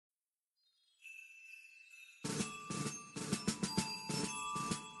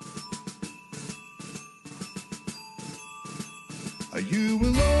Are you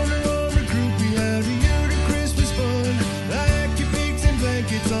alone or a groupie? How do you do Christmas fun? Like your pigs and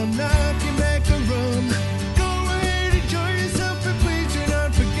blankets on knocking back the rum. Go ahead, enjoy yourself, but please do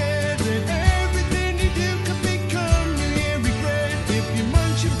not forget that everything you do could become New Year regret. If you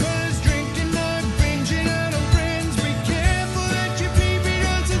munch your buzz, drinking, not binging out on friends, be careful that your baby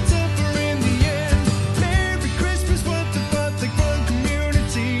doesn't suffer in the end. Merry Christmas, what the Butlick Fun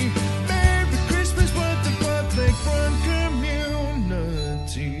community. Merry Christmas, what the Butlick Fun community.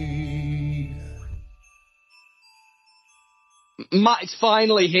 Matt, it's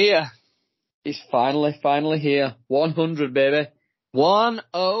finally here. It's finally here. 100, baby.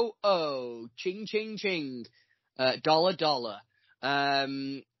 100. Ching, ching, ching. Dollar, dollar.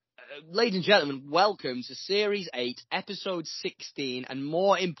 Ladies and gentlemen, welcome to Series 8, Episode 16, and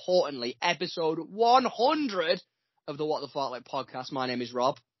more importantly, Episode 100 of the What the Fartlek podcast. My name is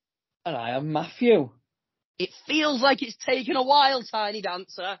Rob. And I am Matthew. It feels like it's taken a while, Tiny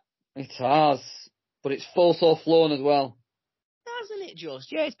Dancer. It has. But it's full so flown as well. Hasn't it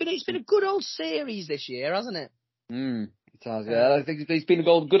just? Yeah, it's been a good old series this year, hasn't it? It has, yeah. I think it's been a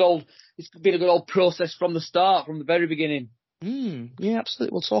good old process from the start, from the very beginning. Yeah,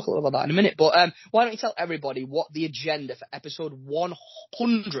 absolutely. We'll talk a little about that in a minute. But why don't you tell everybody what the agenda for episode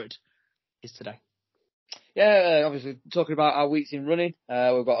 100 is today? Yeah, obviously talking about our weeks in running.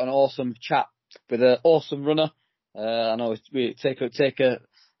 We've got an awesome chat with an awesome runner. I know we take a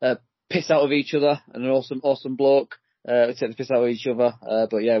piss out of each other, and an awesome bloke. We take the piss out of each other.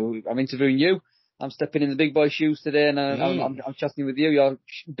 But yeah, I'm interviewing you. I'm stepping in the big boy shoes today, and I'm chatting with you. You're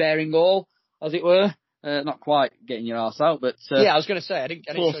bearing all, as it were. Not quite getting your arse out, but yeah, I was going to say I didn't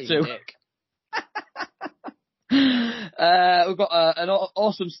show you my dick. We've got an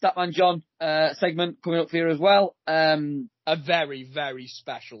awesome Statman John segment coming up here as well. A very, very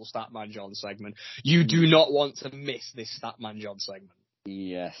special Statman John segment. You do not want to miss this Statman John segment.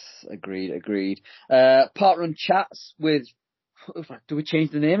 Yes, agreed. Parkrun chats with. Do we change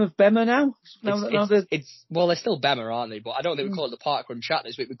the name of Bema now? Well, they're still Bema, aren't they? But I don't think we call it the Parkrun chat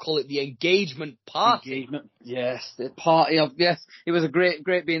this week. We call it the engagement party. Yes, the party of yes. It was a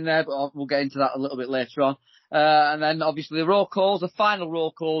great being there, but we'll get into that a little bit later on. And then obviously the roll calls, the final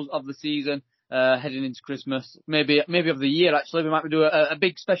roll calls of the season, heading into Christmas, maybe of the year actually. We might do a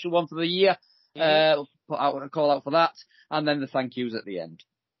big special one for the year. We'll put out a call out for that, and then the thank yous at the end.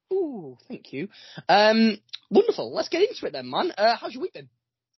 Ooh, thank you. Wonderful. Let's get into it then, man. How's your week been?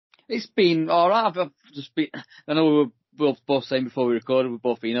 It's been alright. I've just been. I know we were both saying before we recorded, we've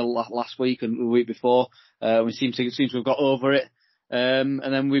both been ill last week and the week before. We seem to have got over it. And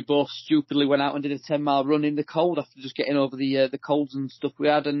then we both stupidly went out and did a 10-mile run in the cold after just getting over the colds and stuff we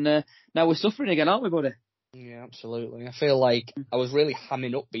had. And now we're suffering again, aren't we, buddy? Yeah, absolutely. I feel like I was really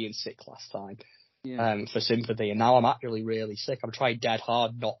hamming up being sick last time. Yeah. For sympathy, and now I'm actually really sick. I'm trying dead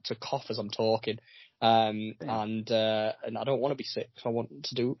hard not to cough as I'm talking. And I don't want to be sick, so I want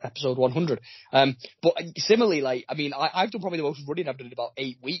to do episode 100. But similarly, I've done probably the most running I've done in about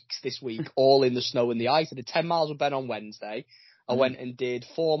 8 weeks this week, all in the snow and the ice. I did 10 miles with Ben on Wednesday. I went and did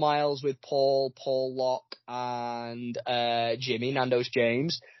 4 miles with Paul Locke, and Jimmy, Nando's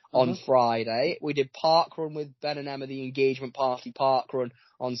James, on Friday. We did parkrun with Ben and Emma, the engagement party parkrun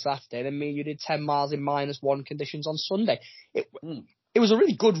on Saturday. And then me and you did 10 miles in -1 conditions on Sunday. It was a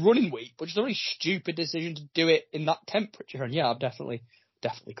really good running week, but just a really stupid decision to do it in that temperature. And yeah, I've definitely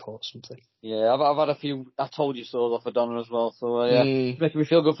caught something. Yeah, I've had a few I told you so off of Donna as well. So yeah, making me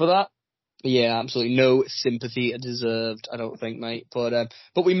feel good for that. Yeah, absolutely. No sympathy deserved, I don't think, mate. But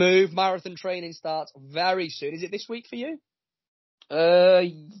we move. Marathon training starts very soon. Is it this week for you?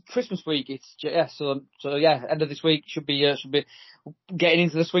 Christmas week. So yeah, end of this week should be getting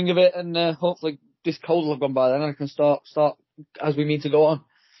into the swing of it, and hopefully this cold will have gone by then. And I can start as we mean to go on.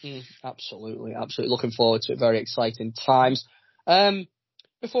 Absolutely. Looking forward to it. Very exciting times.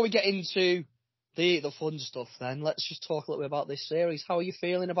 Before we get into the fun stuff, then let's just talk a little bit about this series. How are you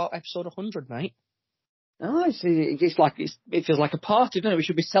feeling about episode 100, mate? Oh, it feels like a party, doesn't it? We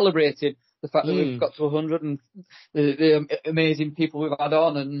should be celebrating the fact that we've got to 100 and the amazing people we've had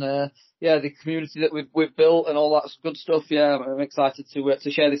on, and the community that we've built and all that good stuff. Yeah, I'm excited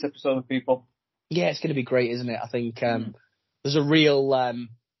to share this episode with people. Yeah, it's going to be great, isn't it? I think there's a real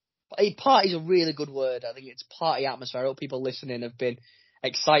party's a really good word. I think it's party atmosphere. I hope people listening have been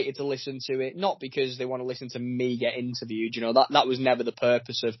excited to listen to it, not because they want to listen to me get interviewed. You know, that was never the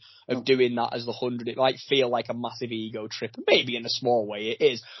purpose of doing that as the 100. It might feel like a massive ego trip. Maybe in a small way it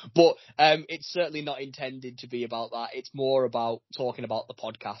is, but it's certainly not intended to be about that. It's more about talking about the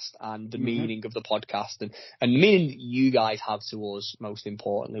podcast and the meaning of the podcast and the meaning that you guys have to us, most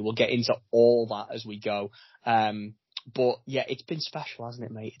importantly. We'll get into all that as we go. But yeah, it's been special, hasn't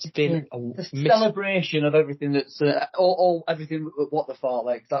it, mate? It's been the celebration of everything that's all everything what the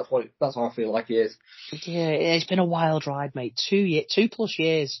fartlek. That's how I feel like it is. Yeah, it's been a wild ride, mate. 2+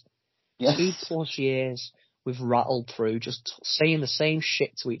 years. Yes. 2+ years. We've rattled through, just saying the same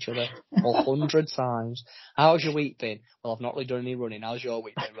shit to each other 100 times. How's your week been? Well, I've not really done any running. How's your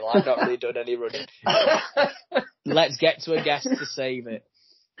week been? Well, I've not really done any running. Let's get to a guest to save it.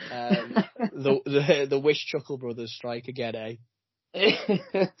 The Wish Chuckle Brothers strike again,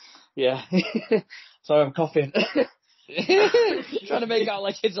 eh? Yeah. Sorry, I'm coughing. Trying to make out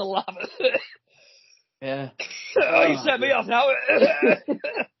like it's a laugh. Yeah. Oh, you set me off now.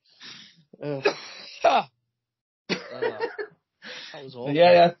 That was awful.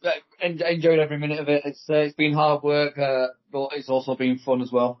 Yeah. Enjoyed every minute of it. It's been hard work, but it's also been fun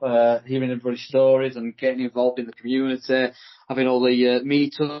as well. Hearing everybody's stories and getting involved in the community, having all the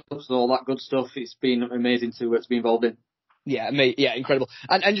meetups and all that good stuff. It's been amazing to be involved in. Yeah, mate. Yeah, incredible.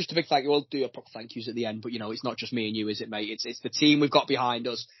 And just a big thank you. We'll do a proper thank yous at the end, but it's not just me and you, is it, mate? It's the team we've got behind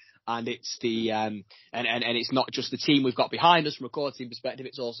us. And it's the and it's not just the team we've got behind us from a core team perspective.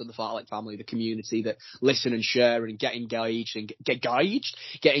 It's also the Fartlek family, the community that listen and share and get engaged and get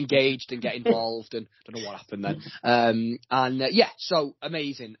engaged and get involved. And I don't know what happened then. Yeah, so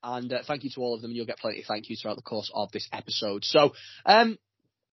amazing. And thank you to all of them. And you'll get plenty of thank yous throughout the course of this episode. So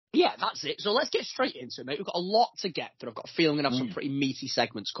yeah, that's it. So let's get straight into it, mate. We've got a lot to get through. I've got a feeling we're going to have some pretty meaty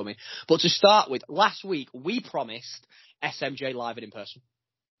segments coming. But to start with, last week we promised SMJ live and in person.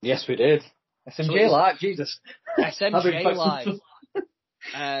 Yes, we did. SMJ Live, Jesus. SMJ Live.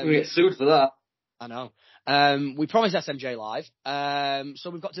 We get sued for that. I know. We promised SMJ Live, so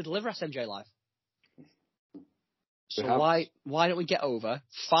we've got to deliver SMJ Live. So why don't we get over,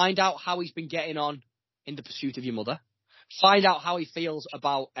 find out how he's been getting on in the pursuit of your mother, find out how he feels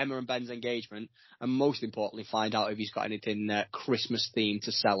about Emma and Ben's engagement, and most importantly, find out if he's got anything Christmas themed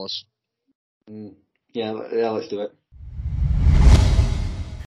to sell us. Yeah, let's do it.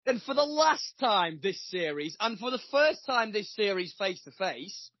 And for the last time this series, and for the first time this series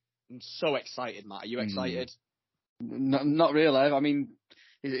face-to-face, I'm so excited, Matt. Are you excited? Not really. I mean,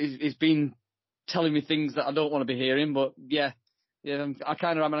 he's been telling me things that I don't want to be hearing, but yeah, I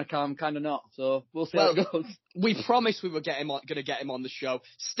kind of am and I'm kind of not. So we'll see how it goes. We promised we were going to get him on the show.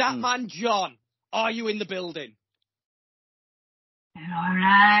 Statman John, are you in the building? Hello,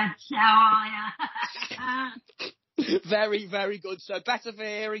 lads. How are you? Very, very good, sir. Better for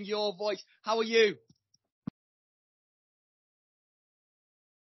hearing your voice. How are you?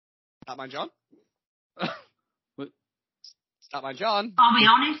 Statman John? Statman John? I'll be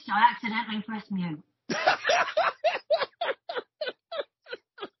honest, I accidentally pressed mute.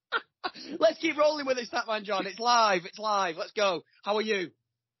 Let's keep rolling with it, Statman John. It's live. Let's go. How are you?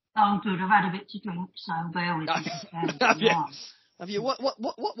 I'm good. I've had a bit to drink, so bear with me. Have you?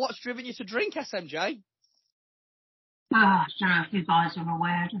 What's driven you to drink, SMJ? I don't know if you guys are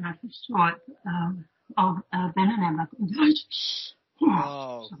aware. I don't know if it's right. Ben and Emma.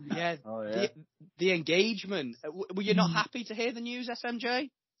 Oh, yeah. The engagement. Were you not happy to hear the news,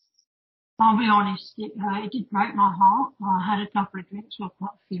 SMJ? I'll be honest, it did break my heart. I had a couple of drinks, well,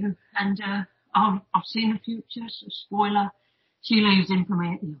 quite a few, and I've seen the future, so spoiler, she leaves him for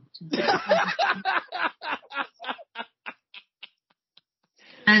me at the altar.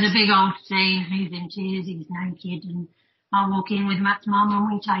 There's a big old scene, he's in tears, he's naked, and I walk in with Matt's mum and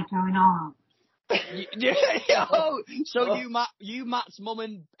we take her in our arms. So you, Matt's mum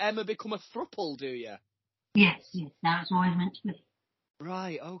and Emma become a throuple, do you? Yes, that's always meant to be.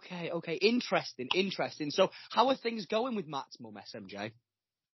 Right, okay. Interesting. So how are things going with Matt's mum, SMJ?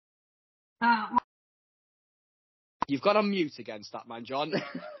 You've got on mute again, Statman John.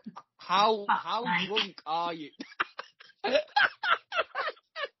 How drunk are you? Right.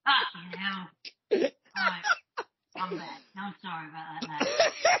 I'm back. I'm sorry about that, lad.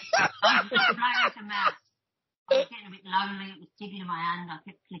 I was just playing to Matt. I was getting a bit lonely. It was tickling my hand. I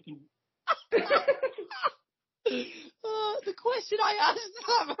kept flicking it. The question I asked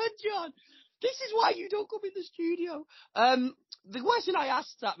Statman John, this is why you don't come in the studio. The question I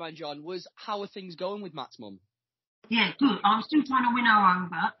asked Statman John was, how are things going with Matt's mum? Yeah, good. I'm still trying to win her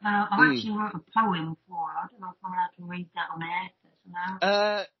over. I actually wrote a poem for her. I don't know if I'm allowed to read that on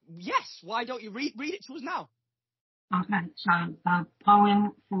air. Yes. Why don't you read it to us now? Okay, so a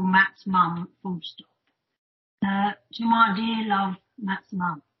poem for Matt's mum, full stop. To my dear love, Matt's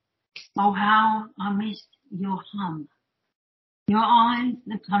mum. Oh, how I miss your hum. Your eyes,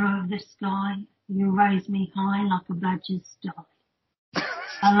 the colour of the sky. You raise me high like a badger's sty.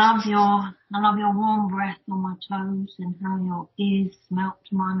 I love your warm breath on my toes and how your ears smelt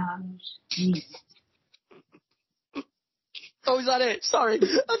to my nose. Oh, is that it? Sorry, I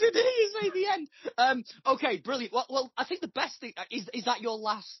didn't hear you say the end. Okay, brilliant. Well, I think the best thing is that your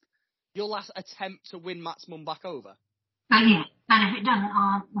last attempt to win Matt's mum back over. Yeah, and if it doesn't,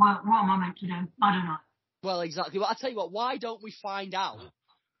 what am I meant to do? I don't know. Well, exactly. Well, I tell you what. Why don't we find out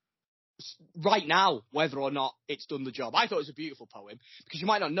right now whether or not it's done the job? I thought it was a beautiful poem because you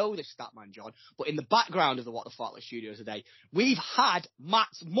might not know this, Statman John, but in the background of the What the Fartlek Studios today, we've had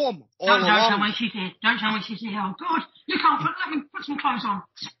Matt's mum all Don't along. tell me she's here. Don't tell me she's here. Oh God, you can't let me put some clothes on.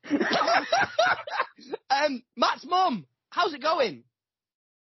 Matt's mum, how's it going?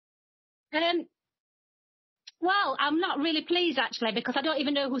 Well, I'm not really pleased actually because I don't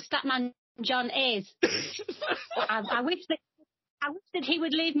even know who Statman John is. I wish that he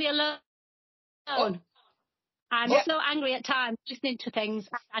would leave me alone. Oh. I'm Yeah. so angry at times listening to things.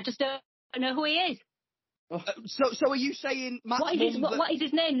 I just don't know who he is. So are you saying Matt's mum? What is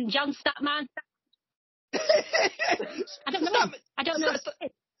his name? John Statman? I don't know. I don't know.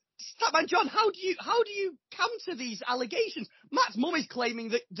 Statman John, how do you counter these allegations? Matt's mum is claiming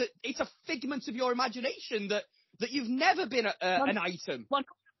that it's a figment of your imagination, that you've never been an item. One.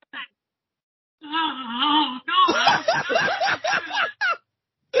 Oh God!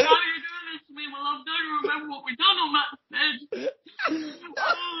 Why are you doing this to me, my love? Don't you remember what we done on that stage?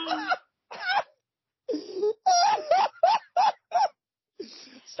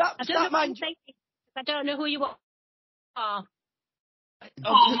 I don't know who you are.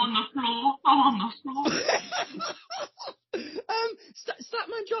 I'm on the floor. I'm on the floor.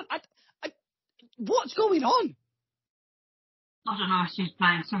 Statman John, what's going on? I don't know if she's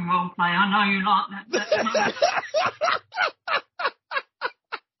playing some role play. I know you like that.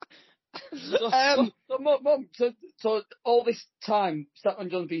 So, Mum, so all this time, Statman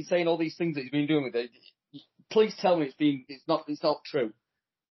John's been saying all these things that he's been doing with it. Please tell me it's not true.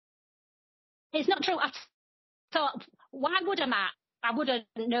 It's not true. I thought, why would I, Matt? I wouldn't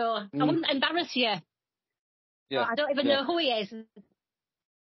know. I wouldn't embarrass you. Yeah. I don't even know who he is.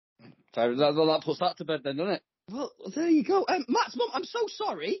 Fair, that puts that to bed then, doesn't it? Well, there you go. Matt's mum, I'm so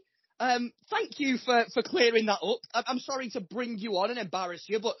sorry. Thank you for clearing that up. I'm sorry to bring you on and embarrass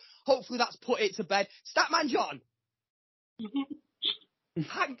you, but hopefully that's put it to bed. Statman John,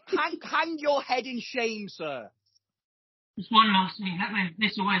 hang your head in shame, sir. Just one last thing.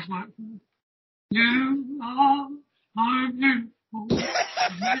 This always works. You are my beautiful.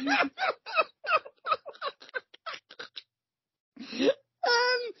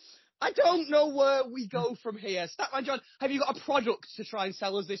 I don't know where we go from here. Statman John, have you got a product to try and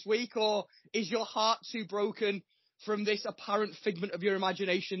sell us this week, or is your heart too broken from this apparent figment of your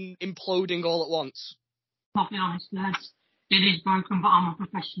imagination imploding all at once? I'll be honest, lads. It is broken, but I'm a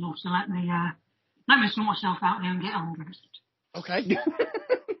professional, so let me sort myself out here and get undressed. Okay.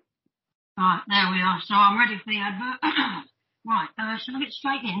 Right, there we are. So I'm ready for the advert. Right, shall I get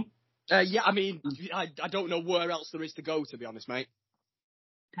straight in? Yeah, I mean, I don't know where else there is to go, to be honest, mate.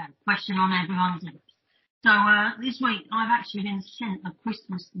 Okay, question on everyone's lips. So this week I've actually been sent a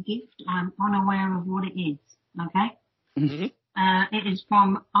Christmas gift. I'm unaware of what it is. Okay. Mm-hmm. It is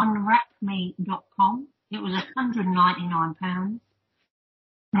from unwrapme.com. It was £199.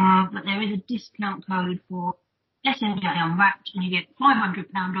 But there is a discount code for SNJ Unwrapped, and you get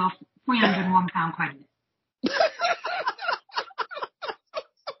 £500 off, £301 credit.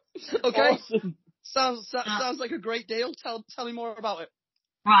 Okay. Awesome. Sounds like a great deal. Tell me more about it.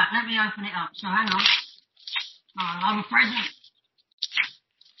 Right, let me open it up. So hang on. I'm a present.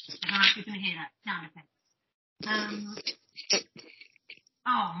 I don't know if you can hear that sound effect.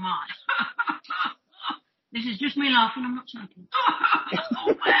 Oh my. This is just me laughing, I'm not joking.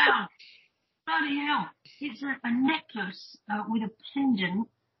 Oh wow. Bloody hell. It's a necklace with a pendant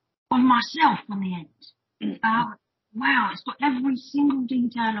on myself on the end. Wow, it's got every single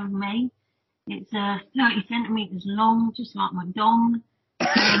detail of me. It's 30 centimetres long, just like my dong.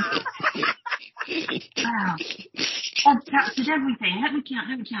 Wow. I've captured everything. Let me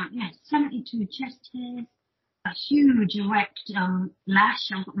count. Yes, 72 chest hairs, a huge erect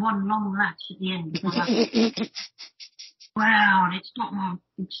lash. I've got one long lash at the end. Wow, and it's got my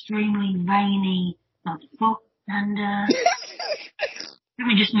extremely veiny foot, and let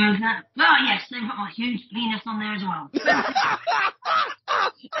me just move that. Oh yes, they've got my huge penis on there as well.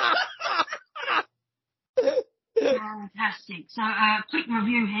 Fantastic. So, quick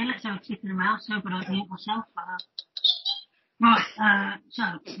review here. Let's have a click in the mouse. Hope I don't mute myself. Right, so,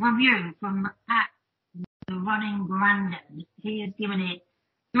 review from The Running Grandad. He has given it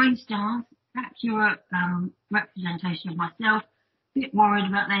 3 stars. Accurate representation of myself. Bit worried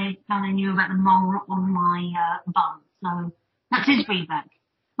about how they knew about the mole on my bum. So, that's his feedback.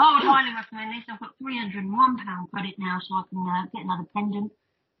 I would highly recommend this. I've got £301 credit now, so I can get another pendant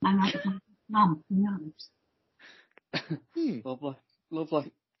and make it mum. Who knows? Lovely,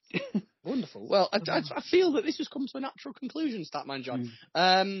 lovely. Wonderful. Well, I feel that this has come to a natural conclusion, Statman John.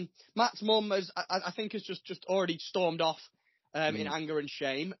 Matt's mum I think has just already stormed off in anger and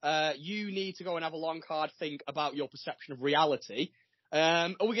shame. You need to go and have a long, hard think about your perception of reality. Are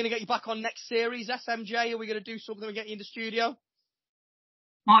we going to get you back on next series, SMJ? Are we going to do something and get you in the studio?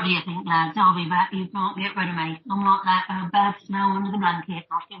 What do you think, lads? I'll be back. You can't get rid of me. I'm like that bad smell under the blanket.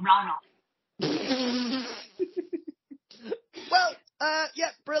 I'll get blown off. Well,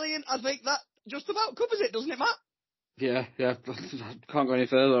 yeah, brilliant. I think that just about covers it, doesn't it, Matt? Yeah. Can't go any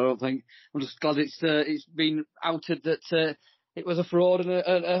further, I don't think. I'm just glad it's been outed that it was a fraud and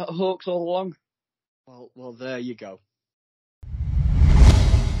a hoax all along. Well, there you go.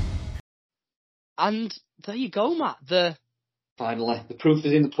 And there you go, Matt. Finally, the proof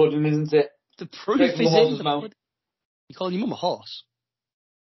is in the pudding, isn't it? The proof is in the pudding. You calling your mum a horse?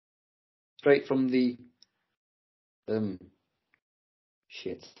 Straight from the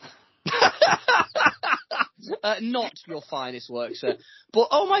shit. Not your finest work, sir. But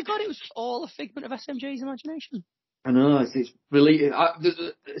oh my God, it was all a figment of SMJ's imagination. I know, it's really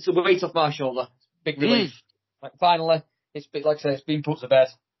it's a weight off my shoulder. Big relief. Like, finally, it's like I say, it's been put to bed.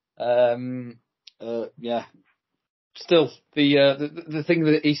 Yeah. Still, the things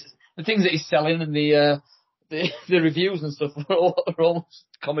that he's selling and the reviews and stuff are almost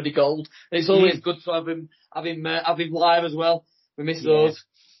comedy gold. It's always good to have him live as well. We miss those.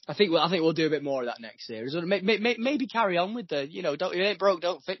 I think we'll do a bit more of that next series. Maybe carry on with the, it ain't broke,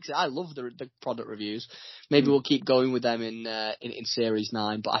 don't fix it. I love the product reviews. Maybe we'll keep going with them in series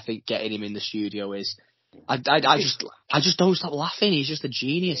 9. But I think getting him in the studio is, I just don't stop laughing. He's just a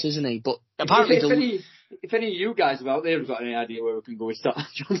genius, isn't he? But apparently, if any of you guys have out there have got any idea where we can go with that,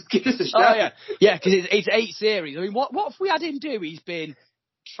 just give us a shout. Oh yeah, because it's 8 series. I mean, what if we had him do? He's been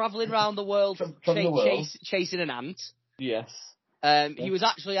travelling around the world, chasing an ant. Yes. He was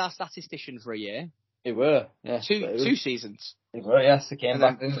actually our statistician for a year. They were, yeah. Two seasons. They were, yes. They came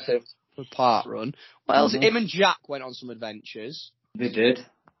back, didn't they? For part run. What else? Him and Jack went on some adventures. They did.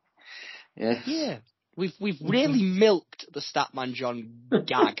 Yes. Yeah. We've really milked the Statman John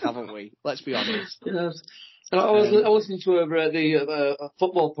gag, haven't we? Let's be honest. Yes. I was listening to the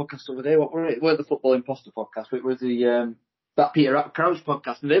football podcast over there. What were it? It weren't the Football Imposter podcast. It was the that Peter Crouch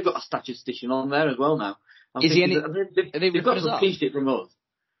podcast, and they've got a statistician on there as well now. Is he any? They've got to pinch it from us.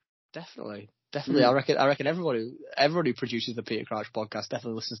 Definitely. I reckon everybody who produces the Peter Crouch podcast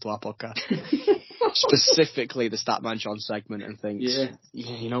definitely listens to our podcast. Specifically the Statman John segment and thinks,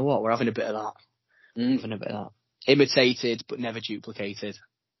 yeah, you know what? We're having a bit of that. Having a bit of that. Imitated but never duplicated.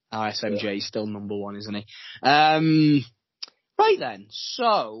 Our SMJ is still number 1, isn't he? Right then.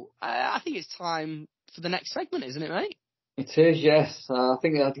 So I think it's time for the next segment, isn't it, mate? It is, yes. I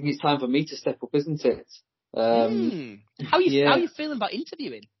think it's time for me to step up, isn't it? How are you feeling about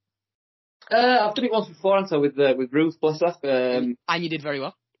interviewing? I've done it once before, haven't I, with Ruth, bless her. And you did very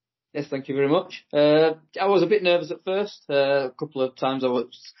well. Yes, thank you very much. I was a bit nervous at first. A couple of times I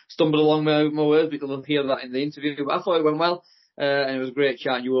stumbled along my words, but you'll hear that in the interview. But I thought it went well, and it was a great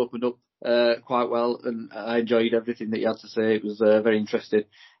chat, and you opened up quite well, and I enjoyed everything that you had to say. It was very interesting.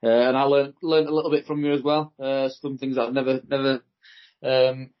 And I learned a little bit from you as well. Some things that I've never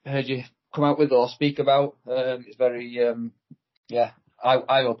heard you come out with or speak about. It's very,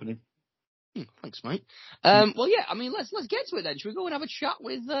 eye-opening. Thanks, mate. Well, yeah, I mean, let's get to it then. Should we go and have a chat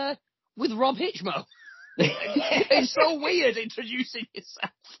with Rob Hitchmo? It's so weird introducing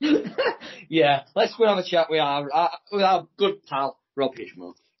yourself. Yeah, let's go and have a chat with our good pal, Rob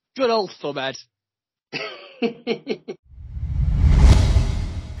Hitchmo. Good old thumbhead.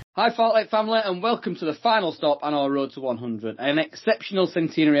 Hi, Fartlek family, and welcome to the final stop on our road to 100. An exceptional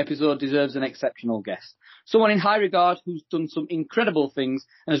centenary episode deserves an exceptional guest. Someone in high regard who's done some incredible things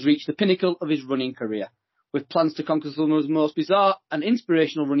and has reached the pinnacle of his running career, with plans to conquer some of the most bizarre and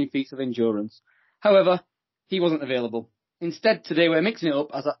inspirational running feats of endurance. However, he wasn't available. Instead, today we're mixing it up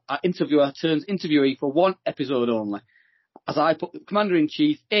as our interviewer turns interviewee for one episode only, as I put the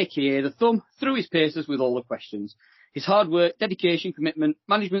Commander-in-Chief, aka the Thumb, through his paces with all the questions. His hard work, dedication, commitment,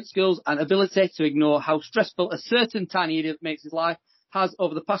 management skills and ability to ignore how stressful a certain tiny idiot makes his life has,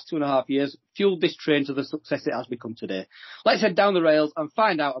 over the past 2.5 years, fueled this train to the success it has become today. Let's head down the rails and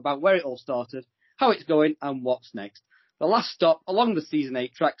find out about where it all started, how it's going and what's next. The last stop along the Season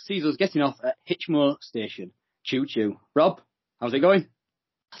 8 track sees us getting off at Hitchmo Station. Choo choo. Rob, how's it going?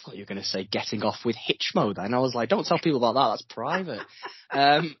 I thought you were going to say getting off with Hitchmo then. I was like, don't tell people about that, that's private.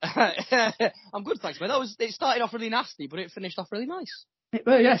 I'm good, thanks, mate. It started off really nasty, but it finished off really nice.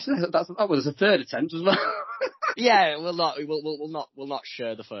 Well, yes, that was a third attempt as well. Yeah, we'll not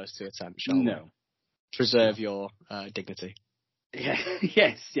share the first two attempts, shall we? No. Preserve your dignity. Yeah,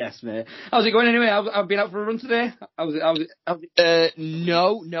 yes, mate. How's it going anyway? I've been out for a run today. How's it?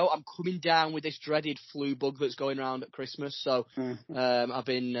 No, I'm coming down with this dreaded flu bug that's going around at Christmas. So, I've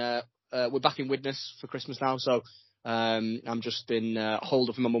been, we're back in Widnes for Christmas now. So, I'm just been holed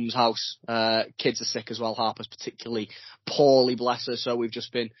up in my mum's house. Kids are sick as well. Harper's particularly poorly, bless her. So we've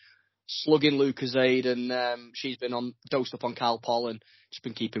just been slugging Lucozade, and she's been dosed up on Calpol, and just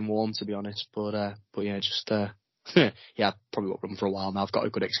been keeping warm, to be honest. But yeah, just yeah, probably won't run for a while now. I've got a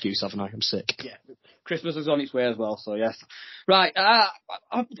good excuse, haven't I? I'm sick. Yeah, Christmas is on its way as well, so yes. Right, I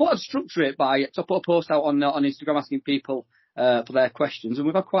thought I'd structure it by to put a post out on Instagram asking people for their questions, and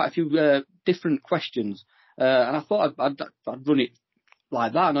we've had quite a few different questions, and I thought I'd run it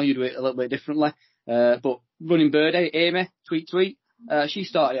like that. I know you do it a little bit differently, but running birdie, Amy, tweet. She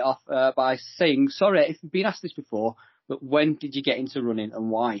started it off by saying, "Sorry if you've been asked this before, but when did you get into running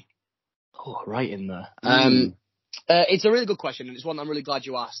and why?" Oh, right in there. It's a really good question, and it's one I'm really glad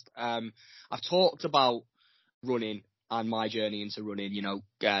you asked. I've talked about running and my journey into running, you know,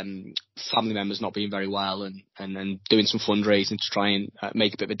 family members not being very well and doing some fundraising to try and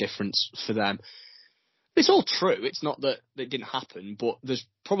make a bit of a difference for them. It's all true. It's not that it didn't happen, but there's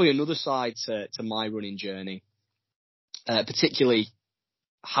probably another side to my running journey, particularly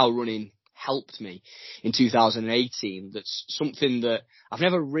how running helped me in 2018. That's something that I've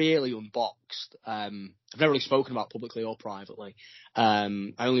never really unboxed. I've never really spoken about publicly or privately. I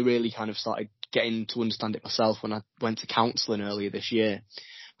only really kind of started getting to understand it myself when I went to counselling earlier this year.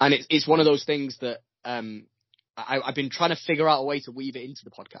 And it's one of those things that I've been trying to figure out a way to weave it into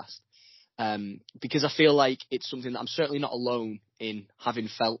the podcast. Because I feel like it's something that I'm certainly not alone in having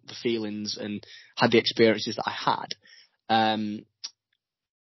felt the feelings and had the experiences that I had.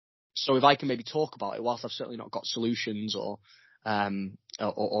 So if I can maybe talk about it, whilst I've certainly not got solutions or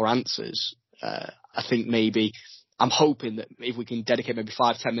answers, I think maybe I'm hoping that if we can dedicate maybe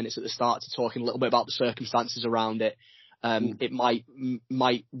 5-10 minutes at the start to talking a little bit about the circumstances around it, it might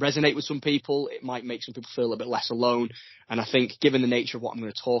resonate with some people. It might make some people feel a little bit less alone. And I think given the nature of what I'm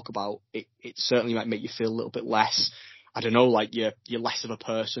going to talk about, it certainly might make you feel a little bit less, I don't know, like you're less of a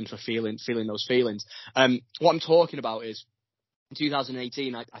person for feeling those feelings. What I'm talking about is, in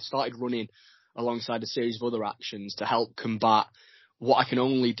 2018, I started running alongside a series of other actions to help combat what I can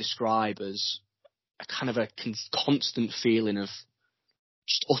only describe as a kind of a constant feeling of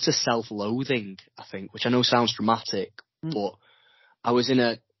just utter self-loathing, I think, which I know sounds dramatic, but I was in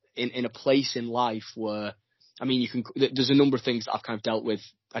a place in life where, I mean, there's a number of things that I've kind of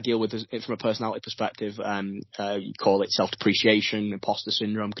I deal with it from a personality perspective. You call it self-depreciation, imposter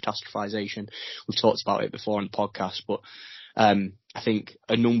syndrome, catastrophization. We've talked about it before on the podcast, but I think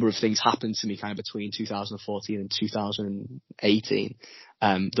a number of things happened to me kind of between 2014 and 2018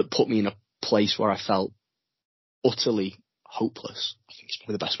 that put me in a place where I felt utterly hopeless. I think it's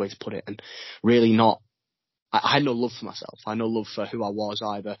probably the best way to put it. And really I had no love for myself. I had no love for who I was,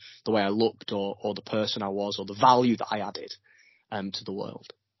 either the way I looked or the person I was or the value that I added to the world.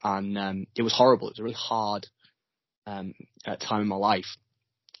 And it was horrible. It was a really hard time in my life.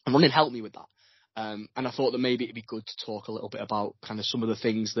 And running helped me with that. And I thought that maybe it'd be good to talk a little bit about kind of some of the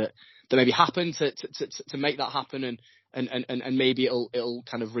things that maybe happened to make that happen, and maybe it'll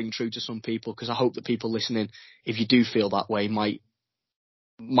kind of ring true to some people, because I hope that people listening, if you do feel that way, it might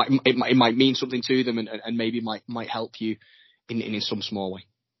mean something to them, and maybe might help you in some small way.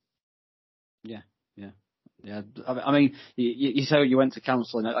 Yeah. I mean, you said you went to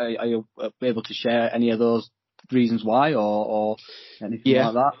counselling. Are you able to share any of those reasons why, or anything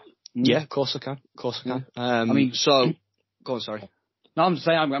like that? Yeah, of course I can. I mean, so go on. Sorry. No, I'm just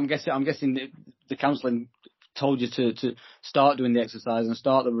saying. I'm guessing the counselling told you to start doing the exercise and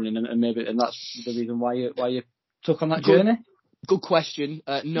start the running, and that's the reason why you took on that journey. Good question.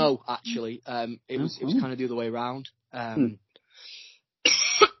 No, actually, it was kind of the other way around.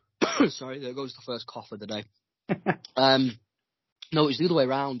 Sorry, there goes the first cough of the day. No, it was the other way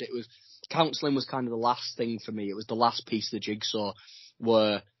around. It was counselling was kind of the last thing for me. It was the last piece of the jigsaw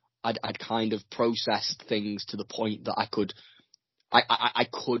where I'd kind of processed things to the point that I could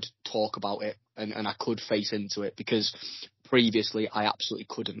talk about it and I could face into it, because previously I absolutely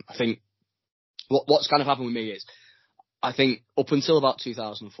couldn't. I think what's kind of happened with me is, I think up until about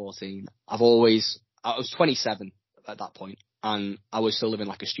 2014, I was 27 at that point, and I was still living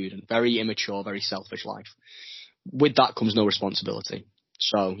like a student, very immature, very selfish life. With that comes no responsibility.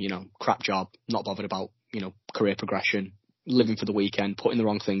 So, crap job, not bothered about, career progression, living for the weekend, putting the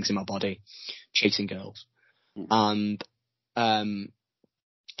wrong things in my body, chasing girls. And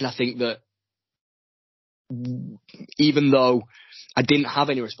And I think that even though I didn't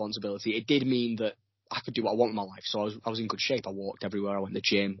have any responsibility, it did mean that I could do what I want in my life. So I was in good shape. I walked everywhere. I went to the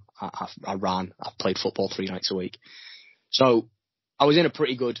gym. I ran. I played football 3 nights a week. So I was in a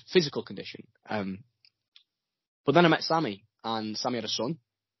pretty good physical condition. But then I met Sammy, and Sammy had a son,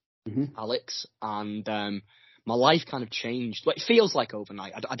 Alex, and my life kind of changed. Well, it feels like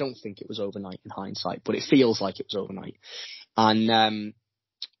overnight. I don't think it was overnight in hindsight, but it feels like it was overnight. And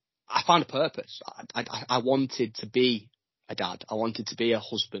I found a purpose. I wanted to be a dad. I wanted to be a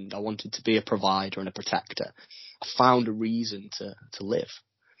husband. I wanted to be a provider and a protector. I found a reason to live.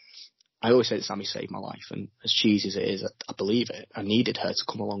 I always say that Sammy saved my life, and as cheesy as it is, I believe it. I needed her to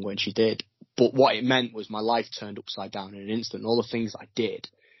come along when she did. But what it meant was my life turned upside down in an instant. All the things I did,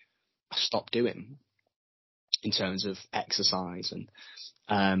 I stopped doing in terms of exercise and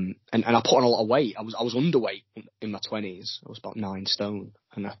I put on a lot of weight. I was underweight in my 20s. I was about 9 stone,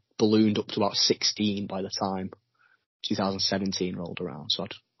 and I ballooned up to about 16 by the time 2017 rolled around. So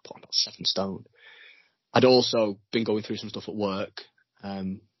I'd put on about 7 stone. I'd also been going through some stuff at work.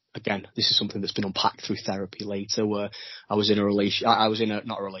 Again, this is something that's been unpacked through therapy later, where I was in a relationship. I was in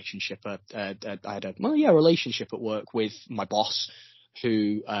not a relationship. I had a relationship at work with my boss,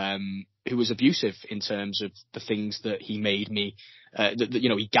 who was abusive in terms of the things that he made me.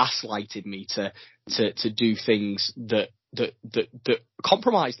 He gaslighted me to do things that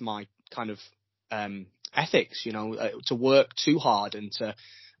compromised my kind of ethics. To work too hard and to.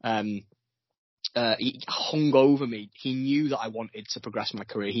 He hung over me. He knew that I wanted to progress my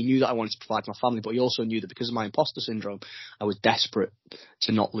career. He knew that I wanted to provide for my family, but he also knew that because of my imposter syndrome, I was desperate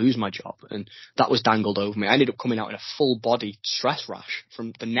to not lose my job. And that was dangled over me. I ended up coming out in a full body stress rash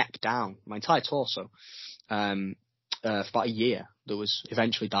from the neck down, my entire torso, for about a year. That was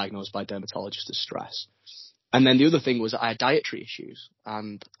eventually diagnosed by a dermatologist as stress. And then the other thing was that I had dietary issues,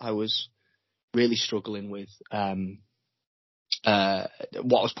 and I was really struggling with,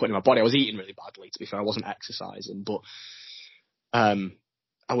 what I was putting in my body. I was eating really badly, to be fair. I wasn't exercising, but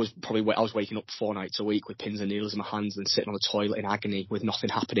I was waking up 4 nights a week with pins and needles in my hands and sitting on the toilet in agony with nothing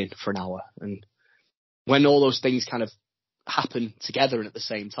happening for an hour. And when all those things kind of happen together and at the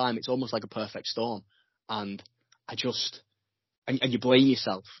same time, it's almost like a perfect storm. And you blame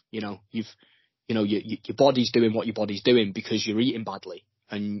yourself. Your body's doing what your body's doing because you're eating badly.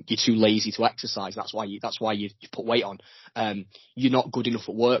 And you're too lazy to exercise. That's why you put weight on. You're not good enough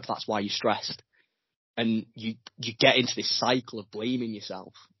at work. That's why you're stressed. And you get into this cycle of blaming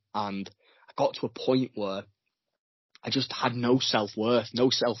yourself. And I got to a point where I just had no self-worth, no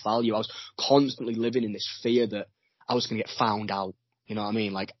self-value. I was constantly living in this fear that I was going to get found out. You know what I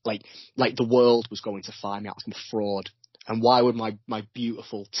mean? Like the world was going to find me out as a fraud. And why would my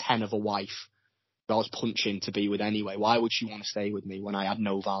beautiful 10 of a wife I was punching to be with anyway, why would she want to stay with me when I had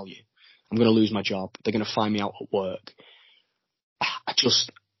no value? I'm going to lose my job. They're going to find me out at work. I just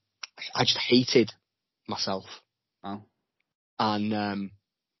hated myself. Oh. And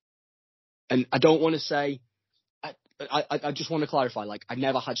I don't want to say, I just want to clarify, like, I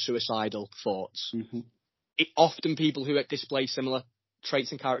never had suicidal thoughts. Mm-hmm. Often people who display similar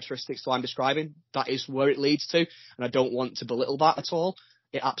traits and characteristics to what I'm describing, that is where it leads to. And I don't want to belittle that at all.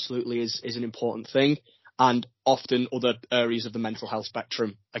 It absolutely is an important thing, and often other areas of the mental health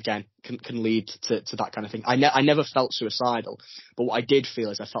spectrum, again, can lead to that kind of thing. I never felt suicidal, but what I did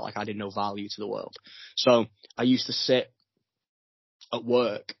feel is I felt like I had no value to the world. So I used to sit at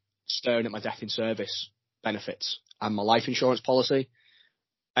work staring at my death in service benefits and my life insurance policy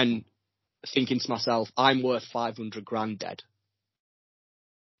and thinking to myself, I'm worth 500 grand dead.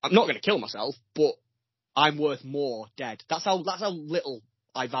 I'm not going to kill myself, but I'm worth more dead. That's how little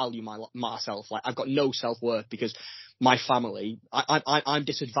I value myself. Like, I've got no self-worth because my family, I'm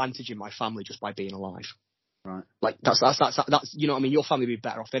disadvantaging my family just by being alive. Right. Like, that's, you know what I mean? Your family would be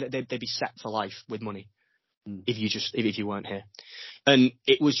better off. They'd be set for life with money if you weren't here. And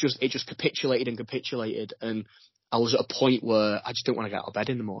it just capitulated and capitulated. And I was at a point where I just didn't want to get out of bed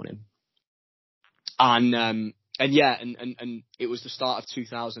in the morning. And it was the start of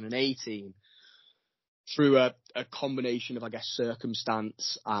 2018. Through a combination of, I guess,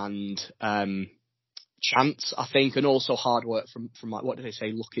 circumstance and chance, I think, and also hard work from like, what do they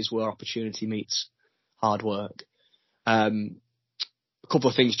say? Luck is where opportunity meets hard work. A couple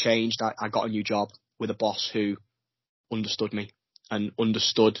of things changed. I got a new job with a boss who understood me and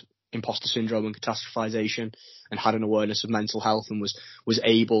understood imposter syndrome and catastrophization and had an awareness of mental health and was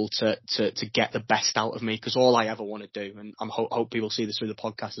able to get the best out of me, because all I ever want to do, and I hope people see this through the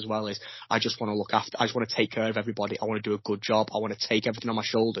podcast as well, is I just want to look after, I just want to take care of everybody. I want to do a good job. I want to take everything on my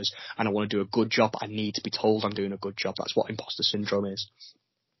shoulders and I want to do a good job. I need to be told I'm doing a good job. That's what imposter syndrome is.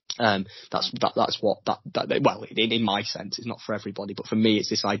 That's what well, in my sense, it's not for everybody, but for me, it's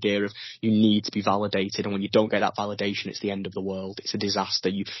this idea of you need to be validated, and when you don't get that validation, it's the end of the world. It's a disaster.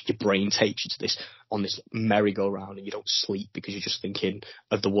 Your brain takes you to this merry-go-round, and you don't sleep because you're just thinking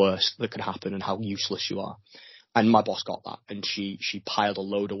of the worst that could happen and how useless you are. And my boss got that, and she piled a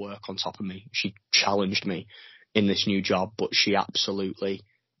load of work on top of me. She challenged me in this new job, but she absolutely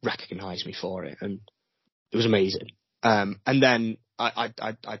recognised me for it, and it was amazing. And then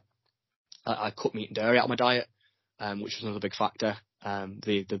I cut meat and dairy out of my diet, which was another big factor. I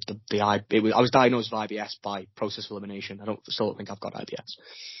was diagnosed with IBS by process of elimination. Still don't think I've got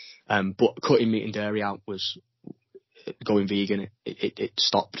IBS. But cutting meat and dairy out was going vegan. It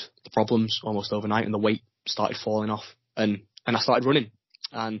stopped the problems almost overnight, and the weight started falling off, and I started running.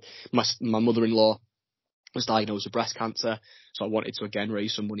 And my mother-in-law was diagnosed with breast cancer, so I wanted to again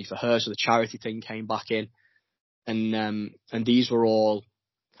raise some money for her. So the charity thing came back in, and these were all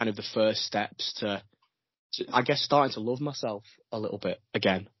kind of the first steps to I guess starting to love myself a little bit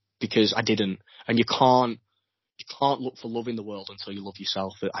again, because I didn't. And you can't look for love in the world until you love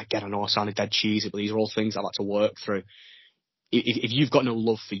yourself. I know I sounded dead cheesy, but these are all things I've had to work through. If you've got no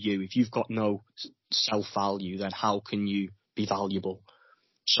love for you, if you've got no self-value, then how can you be valuable?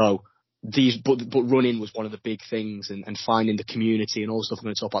 So but running was one of the big things, and finding the community and all the stuff I'm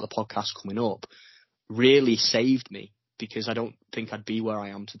going to talk about the podcast coming up really saved me, because I don't think I'd be where I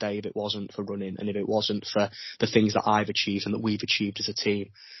am today if it wasn't for running, and if it wasn't for the things that I've achieved and that we've achieved as a team.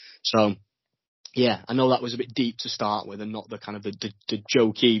 So, yeah, I know that was a bit deep to start with, and not the kind of the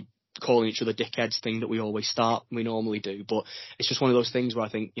jokey calling each other dickheads thing that we normally do, but it's just one of those things where I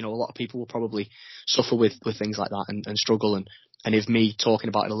think, a lot of people will probably suffer with things like that and struggle, and if me talking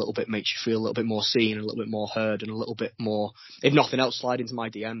about it a little bit makes you feel a little bit more seen and a little bit more heard and a little bit more, if nothing else, slide into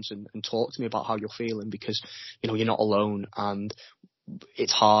my DMs and talk to me about how you're feeling, because, you're not alone, and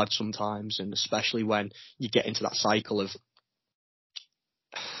it's hard sometimes, and especially when you get into that cycle of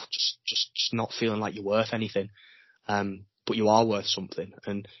just not feeling like you're worth anything, but you are worth something,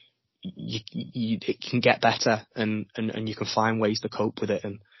 and it can get better, and you can find ways to cope with it.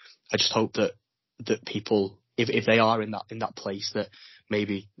 And I just hope that people, if they are in that place, that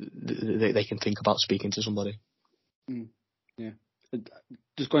maybe they can think about speaking to somebody. Yeah.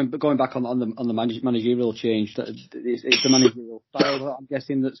 Just going back on the managerial change, it's the managerial style that I'm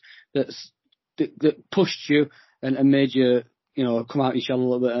guessing that pushed you and made you come out your shell a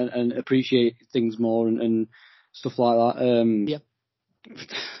little bit and appreciate things more and stuff like that. Yeah.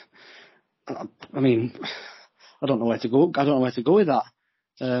 I mean, I don't know where to go. I don't know where to go with that.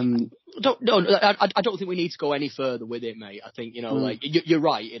 I don't think we need to go any further with it, mate. I think like you're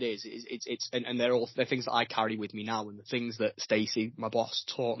right. It is. It's and they're things that I carry with me now, and the things that Stacey, my boss,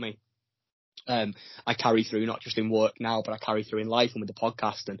 taught me. I carry through, not just in work now, but I carry through in life and with the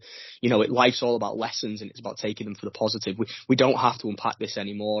podcast. And life's all about lessons, and it's about taking them for the positive. We don't have to unpack this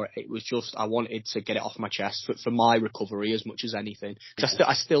anymore. It was just I wanted to get it off my chest for my recovery as much as anything. Because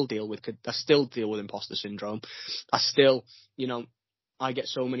I still deal with imposter syndrome. I still I get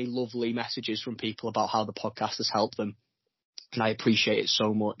so many lovely messages from people about how the podcast has helped them, and I appreciate it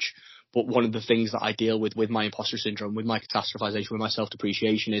so much. But one of the things that I deal with my imposter syndrome, with my catastrophization, with my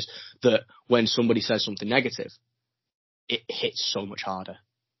self-depreciation, is that when somebody says something negative, it hits so much harder.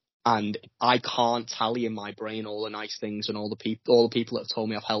 And I can't tally in my brain all the nice things and all the people that have told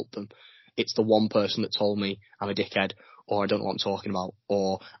me I've helped them. It's the one person that told me I'm a dickhead, or I don't know what I'm talking about,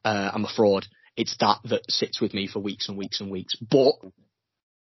 or I'm a fraud. It's that sits with me for weeks and weeks and weeks. But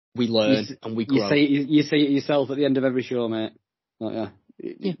we learn and we grow. You say it yourself at the end of every show, mate. Like, yeah.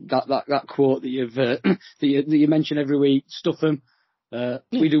 Yeah. That quote that you've that you mention every week, stuff them.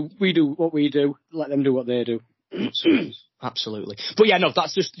 We do what we do. Let them do what they do. Absolutely. But yeah, no,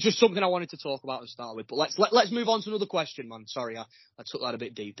 that's just something I wanted to talk about and start with. But let's move on to another question, man. Sorry, I took that a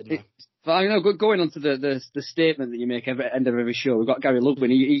bit deep, didn't I? Going on to the statement that you make at the end of every show. We've got Gary Ludwin.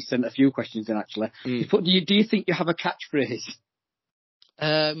 He sent a few questions in actually. He put, do you think you have a catchphrase?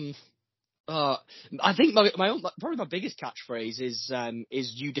 I think probably my biggest catchphrase is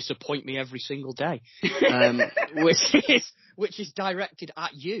 "you disappoint me every single day," which is directed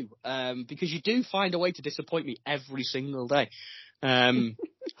at you, because you do find a way to disappoint me every single day. I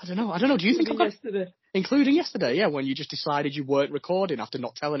don't know. Do you think I've got yesterday? Including yesterday, yeah, when you just decided you weren't recording after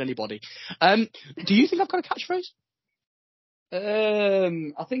not telling anybody. Do you think I've got a catchphrase?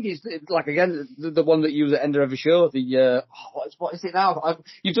 I think it's like, again, the one that you use at the end of every show. What is it now?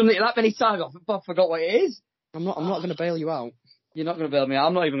 You've done it that many times. I forgot what it is. I'm not going to bail you out. You're not going to bail me out.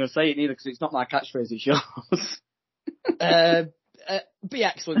 I'm not even going to say it either, because it's not my catchphrase. It's yours. Be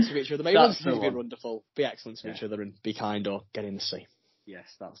excellent to each other. Maybe once be wonderful. Be excellent to each other and be kind, or get in the sea.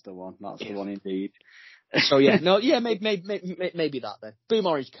 Yes, that's the one. That's the one indeed. So yeah, maybe that then. Boom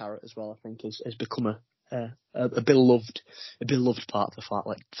Orange Carrot as well, I think, has become a beloved part of the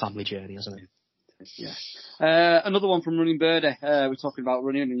family journey, hasn't it? Yeah. Another one from Running Birdie. We're talking about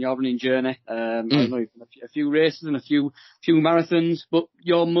running and your running journey. I know you've done a few races and a few marathons, but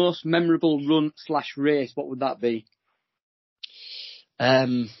your most memorable run/race, what would that be?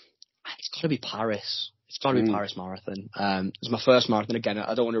 It's got to be Paris. It's got to be Paris Marathon. It was my first marathon. Again,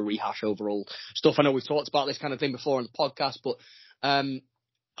 I don't want to rehash overall stuff. I know we've talked about this kind of thing before on the podcast, but running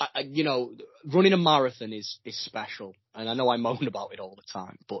a marathon is special, and I know I moan about it all the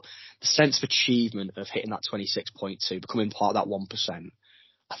time, but the sense of achievement of hitting that 26.2, becoming part of that 1%,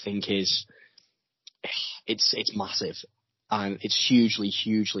 I think it's massive, and it's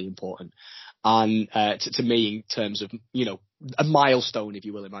hugely important. And to me, in terms of, a milestone, if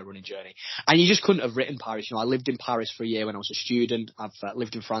you will, in my running journey. And you just couldn't have written Paris. I lived in Paris for a year when I was a student. I've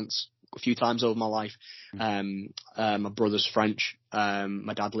lived in France a few times over my life. My brother's French.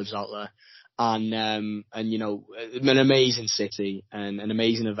 My dad lives out there. And an amazing city and an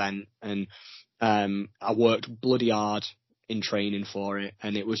amazing event. And I worked bloody hard in training for it.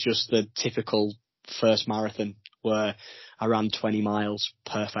 And it was just the typical first marathon where I ran 20 miles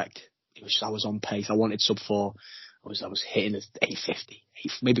perfect. I was on pace. I wanted sub 4. I was hitting at 8:50,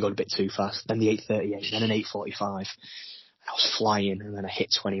 maybe got a bit too fast. Then the 8:38, then an 8:45. I was flying, and then I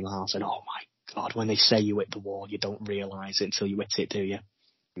hit 20 miles. And oh my God, when they say you hit the wall, you don't realise it until you hit it, do you?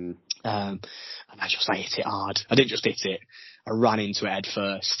 And I hit it hard. I didn't just hit it. I ran into it head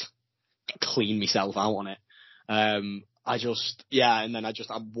first, cleaned myself out on it. And then I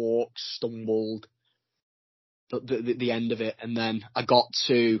walked, stumbled. The end of it, and then I got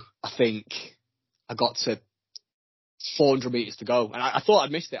to 400 meters to go, and I thought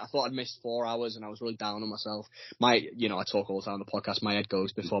I'd missed it. I thought I'd missed 4 hours, and I was really down on myself. I talk all the time on the podcast. My head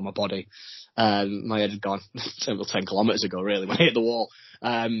goes before my body. My head had gone 10 kilometers ago, really, when I hit the wall.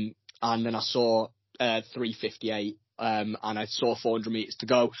 And then I saw 3:58. And I saw 400 meters to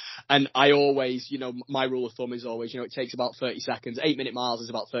go. And I always, my rule of thumb is always, it takes about 30 seconds. 8-minute miles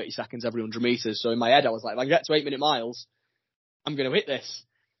is about 30 seconds every 100 meters. So in my head, I was like, if I get to 8-minute miles, I'm going to hit this.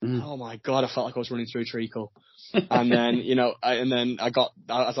 Oh my God, I felt like I was running through treacle. And then, as I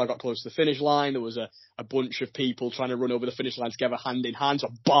got close to the finish line, there was a bunch of people trying to run over the finish line together hand in hand. So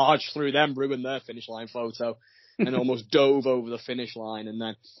I barged through them, ruined their finish line photo, and almost dove over the finish line. And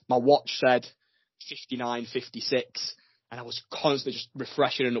then my watch said 59:56, and I was constantly just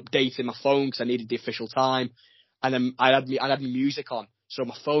refreshing and updating my phone because I needed the official time. And then I had my music on, so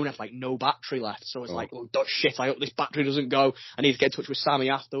my phone had no battery left. So I was like, oh shit, I hope this battery doesn't go. I need to get in touch with Sammy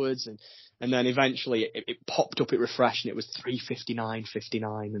afterwards. And then eventually it popped up, it refreshed, and it was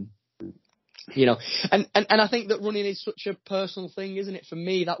 3:59:59. And and I think that running is such a personal thing, isn't it? For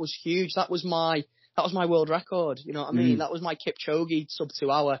me, that was huge. That was my world record. You know what I mean? That was my Kipchoge sub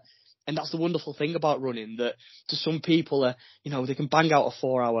 2 hour. And that's the wonderful thing about running, that to some people, they can bang out a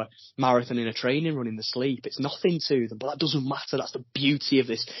 4-hour marathon in a training run in the sleep. It's nothing to them, but that doesn't matter. That's the beauty of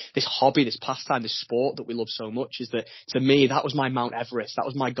this hobby, this pastime, this sport that we love so much, is that to me, that was my Mount Everest. That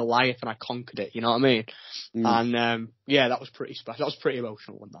was my Goliath, and I conquered it. You know what I mean? And that was pretty special. That was pretty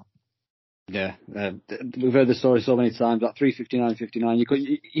emotional, wasn't that? Yeah, we've heard the story so many times. That 3:59:59,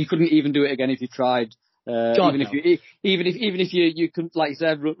 you couldn't even do it again if you tried. Even if you could, like you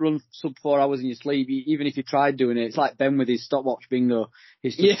said, run sub 4 hours in your sleep, even if you tried doing it, it's like Ben with his stopwatch bingo.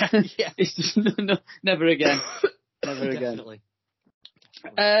 It's just, it's just never again. Never again.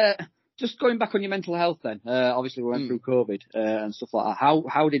 Just going back on your mental health then, obviously we went through COVID and stuff like that.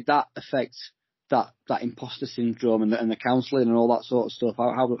 How did that affect that imposter syndrome and the counselling and all that sort of stuff?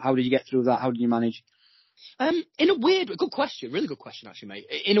 How did you get through that? How did you manage? In a weird, good question, really good question actually, mate.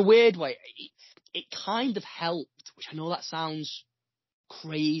 In a weird way, it kind of helped, which I know that sounds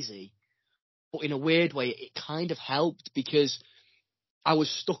crazy, but in a weird way, it kind of helped because I was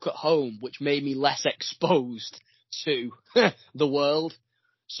stuck at home, which made me less exposed to the world.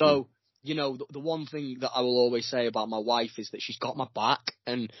 So, the one thing that I will always say about my wife is that she's got my back.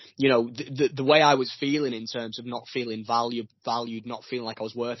 And, the way I was feeling in terms of not feeling valued, not feeling like I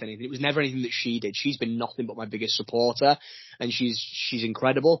was worth anything, it was never anything that she did. She's been nothing but my biggest supporter, and she's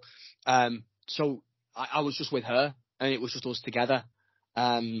incredible. So I was just with her, and it was just us together.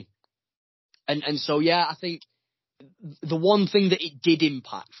 And so, yeah, I think the one thing that it did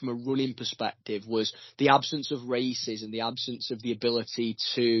impact from a running perspective was the absence of races and the absence of the ability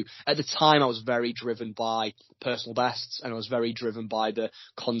to, at the time I was very driven by personal bests, and I was very driven by the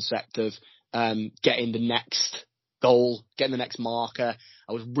concept of getting the next goal, getting the next marker.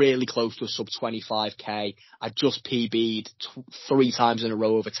 I was really close to a sub 25k. I just PB'd 3 times in a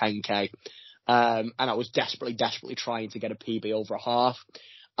row over 10k. And I was desperately trying to get a PB over a half.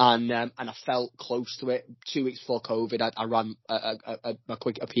 And I felt close to it. 2 weeks before COVID, I ran a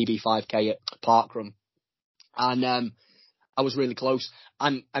PB 5k at Parkrun. And I was really close.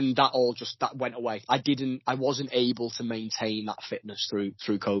 And that all that went away. I wasn't able to maintain that fitness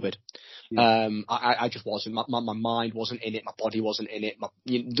through COVID. Yeah. I just wasn't. My mind wasn't in it. My body wasn't in it.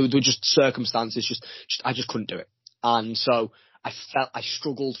 There were just circumstances. I just couldn't do it. And so I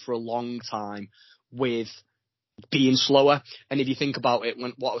struggled for a long time with being slower. And if you think about it,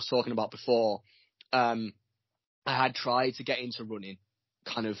 what I was talking about before, I had tried to get into running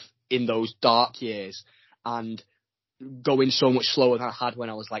kind of in those dark years and going so much slower than I had when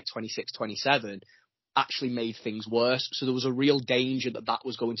I was like 26, 27 actually made things worse. So there was a real danger that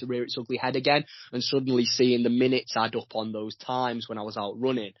was going to rear its ugly head again. And suddenly seeing the minutes add up on those times when I was out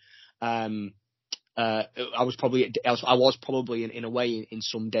running, I was probably in a way in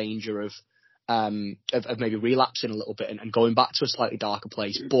some danger of maybe relapsing a little bit and going back to a slightly darker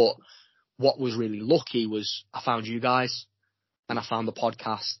place. But what was really lucky was I found you guys, and I found the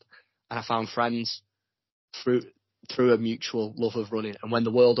podcast, and I found friends through a mutual love of running. And when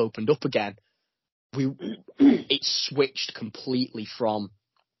the world opened up again, it switched completely from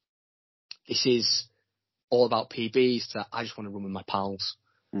this is all about PBs to I just want to run with my pals.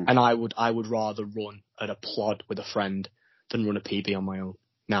 And I would rather run at a plod with a friend than run a PB on my own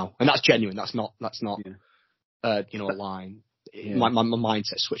now. And that's genuine. That's not a line. Yeah. My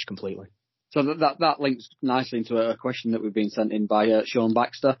mindset switched completely. So that links nicely into a question that we've been sent in by Sean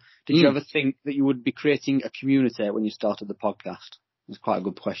Baxter. Did you ever think that you would be creating a community when you started the podcast? It's quite a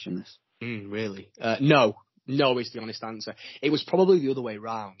good question, this. Really? No is the honest answer. It was probably the other way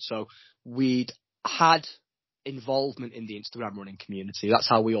around. So we'd had involvement in the Instagram running community. That's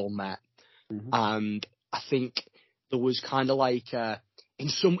how we all met. Mm-hmm. And I think there was kind of like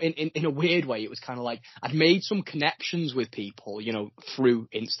in a weird way, it was kind of like I'd made some connections with people, through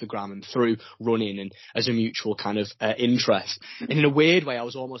Instagram and through running and as a mutual kind of interest. And in a weird way, I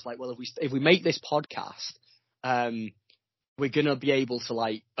was almost like, well, if we make this podcast, we're gonna be able to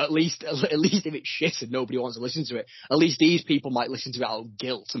like at least if it's shit and nobody wants to listen to it, at least these people might listen to it out of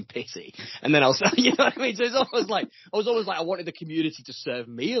guilt and pity. And then you know what I mean? So I was almost like I wanted the community to serve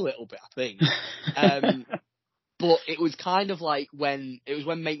me a little bit, I think. But it was kind of like when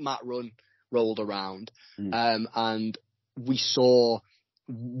Make Matt Run rolled around, and we saw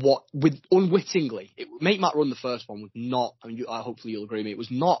unwittingly, Make Matt Run, the first one, was not. I mean, hopefully you'll agree with me. It was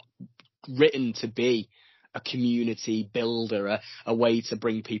not written to be a community builder, a way to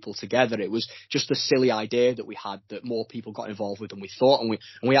bring people together. It was just a silly idea that we had that more people got involved with than we thought, and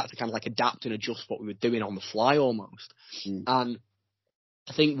we had to kind of like adapt and adjust what we were doing on the fly almost. And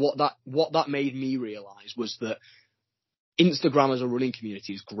I think what that made me realise was that Instagram as a running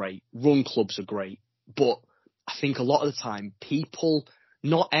community is great. Run clubs are great. But I think a lot of the time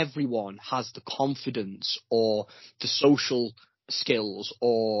not everyone has the confidence or the social skills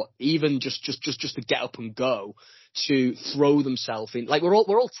or even just to get up and go to throw themselves in. Like we're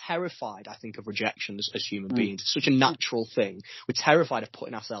all terrified, I think, of rejection as human beings. It's such a natural thing. We're terrified of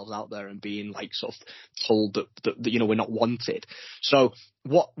putting ourselves out there and being like sort of told that we're not wanted. So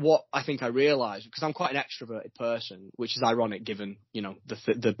what I think I realised, because I'm quite an extroverted person, which is ironic given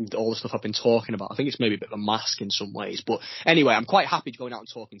all the stuff I've been talking about. I think it's maybe a bit of a mask in some ways, but anyway, I'm quite happy going out and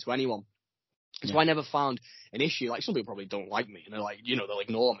talking to anyone. So I never found an issue. Like some people probably don't like me and they're like, they'll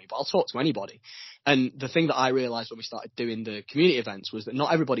ignore me, but I'll talk to anybody. And the thing that I realised when we started doing the community events was that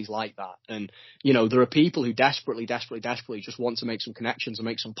not everybody's like that. And, there are people who desperately just want to make some connections and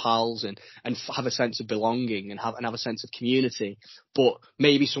make some pals and have a sense of belonging and have a sense of community. But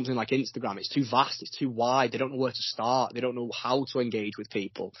maybe something like Instagram, it's too vast, it's too wide. They don't know where to start. They don't know how to engage with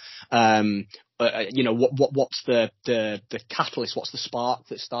people. What's the catalyst? What's the spark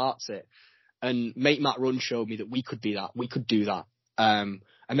that starts it? And Make Matt Run showed me that we could be that. We could do that.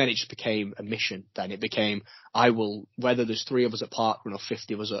 And then it just became a mission. Then it became, whether there's 3 of us at Parkrun or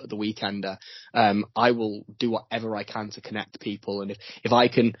 50 of us at the Weekender, I will do whatever I can to connect people. And if I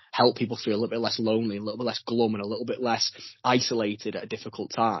can help people feel a little bit less lonely, a little bit less glum and a little bit less isolated at a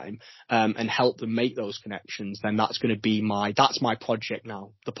difficult time, and help them make those connections, then that's going to be that's my project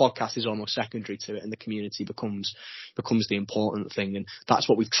now. The podcast is almost secondary to it and the community becomes the important thing. And that's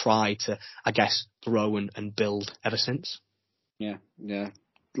what we've tried to, I guess, grow and build ever since. Yeah.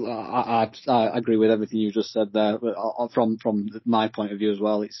 I agree with everything you just said there. From my point of view as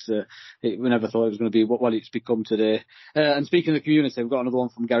well, we never thought it was going to be what it's become today. And speaking of the community, we've got another one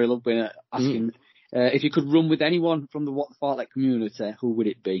from Gary Ludwin asking, If you could run with anyone from the What the Fartlek community, who would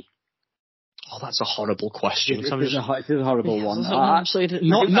it be? Oh, that's a horrible question. It is a horrible one.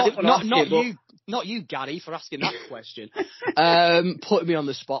 Not you, Gary, for asking that question. Putting me on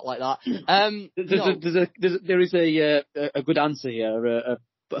the spot like that. There is a good answer here,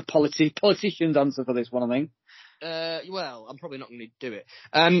 a politician's answer for this one, I think. Well, I'm probably not going to do it.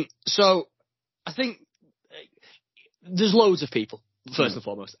 So, I think there's loads of people, first and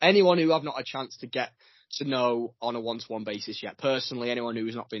foremost. Anyone who I've not had a chance to get to know on a one-to-one basis yet. Personally, anyone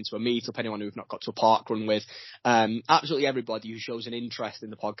who's not been to a meetup, anyone who's not got to a park run with, absolutely everybody who shows an interest in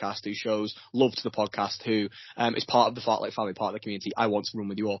the podcast, who shows love to the podcast, who is part of the Fartlek family, part of the community. I want to run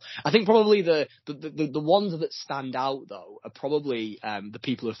with you all. I think probably the ones that stand out though are probably the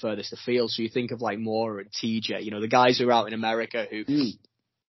people who are furthest afield. So you think of like Maura and TJ, you know, the guys who are out in America who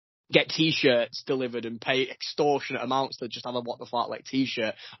get T-shirts delivered and pay extortionate amounts to just have a What the Fartlek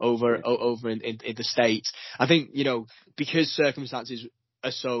T-shirt over in the States. I think, you know, because circumstances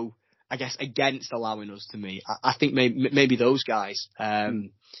are so, I guess, against allowing us to meet, I think maybe those guys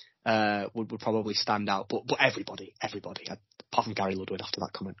would probably stand out. But everybody, apart from Gary Ludwig after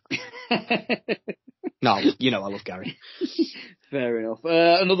that comment. No, you know I love Gary. Fair enough.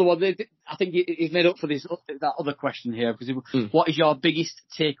 Another one. I think he's made up for that other question here. Because what is your biggest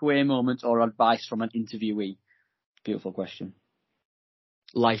takeaway moment or advice from an interviewee? Beautiful question.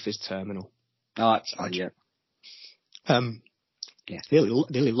 Life is terminal. Oh, that's yeah.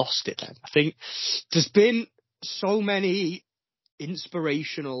 Nearly lost it then. I think there's been so many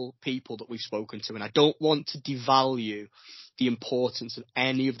inspirational people that we've spoken to, and I don't want to devalue the importance of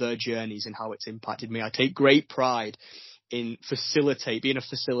any of their journeys and how it's impacted me. I take great pride in being a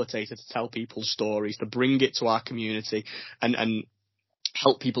facilitator to tell people's stories, to bring it to our community and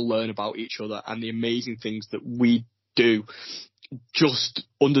help people learn about each other and the amazing things that we do just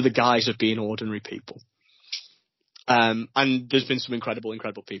under the guise of being ordinary people. And there's been some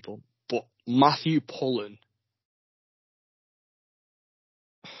incredible people, but Matthew Pullen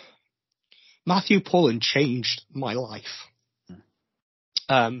changed my life.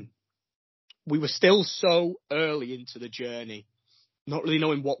 We were still so early into the journey, not really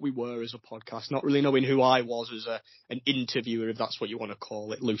knowing what we were as a podcast, not really knowing who I was as an interviewer, if that's what you want to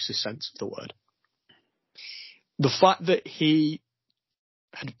call it, loosest sense of the word. The fact that he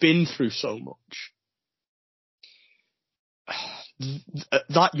had been through so much, at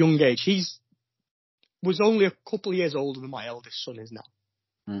that young age, was only a couple of years older than my eldest son is now.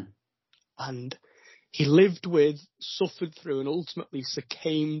 And he lived with, suffered through, and ultimately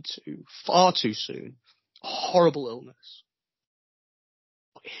succumbed to, far too soon, a horrible illness.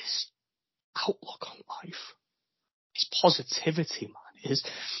 But his outlook on life, his positivity, man, his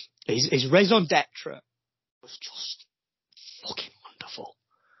raison d'etre was just fucking wonderful.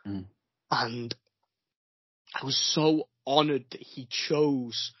 And I was so honoured that he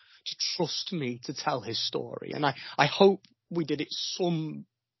chose to trust me to tell his story. And I hope we did it some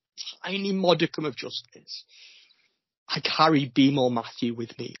tiny modicum of justice. I carry Be More Matthew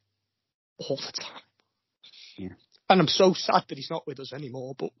with me all the time. Yeah. And I'm so sad that he's not with us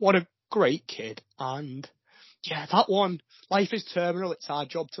anymore, but what a great kid. And yeah, that one, life is terminal, it's our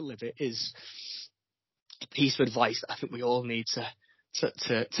job to live it, is a piece of advice that I think we all need to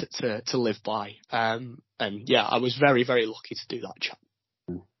live by. And yeah, I was very, very lucky to do that, chap.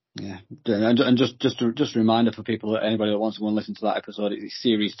 Yeah, and just a reminder for people, that anybody that wants to go and listen to that episode, it's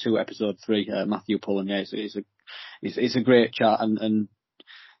Series 2, Episode 3, Matthew Pullen. Yeah, it's a great chat, and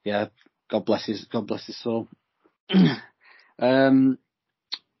yeah, God bless his soul. Yeah,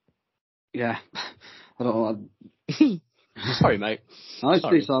 I don't know. Sorry, mate. No,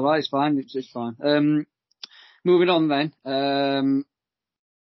 it's all right. It's fine. It's fine. Moving on then. I'm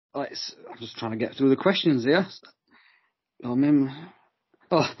just trying to get through the questions here.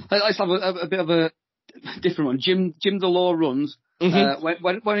 Let's have a bit of a different one. Jim the Law runs.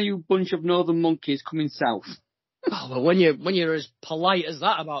 When are you bunch of northern monkeys coming south? Oh, well, when you're as polite as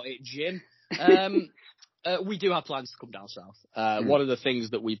that about it, Jim. We do have plans to come down south. One of the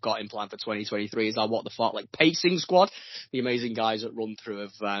things that we've got in plan for 2023 is our What the Fartlek pacing squad. The amazing guys at Run Through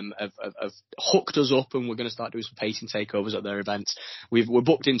have hooked us up, and we're going to start doing some pacing takeovers at their events. We're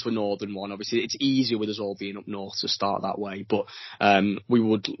booked into a northern one. Obviously, it's easier with us all being up north to start that way, but we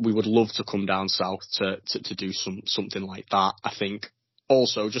would love to come down south to do something like that. I think.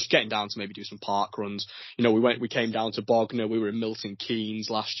 Also, just getting down to maybe do some park runs. You know, we came down to Bognor. We were in Milton Keynes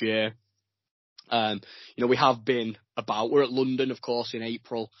last year. You know, we have been about. We're at London, of course, in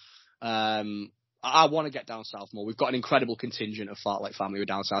April. I want to get down south more. We've got an incredible contingent of Fartlek family who are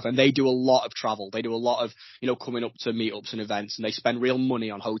down south, and they do a lot of travel. They do a lot of, coming up to meetups and events, and they spend real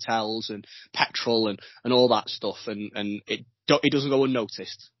money on hotels and petrol and all that stuff, and it doesn't go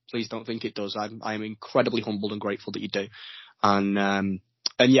unnoticed. Please don't think it does. I'm incredibly humbled and grateful that you do. And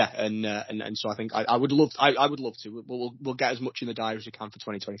so I think I would love to. We'll get as much in the diary as we can for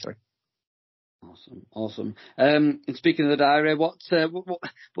 2023. Awesome. And speaking of the diary, what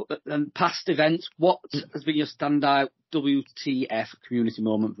past events, what has been your standout WTF community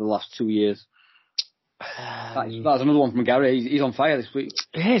moment for the last 2 years? That's another one from Gary. He's on fire this week.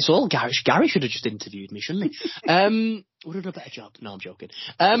 Yeah, it's all Gary. Gary should have just interviewed me, shouldn't he? Would have done a better job. No, I'm joking.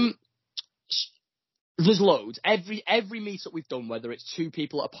 There's loads. Every meetup we've done, whether it's 2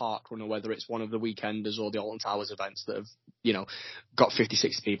 people at a park run or whether it's one of the Weekenders or the Alton Towers events that have, got 50,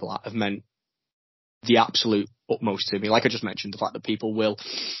 60 people at, have meant the absolute utmost to me. Like I just mentioned, the fact that people will,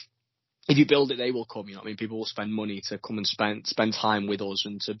 if you build it, they will come. People will spend money to come and spend time with us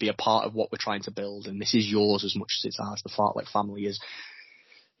and to be a part of what we're trying to build. And this is yours as much as it's ours. The Fartlek family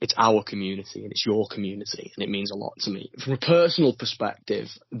it's our community and it's your community, and it means a lot to me. From a personal perspective,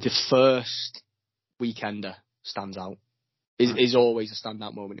 the first Weekender stands out. Is always a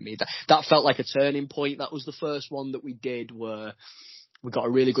standout moment to me. That felt like a turning point. That was the first one that we did where we got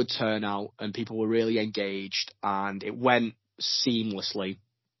a really good turnout and people were really engaged and it went seamlessly.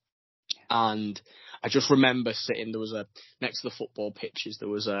 And I just remember sitting, next to the football pitches, there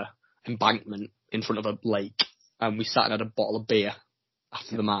was a embankment in front of a lake, and we sat and had a bottle of beer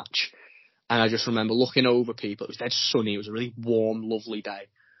after the match. And I just remember looking over people. It was dead sunny. It was a really warm, lovely day.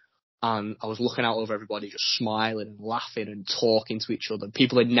 And I was looking out over everybody, just smiling and laughing and talking to each other.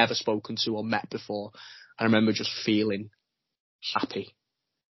 People I'd never spoken to or met before. And I remember just feeling happy,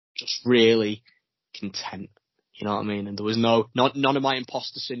 just really content. You know what I mean? And there was none of my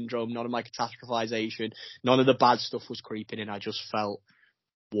imposter syndrome, none of my catastrophization, none of the bad stuff was creeping in. I just felt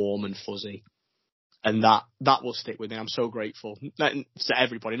warm and fuzzy. And that will stick with me. I'm so grateful to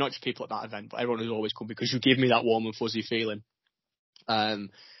everybody, not just people at that event, but everyone who's always come, because you give me that warm and fuzzy feeling.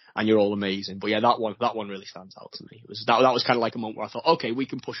 And you're all amazing. But yeah, that one really stands out to me. That was kind of like a moment where I thought, okay, we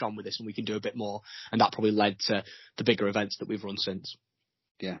can push on with this and we can do a bit more. And that probably led to the bigger events that we've run since.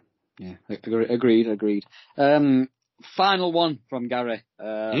 Yeah. Agreed. Final one from Gary.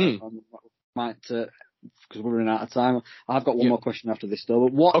 Because we're running out of time. I've got one more question after this though.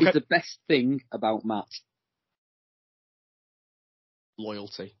 But what is the best thing about Matt?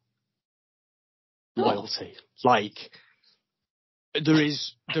 Loyalty. Like, there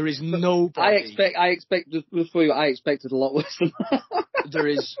is nobody. I expected a lot worse than that. There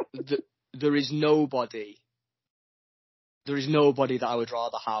is nobody that I would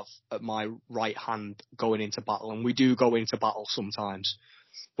rather have at my right hand going into battle, and we do go into battle sometimes.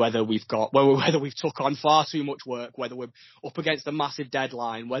 Whether we've took on far too much work, whether we're up against a massive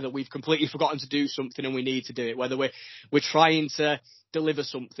deadline, whether we've completely forgotten to do something and we need to do it, whether we're trying to deliver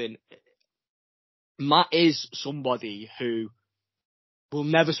something. Matt is somebody who will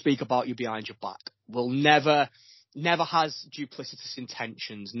never speak about you behind your back. Will never has duplicitous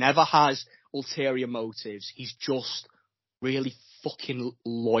intentions. Never has ulterior motives. He's just really fucking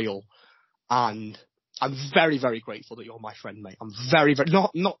loyal, and I'm very, very grateful that you're my friend, mate. I'm very, very,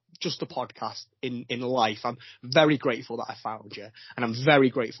 not just a podcast, in life. I'm very grateful that I found you, and I'm very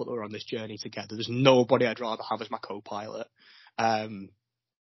grateful that we're on this journey together. There's nobody I'd rather have as my co-pilot. I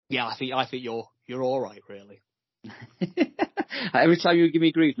think you're all right, really. Every time you give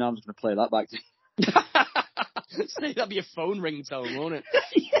me grief, now I'm just going to play that back to you. That'd be a phone ringtone, won't it?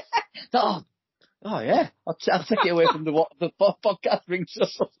 Yeah. Oh yeah, I'll take it away from the podcast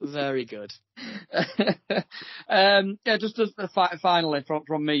ringtone. Very good. Just finally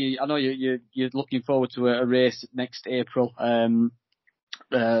from me, I know you're looking forward to a race next April.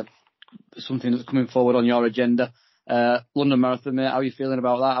 Something that's coming forward on your agenda. London Marathon, mate. How are you feeling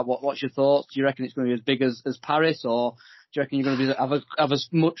about that? What's your thoughts? Do you reckon it's going to be as big as Paris, or do you reckon you're going to have as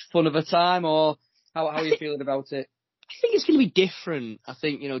much fun of a time, or how are you feeling about it? I think it's going to be different. I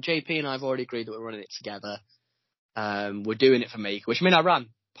think, JP and I have already agreed that we're running it together. We're doing it for Make-A-Wish. I ran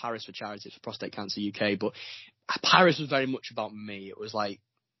Paris for charity, for Prostate Cancer UK, but Paris was very much about me. It was like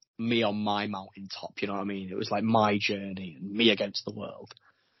me on my mountain top, you know what I mean? It was like my journey and me against the world.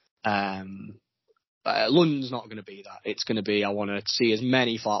 London's not going to be that. It's going to be, I want to see as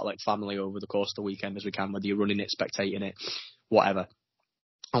many Fartlek family over the course of the weekend as we can, whether you're running it, spectating it, whatever.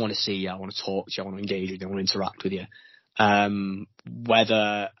 I want to see you, I want to talk to you, I want to engage with you, I want to interact with you. When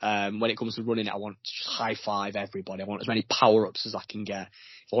it comes to running it, I want to just high five everybody. I want as many power ups as I can get.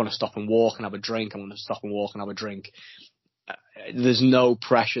 If I want to stop and walk and have a drink, I want to stop and walk and have a drink. There's no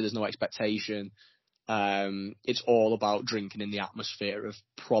pressure, there's no expectation. It's all about drinking in the atmosphere of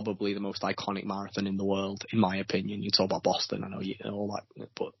probably the most iconic marathon in the world, in my opinion. You talk about Boston, I know you know all that,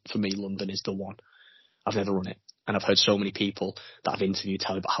 but for me, London is the one. I've never run it, and I've heard so many people that I've interviewed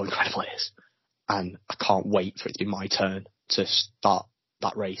tell me about how incredible it is, and I can't wait for it to be my turn to start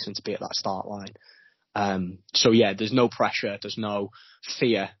that race and to be at that start line. So yeah, there's no pressure, there's no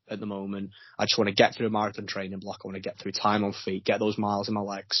fear at the moment. I just want to get through a marathon training block. I want to get through time on feet, get those miles in my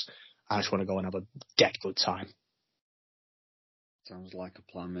legs. I just want to go and have a dead good time. Sounds like a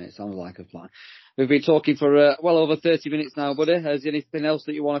plan, mate. Sounds like a plan. We've been talking for well over 30 minutes now, buddy. Is there anything else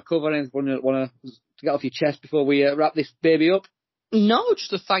that you want to cover? Anything you want to get off your chest before we wrap this baby up? No,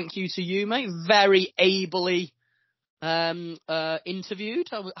 just a thank you to you, mate. Very ably interviewed.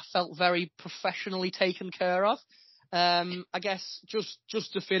 I felt very professionally taken care of. I guess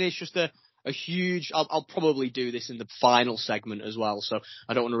just to finish, just a huge, I'll probably do this in the final segment as well, so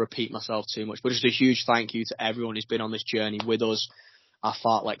I don't want to repeat myself too much, but just a huge thank you to everyone who's been on this journey with us, our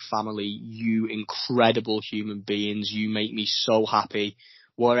Fartlek family. You incredible human beings. You make me so happy.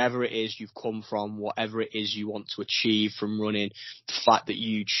 Wherever it is you've come from, whatever it is you want to achieve from running, the fact that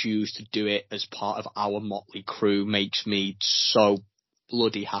you choose to do it as part of our motley crew makes me so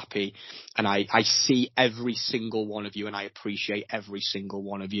bloody happy. And I see every single one of you, and I appreciate every single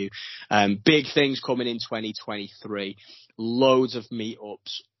one of you. Big things coming in 2023. Loads of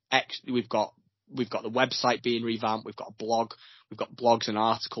meetups. We've got the website being revamped. We've got a blog. We've got blogs and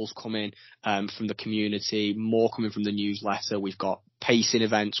articles coming from the community, more coming from the newsletter. We've got pacing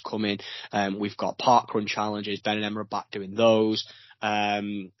events coming. We've got parkrun challenges. Ben and Emma are back doing those.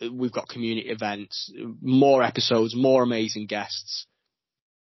 We've got community events, more episodes, more amazing guests.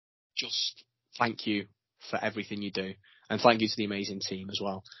 Just thank you for everything you do. And thank you to the amazing team as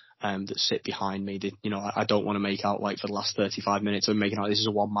well that sit behind me. I don't want to make out like for the last 35 minutes I'm making out this is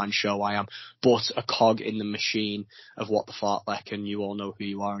a one-man show. I am but a cog in the machine of what the Fartlek, and you all know who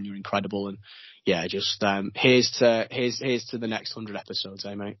you are, and you're incredible. And yeah, just here's to the next 100 episodes,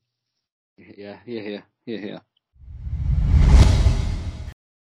 mate. Yeah, here.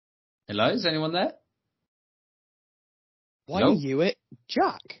 Hello, is anyone there? Why Hello? are you it,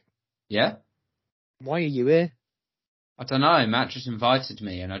 Jack? Yeah? Why are you here? I don't know. Matt just invited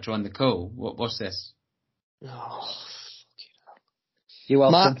me and I joined the call. What's this? Oh, You're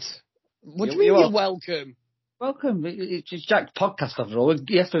welcome. Matt, what do you mean you're welcome? Welcome. It's just Jack's podcast after all.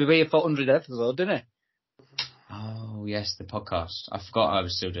 He has to be here for 100 episodes, didn't he? Oh, yes, the podcast. I forgot I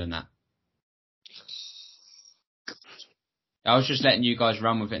was still doing that. I was just letting you guys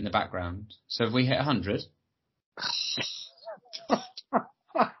run with it in the background. So have we hit 100?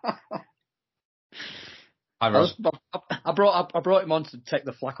 Hi, Rob. I brought him on to take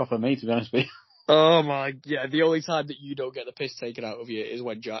the flack off of me, to be honest with you. Oh my, yeah, the only time that you don't get the piss taken out of you is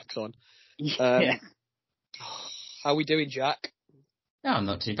when Jack's on. Yeah. How we doing, Jack? No, I'm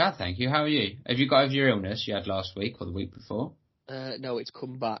not too bad, thank you. How are you? Have you got over your illness you had last week or the week before? No, it's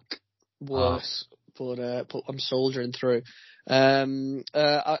come back worse, but I'm soldiering through. I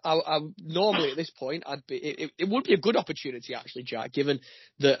normally at this point it would be a good opportunity actually, Jack, given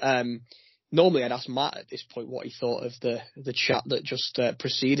that normally I'd ask Matt at this point what he thought of the chat that just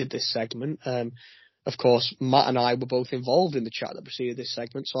preceded this segment. Of course, Matt and I were both involved in the chat that preceded this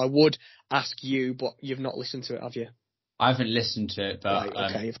segment, so I would ask you, but you've not listened to it, have you? I haven't listened to it, but right,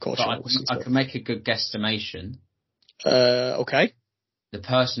 okay, of course I can make a good guesstimation. Okay. The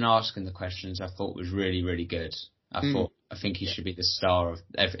person asking the questions I thought was really, really good. I think he should be the star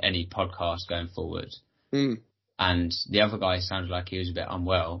of any podcast going forward. And the other guy sounded like he was a bit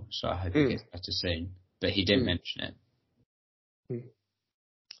unwell, so I hope he gets better soon. But he didn't mention it.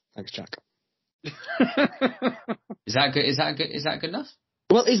 Thanks, Jack. Is that good? Is that good enough?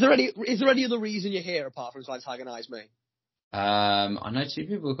 Well, is there any other reason you're here apart from to antagonise me? I know two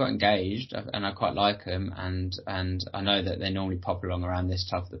people who got engaged, and I quite like them, and I know that they normally pop along around this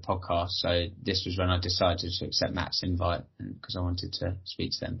type of the podcast. So this was when I decided to accept Matt's invite, because I wanted to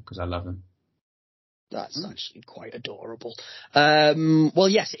speak to them because I love them. That's actually quite adorable. Well,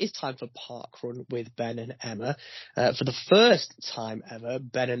 yes, it is time for Parkrun with Ben and Emma. For the first time ever,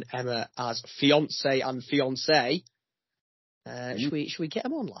 Ben and Emma as fiancé and fiancée. Should we get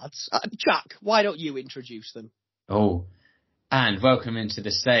them on, lads? Jack, why don't you introduce them? Oh, and welcome into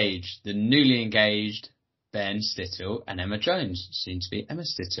the stage, the newly engaged Ben Stittle and Emma Jones, soon to be Emma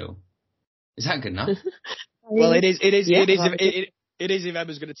Stittle. Is that good enough? Well, it is if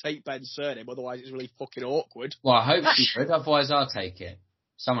Emma's going to take Ben's surname, otherwise it's really fucking awkward. Well, I hope she would, otherwise I'll take it.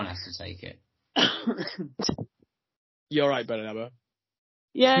 Someone has to take it. You're right, Ben and Emma.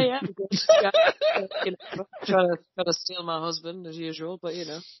 Yeah. Trying to steal my husband as usual, but you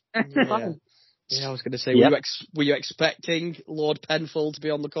know. Yeah. Yeah, I was going to say, Yep. were you expecting Lord Penfold to be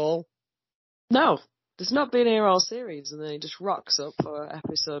on the call? No, there's not been here all series, and then he just rocks up for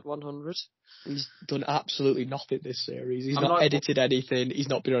episode 100. He's done absolutely nothing this series. He's I'm not like- edited anything. He's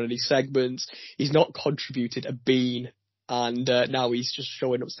not been on any segments. He's not contributed a bean. And now he's just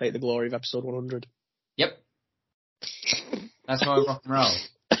showing up to take the glory of episode 100. Yep. That's why I rock and roll.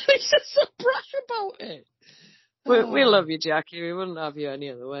 He's just so brash about it. We love you, Jackie. We wouldn't have you any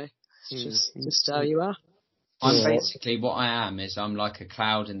other way. It's just how you are. I'm Yeah. basically, what I am is I'm like a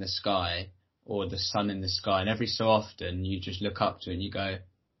cloud in the sky or the sun in the sky, and every so often you just look up to it and you go,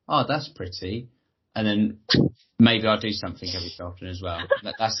 oh, that's pretty. And then maybe I'll do something every so often as well.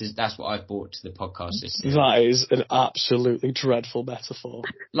 That's what I've brought to the podcast this year. That is an absolutely dreadful metaphor.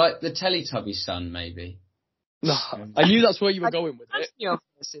 Like the Teletubby sun, maybe. No, I knew that's where you were going with it. Imagine your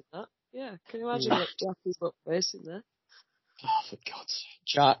face in that. Yeah, can you imagine what Jackie's got face in there? Oh, for God's sake.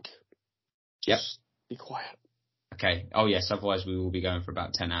 Jack. Yep. Just be quiet. Okay. Oh, yes. Otherwise, we will be going for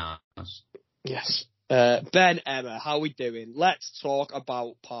about 10 hours. Yes. Ben, Emma, how we doing? Let's talk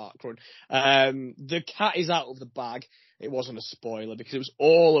about Parkrun. The cat is out of the bag. It wasn't a spoiler because it was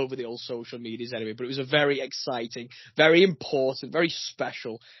all over the old social medias anyway, but it was a very exciting, very important, very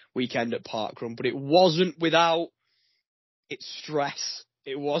special weekend at Parkrun, but it wasn't without its stress.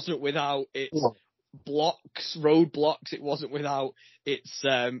 It wasn't without its blocks, roadblocks. It wasn't without its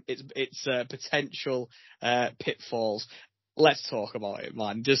potential pitfalls. Let's talk about it,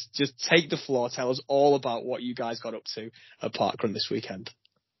 man. Just take the floor. Tell us all about what you guys got up to at Parkrun this weekend.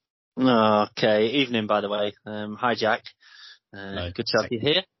 Okay, evening, by the way. Hi, Jack. Good to have you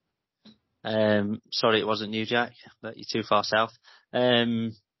here. Sorry it wasn't you, Jack, but you're too far south.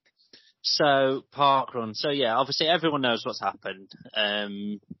 So, Parkrun. So, yeah, obviously everyone knows what's happened.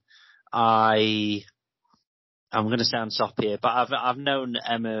 I'm going to sound soppy here, but I've known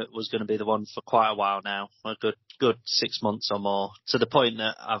Emma was going to be the one for quite a while now, a good 6 months or more, to the point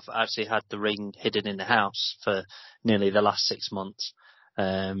that I've actually had the ring hidden in the house for nearly the last 6 months.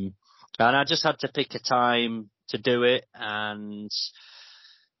 And I just had to pick a time to do it. And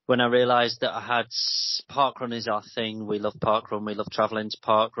when I realised that I had Parkrun is our thing, we love Parkrun, we love travelling to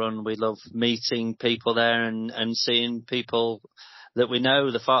Parkrun, we love meeting people there and seeing people that we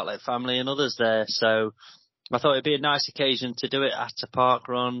know, the Fartlek family and others there. So I thought it'd be a nice occasion to do it at a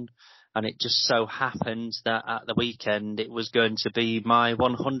Parkrun, and it just so happened that at the weekend it was going to be my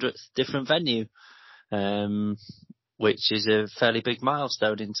 100th different venue, which is a fairly big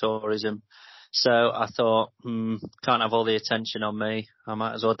milestone in tourism. So I thought, can't have all the attention on me. I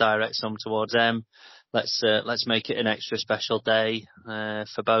might as well direct some towards them. Let's make it an extra special day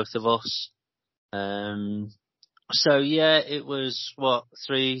for both of us. So yeah, it was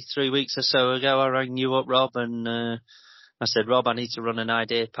three weeks or so ago. I rang you up, Rob, and I said, Rob, I need to run an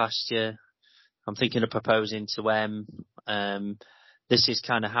idea past you. I'm thinking of proposing to Em. This is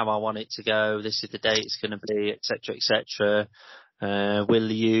kind of how I want it to go. This is the date it's going to be, etc., etc. Will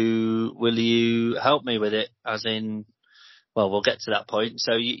you help me with it? As in, well, we'll get to that point.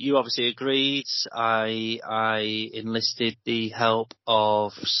 So you obviously agreed. I enlisted the help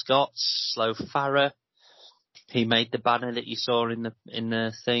of Scott Slow Farah. He made the banner that you saw in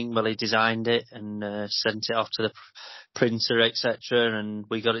the thing. Well, he designed it and sent it off to the printer, etc. And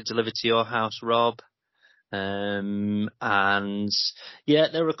we got it delivered to your house, Rob. And yeah,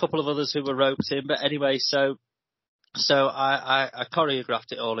 there were a couple of others who were roped in. But anyway, so I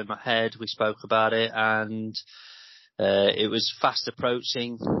choreographed it all in my head. We spoke about it, and it was fast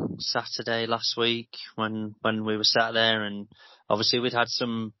approaching Saturday last week when we were sat there, and obviously we'd had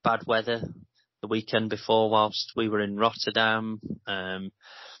some bad weather the weekend before whilst we were in Rotterdam.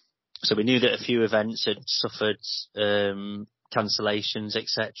 So we knew that a few events had suffered cancellations,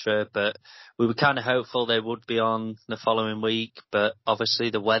 etc. But we were kind of hopeful they would be on the following week. But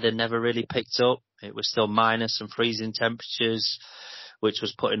obviously the weather never really picked up. It was still minus and freezing temperatures, which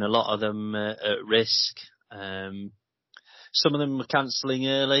was putting a lot of them at risk. Some of them were cancelling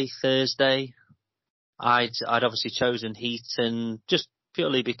early Thursday. I'd obviously chosen Heaton just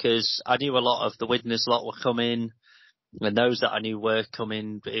purely because I knew a lot of the Widnes lot were coming, and those that I knew were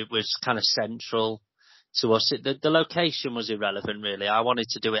coming. It was kind of central to us. The location was irrelevant, really. I wanted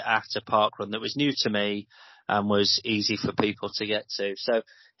to do it at a Parkrun that was new to me and was easy for people to get to. So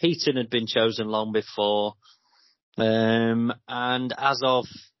Heaton had been chosen long before. And as of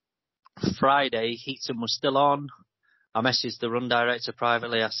Friday, Heaton was still on. I messaged the run director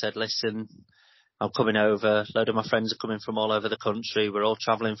privately. I said, listen, I'm coming over. A load of my friends are coming from all over the country. We're all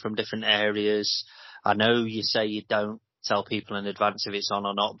travelling from different areas. I know you say you don't tell people in advance if it's on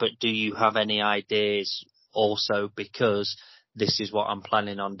or not, but do you have any ideas also? Because this is what I'm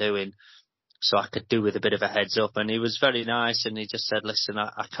planning on doing. so I could do with a bit of a heads up. And he was very nice, and he just said, listen,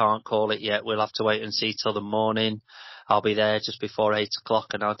 I can't call it yet. We'll have to wait and see till the morning. I'll be there just before 8 o'clock,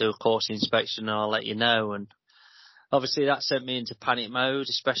 and I'll do a course inspection, and I'll let you know. And obviously that sent me into panic mode,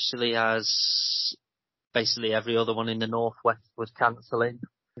 especially as basically every other one in the Northwest was cancelling.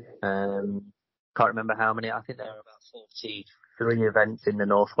 Can't remember how many. I think there were about 43 events in the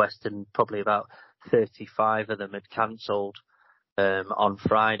Northwest, and probably about 35 of them had cancelled on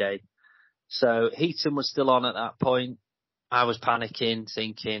Friday. So Heaton was still on at that point. I was panicking,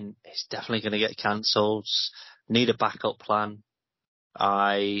 thinking it's definitely going to get cancelled. Need a backup plan.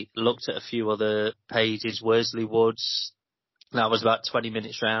 I looked at a few other pages. Worsley Woods, that was about 20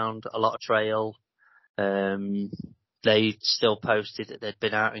 minutes round, a lot of trail. They still posted that they'd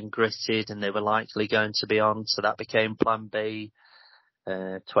been out and gritted and they were likely going to be on, so that became plan B.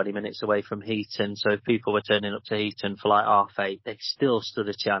 20 minutes away from Heaton, so if people were turning up to Heaton for like 8:30, they still stood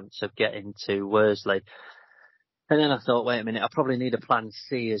a chance of getting to Worsley. And then I thought, wait a minute, I probably need a plan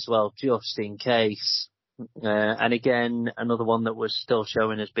C as well, just in case. And again, another one that was still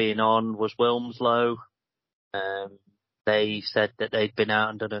showing as being on was Wilmslow. They said that they'd been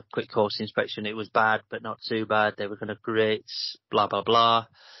out and done a quick course inspection. It was bad, but not too bad. They were going to grit, blah, blah, blah.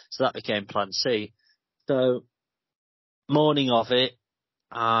 So that became plan C. So morning of it,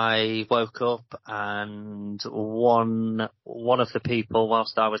 I woke up and one of the people,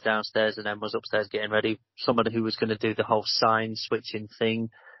 whilst I was downstairs and then was upstairs getting ready, somebody who was going to do the whole sign switching thing,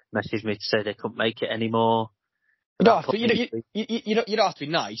 messaged me to say they couldn't make it anymore. You don't have to be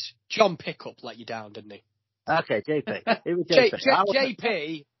nice. John Pickup let you down, didn't he? Okay, JP. It was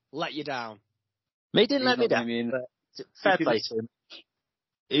JP let you down. He didn't let me down. Fair play to him.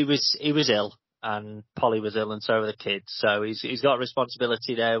 He was ill, and Polly was ill, and so were the kids. So he's got a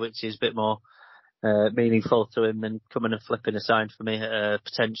responsibility there, which is a bit more meaningful to him than coming and flipping a sign for me at a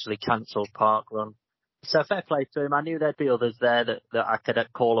potentially cancelled park run. So fair play to him. I knew there'd be others there that I could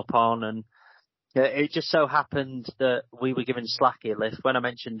call upon, and it just so happened that we were giving Slacky a lift. When I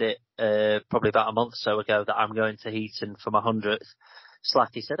mentioned it probably about a month or so ago that I'm going to Heaton for my 100th,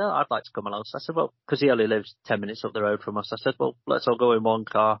 Slacky said, I'd like to come along. So I said, well, because he only lives 10 minutes up the road from us, I said, well, let's all go in one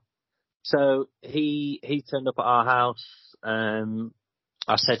car. So he turned up at our house.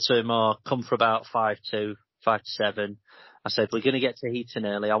 I said to him, come for about 5 to 7. I said, we're going to get to Heaton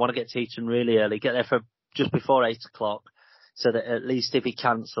early. I want to get to Heaton really early, get there for just before 8 o'clock. So that at least if he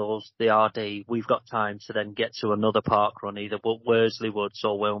cancels the RD, we've got time to then get to another park run, either Worsley Woods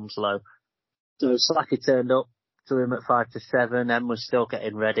or Wilmslow. So Slacky turned up to him at 5 to 7. Em was still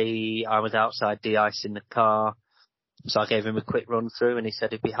getting ready. I was outside de-icing the car. So I gave him a quick run through, and he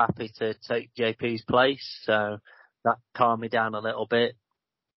said he'd be happy to take JP's place. So that calmed me down a little bit.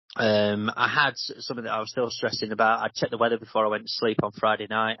 I had something that I was still stressing about. I checked the weather before I went to sleep on Friday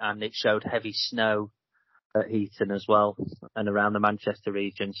night, and it showed heavy snow at Heaton as well and around the Manchester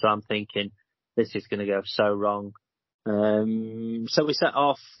region. So I'm thinking this is going to go so wrong. So we set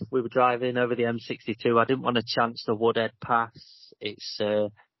off. We were driving over the M62. I didn't want to chance the Woodhead Pass. It's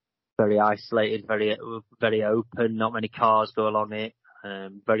very isolated, very very open. Not many cars go along it.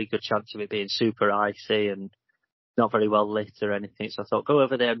 Very good chance of it being super icy and not very well lit or anything. So I thought, go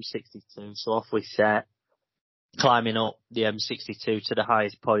over the M62. So off we set, climbing up the M62 to the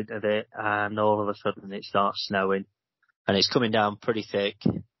highest point of it, and all of a sudden it starts snowing, and it's coming down pretty thick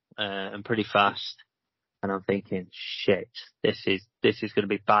and pretty fast. And I'm thinking, shit, this is going to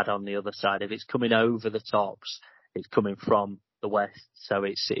be bad on the other side. If it's coming over the tops, it's coming from the west, so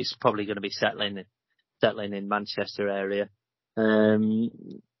it's probably going to be settling in Manchester area.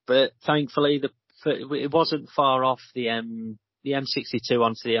 But thankfully, it wasn't far off the M62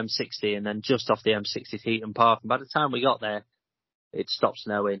 onto the M60, and then just off the M60 to Heaton Park. And by the time we got there, it stopped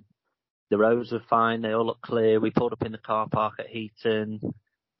snowing. The roads were fine. They all looked clear. We pulled up in the car park at Heaton.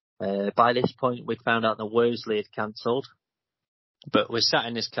 By this point, we'd found out that Worsley had cancelled. But we're sat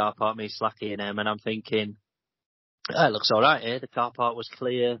in this car park, me, Slacky and Em, and I'm thinking, it looks all right here. The car park was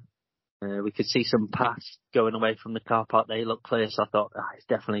clear. We could see some paths going away from the car park. They looked clear, so I thought, it's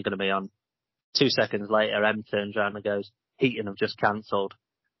definitely going to be on. 2 seconds later, Em turns around and goes, Heaton have just cancelled.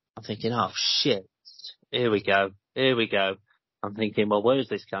 I'm thinking, oh shit, here we go. I'm thinking, well,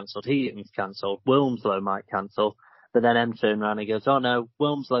 Worsley's cancelled, Heaton's cancelled, Wilmslow might cancel. But then Em turned around and goes, oh no,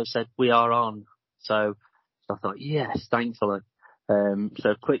 Wilmslow said we are on. So I thought, yes, thankfully.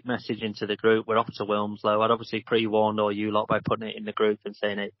 So quick message into the group, we're off to Wilmslow. I'd obviously pre-warned all you lot by putting it in the group and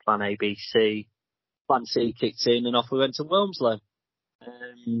saying it, plan A, B, C. Plan C kicked in and off we went to Wilmslow.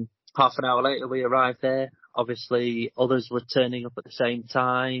 Half an hour later we arrived there. Obviously others were turning up at the same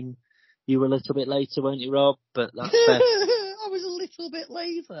time. You were a little bit later, weren't you, Rob? But that's fair. I was a little bit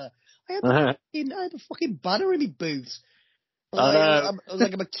later. I had a fucking banner in my boots. I'm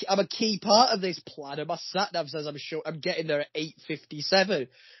a key part of this plan, and my sat nav says I'm getting there at 8:57.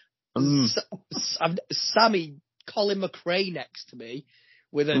 Sammy Colin McRae next to me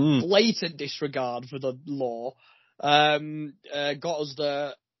with a blatant disregard for the law. Got us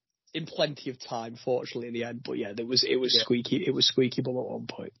there in plenty of time, fortunately, in the end. But yeah, it was squeaky. It was squeaky bum at one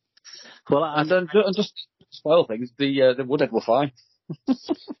point. Well, and just spoil things. The Woodhead were fine.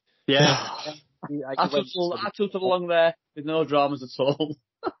 Yeah. I took along there with no dramas at all.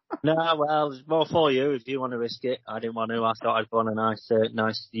 No, well, it's more for you if you want to risk it. I didn't want to. I thought I'd go on a nice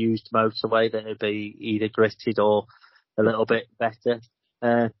used motorway that would be either gritted or a little bit better.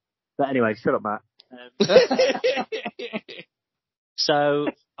 But anyway, shut up, Matt. So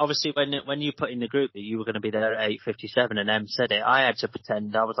obviously, when you put in the group that you were going to be there at 8:57 and Em said it, I had to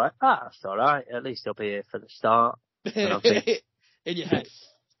pretend I was like, that's all right. At least he'll be here for the start. In your head,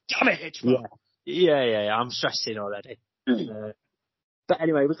 damn it, Hitchcock. Yeah. I'm stressing already. But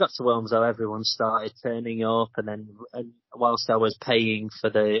anyway, we got to Wilmslow, everyone started turning up, and whilst I was paying for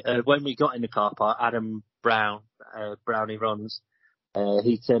when we got in the car park, Adam Brown, Brownie Runs,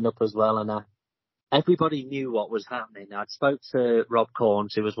 he turned up as well, and everybody knew what was happening. I'd spoke to Rob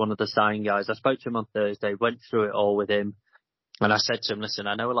Corns, who was one of the sign guys. I spoke to him on Thursday, went through it all with him, and I said to him, listen,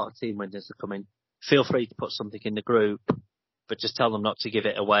 I know a lot of team winners are coming. Feel free to put something in the group, but just tell them not to give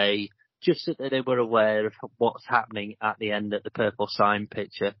it away. Just so that they were aware of what's happening at the end at the purple sign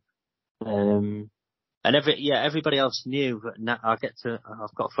picture. And everybody else knew. I've got a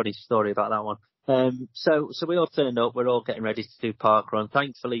funny story about that one. So we all turned up. We're all getting ready to do park run.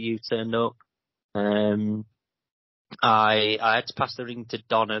 Thankfully, you turned up. I had to pass the ring to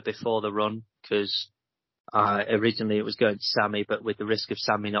Donna before the run because originally it was going to Sammy, but with the risk of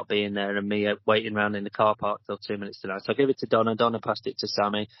Sammy not being there and me waiting around in the car park till 2 minutes to 9. So I gave it to Donna. Donna passed it to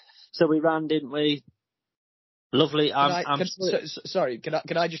Sammy. So we ran, didn't we? Lovely. Sorry,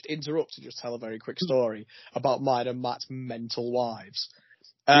 can I just interrupt to just tell a very quick story about mine and Matt's mental wives?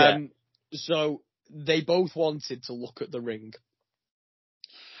 So they both wanted to look at the ring,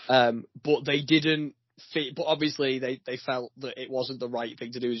 but they didn't fit. But obviously they felt that it wasn't the right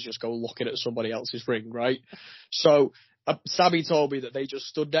thing to do, is just go looking at somebody else's ring, right? So Sammy told me that they just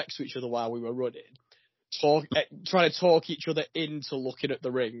stood next to each other while we were running, trying to talk each other into looking at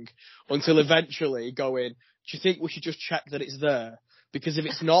the ring, until eventually going, do you think we should just check that it's there? Because if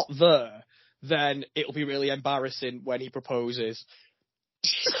it's not there, then it'll be really embarrassing when he proposes.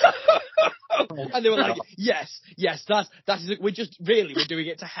 And they were like, yes, that's we're doing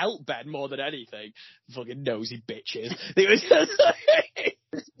it to help Ben more than anything. Fucking nosy bitches.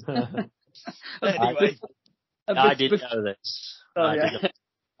 Anyway. I didn't know this.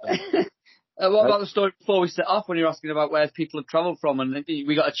 What about the story before we set off when you were asking about where people have travelled from, and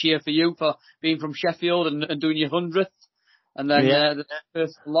we got a cheer for you for being from Sheffield and doing your 100th, and then the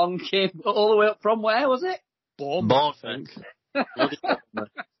first long came all the way up from where was it? Bournemouth, I think.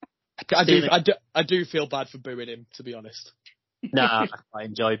 I do feel bad for booing him, to be honest. Nah, I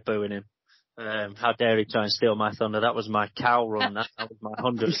enjoyed booing him. How dare he try and steal my thunder? That was my cow run. That was my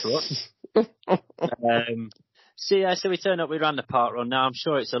 100th run. So we turned up, we ran the park run. Now, I'm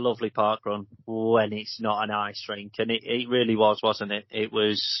sure it's a lovely park run when it's not an ice rink. And it really was, wasn't it? It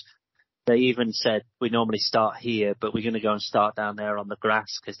was, they even said, we normally start here, but we're going to go and start down there on the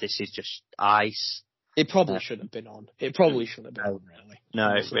grass because this is just ice. It probably shouldn't have been on. It probably shouldn't have been on, really.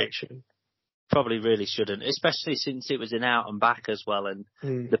 No, it probably really shouldn't, especially since it was an out and back as well. And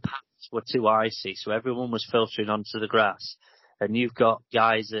the paths were too icy, so everyone was filtering onto the grass. And you've got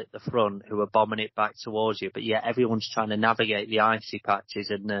guys at the front who are bombing it back towards you, but yet everyone's trying to navigate the icy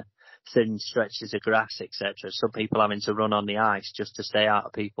patches and the thin stretches of grass, etc. Some people having to run on the ice just to stay out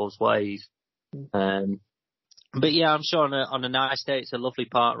of people's ways. But yeah, I'm sure on a nice day, it's a lovely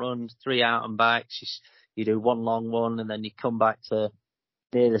park run, 3 out and backs. You do one long one, and then you come back to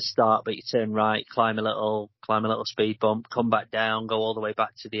near the start, but you turn right, climb a little speed bump, come back down, go all the way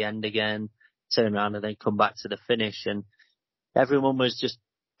back to the end again, turn around, and then come back to the finish. And everyone was just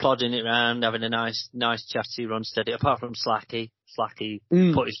plodding it around, having a nice chatty run steady, apart from Slacky. Slacky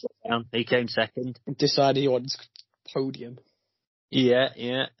put his foot down. He came second. Decided he wanted podium. Yeah.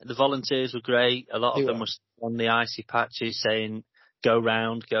 The volunteers were great. A lot of them were on the icy patches saying, go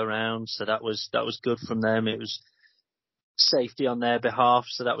round. So that was good from them. It was safety on their behalf,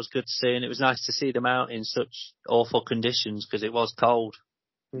 so that was good to see. And it was nice to see them out in such awful conditions because it was cold.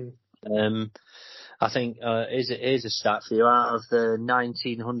 I think, here's a stat for you. Out of the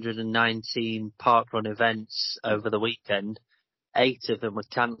 1,919 parkrun events over the weekend, 8 of them were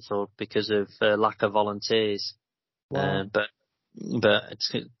cancelled because of lack of volunteers. Wow. But But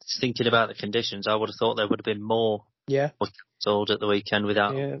thinking about the conditions, I would have thought there would have been more. Yeah. Sold at the weekend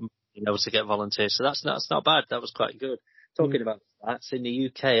without being able to get volunteers. So that's not bad. That was quite good. Talking about stats in the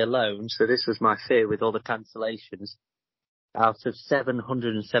UK alone, so this was my fear with all the cancellations. Out of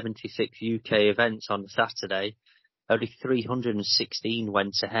 776 UK events on Saturday, only 316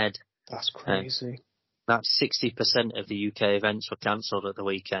 went ahead. That's crazy. That's 60% of the UK events were cancelled at the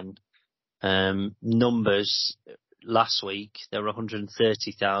weekend. Numbers last week, there were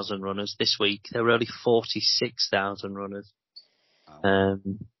 130,000 runners. This week, there were only 46,000 runners.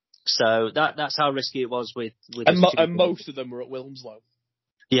 So that's how risky it was with and most of them were at Wilmslow.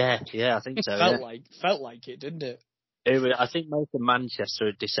 Yeah, I think so. Felt like it, didn't it? I think most of Manchester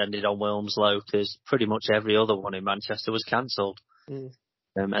had descended on Wilmslow because pretty much every other one in Manchester was cancelled.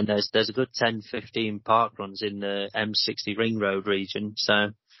 And there's a good 10-15 park runs in the M60 Ring Road region.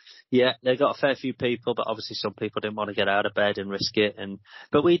 So yeah, they got a fair few people, but obviously some people didn't want to get out of bed and risk it.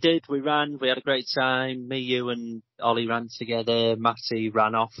 But we did. We ran. We had a great time. Me, you, and Ollie ran together. Matty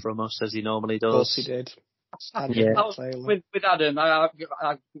ran off from us as he normally does. Of course he did. With Adam, I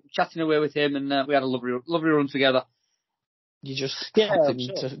chatting away with him, and we had a lovely run together. You just happened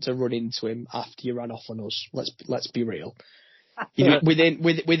to run into him after you ran off on us. Let's be real.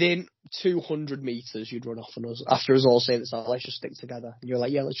 Within 200 metres, you'd run off on us after us all saying, let's just stick together. And you're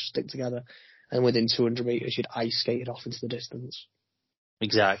like, yeah, let's just stick together. And within 200 metres, you'd ice skated off into the distance.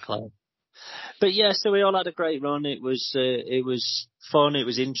 Exactly. But yeah, so we all had a great run. It was fun. It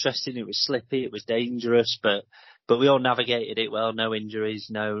was interesting. It was slippy. It was dangerous, but we all navigated it well. No injuries,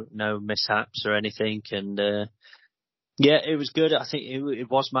 no mishaps or anything. And yeah, it was good. I think it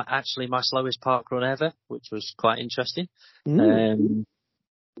was actually my slowest park run ever, which was quite interesting.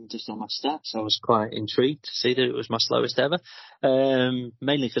 Just on my stats, I was quite intrigued to see that it was my slowest ever.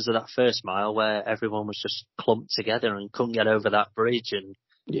 Mainly because of that first mile where everyone was just clumped together and couldn't get over that bridge and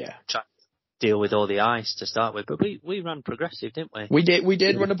try to deal with all the ice to start with. But we ran progressive, didn't we? We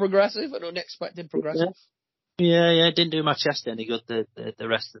did run a progressive, an unexpected progressive. Yeah, didn't do my chest any good the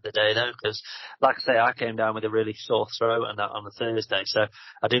rest of the day though, because like I say, I came down with a really sore throat and that on the Thursday, so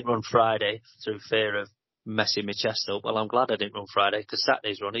I didn't run Friday through fear of messing my chest up. Well, I'm glad I didn't run Friday, because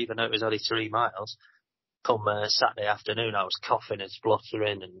Saturday's run, even though it was only 3 miles, come Saturday afternoon I was coughing and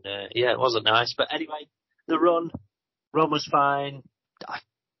spluttering, and it wasn't nice. But anyway, the run was fine. I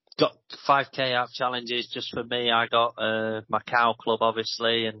got 5k out challenges just for me. I got my cow club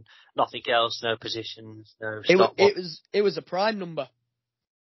obviously, and nothing else, no positions, no stop. It was a prime number.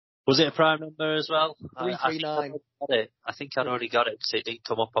 Was it a prime number as well? 339. I think I'd already got it because it didn't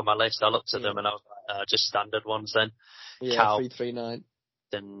come up on my list. I looked at them and I was like, just standard ones then. Yeah, cow, 339.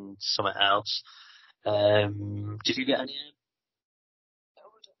 Then something else. Did you get any?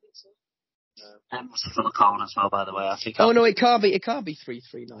 Was full of cold as well, by the way. I think. Oh no, it can't be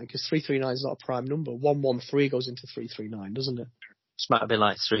 339 because 339 is not a prime number. 113 goes into 339, doesn't it? This might have been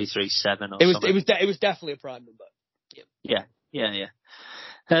like 337 or something. It was definitely a prime number. Yeah.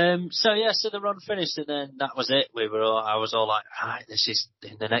 So the run finished, and then that was it. I was all like, right, this is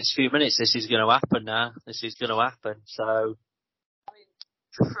in the next few minutes. This is going to happen now. This is going to happen. So.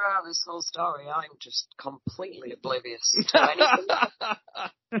 Throughout this whole story, I'm just completely oblivious to anything.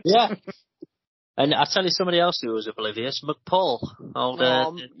 Yeah. And I'll tell you somebody else who was oblivious, McPaul.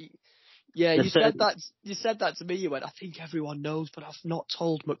 You said that to me. You went, I think everyone knows, but I've not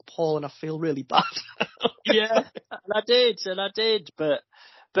told McPaul, and I feel really bad. Yeah, and I did, but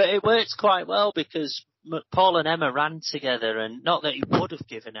it worked quite well because McPaul and Emma ran together, and not that he would have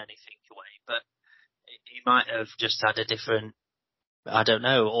given anything away, but he might have just had a different, I don't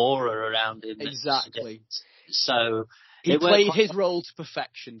know, aura around him. Exactly. So he played his role to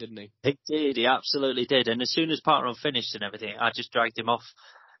perfection, didn't he? He did. He absolutely did. And as soon as parkrun finished and everything, I just dragged him off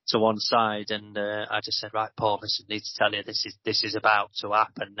to one side, and I just said, "Right, Paul, listen, I need to tell you this is about to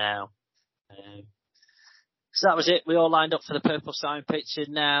happen now." So that was it. We all lined up for the purple sign picture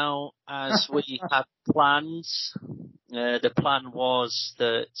now, as we had plans. The plan was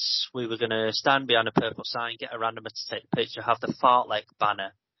that we were going to stand behind a purple sign, get a randomer to take the picture, have the fartlek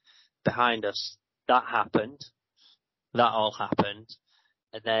banner behind us. That happened. That all happened.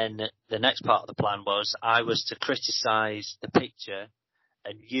 And then the next part of the plan was I was to criticise the picture,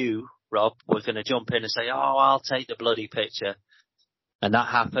 and you, Rob, were going to jump in and say, "Oh, I'll take the bloody picture." And that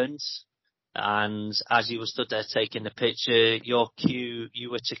happened. And as you were stood there taking the picture, you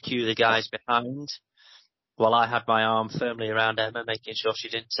were to cue the guys behind. While I had my arm firmly around Emma, making sure she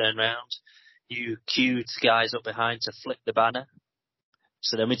didn't turn round. You cued the guys up behind to flip the banner.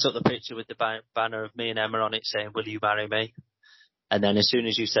 So then we took the picture with the banner of me and Emma on it saying, "Will you marry me?" And then as soon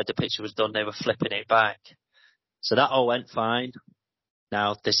as you said the picture was done, they were flipping it back. So that all went fine.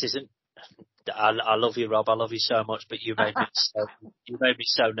 Now, this isn't, I love you, Rob. I love you so much, but you made me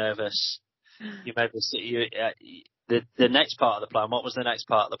so nervous. You made me, the next part of the plan, what was the next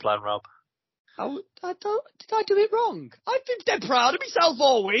part of the plan, Rob? Did I do it wrong? I've been dead proud of myself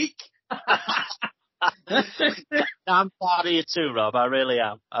all week. I'm proud of you too, Rob. I really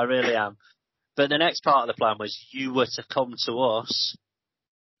am. But the next part of the plan was you were to come to us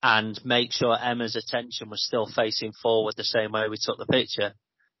and make sure Emma's attention was still facing forward the same way we took the picture.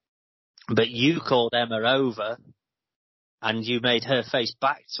 But you called Emma over and you made her face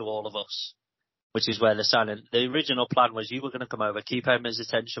back to all of us, which is where the original plan was you were going to come over, keep Emma's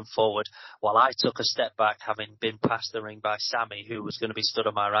attention forward while I took a step back, having been passed the ring by Sammy, who was going to be stood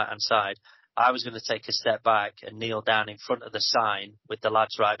on my right-hand side. I was going to take a step back and kneel down in front of the sign with the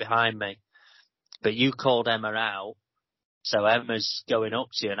lads right behind me. But you called Emma out, so Emma's going up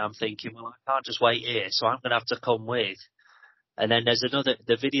to you, and I'm thinking, well, I can't just wait here, so I'm going to have to come with. And then there's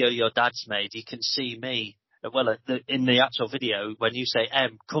the video your dad's made, you can see me, well, in the actual video, when you say,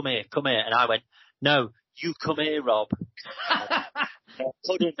 Em, come here, and I went, no, you come here, Rob. I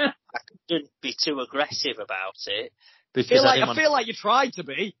couldn't be too aggressive about it. Because I feel like you tried to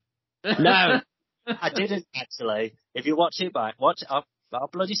be. No, I didn't actually. If you watch it back, I'll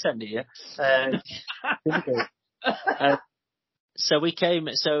bloody send it you. So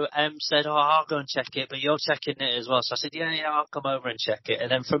Em said, I'll go and check it, but you're checking it as well. So I said, yeah, I'll come over and check it. And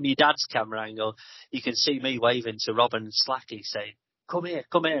then from your dad's camera angle, you can see me waving to Robin and Slacky saying, come here.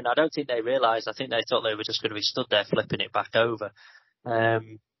 And I don't think they realised. I think they thought they were just going to be stood there flipping it back over.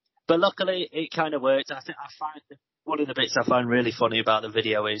 But luckily, it kind of worked. I find one of the bits I find really funny about the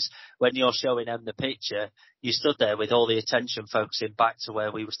video is when you're showing Em the picture, you stood there with all the attention focusing back to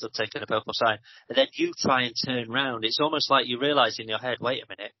where we were stood taking a purple sign, and then you try and turn round. It's almost like you realise in your head, wait a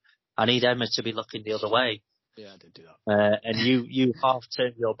minute, I need Emma to be looking the other way. Yeah, I did do that. And you half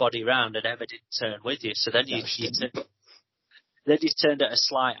turned your body round and Emma didn't turn with you. So then you turned at a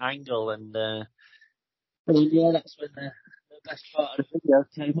slight angle, and yeah, that's when the best part of the video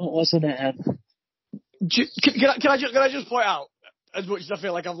came up, wasn't it, Em? Can I just point out, as much as I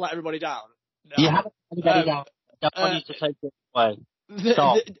feel like I've let everybody down? You haven't let anybody down. I want you to take it away.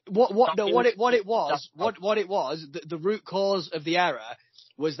 What it was, the root cause of the error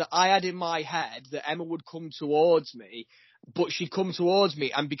was that I had in my head that Emma would come towards me, but she'd come towards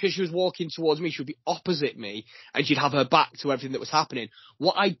me, and because she was walking towards me, she would be opposite me, and she'd have her back to everything that was happening.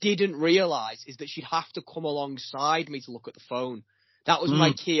 What I didn't realise is that she'd have to come alongside me to look at the phone. That was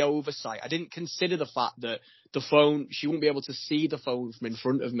my key oversight. I didn't consider the fact that the phone, she wouldn't be able to see the phone from in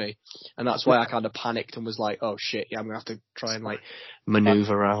front of me. And that's why I kind of panicked and was like, oh shit, yeah, I'm going to have to try and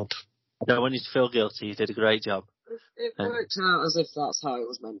maneuver around. I don't want you to feel guilty. You did a great job. It worked out as if that's how it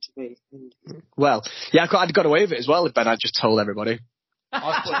was meant to be. Well, yeah, I'd got away with it as well, Ben. I just told everybody.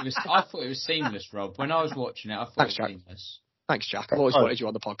 I thought it was seamless, Rob. When I was watching it, I thought it was seamless. Thanks, Jack. I've always wanted you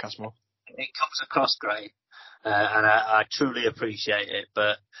on the podcast more. It comes across great. And I truly appreciate it.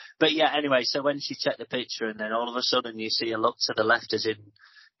 But yeah, anyway, so when she checked the picture and then all of a sudden you see her look to the left as in,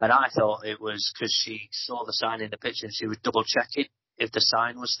 and I thought it was because she saw the sign in the picture and she was double checking if the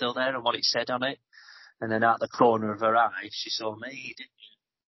sign was still there and what it said on it. And then out the corner of her eye, she saw me, didn't you?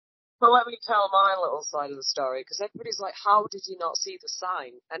 Well, let me tell my little side of the story, because everybody's like, how did you not see the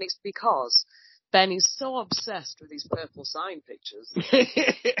sign? And it's because Ben is so obsessed with these purple sign pictures.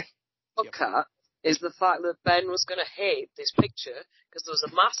 Look at is the fact that Ben was going to hate this picture because there was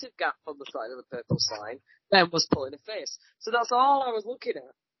a massive gap on the side of the purple sign. Ben was pulling a face. So that's all I was looking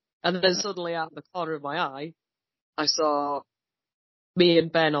at. And then suddenly out of the corner of my eye, I saw me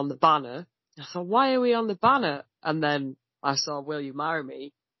and Ben on the banner. I thought, why are we on the banner? And then I saw, will you marry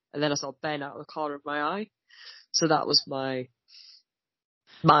me? And then I saw Ben out of the corner of my eye. So that was my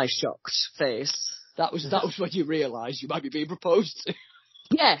shocked face. That was when you realised you might be being proposed to.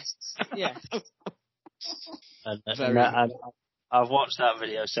 Yes. And I've watched that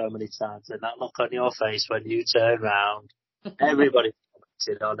video so many times, and that look on your face when you turn round, everybody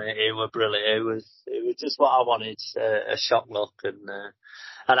commented on it. It was brilliant. It was just what I wanted, a shock look, and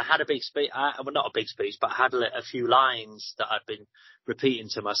I had a big speech. Well, not a big speech, but I had a few lines that I'd been repeating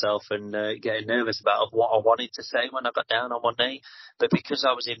to myself and getting nervous about of what I wanted to say when I got down on one knee. But because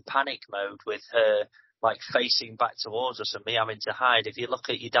I was in panic mode with her facing back towards us and me having to hide. If you look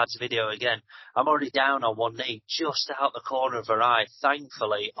at your dad's video again, I'm already down on one knee, just out the corner of her eye.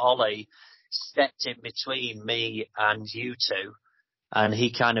 Thankfully, Ollie stepped in between me and you two, and he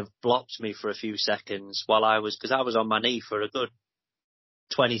kind of blocked me for a few seconds because I was on my knee for a good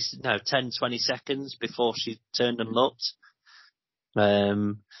 10, 20 seconds before she turned and looked.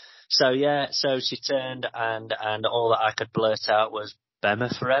 So she turned and all that I could blurt out was Bema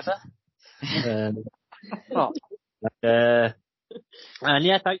forever. And yeah,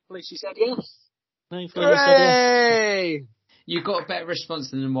 thankfully she said yes. Hooray! You got a better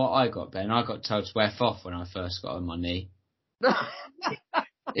response than what I got, Ben. I got told to F off when I first got on my knee.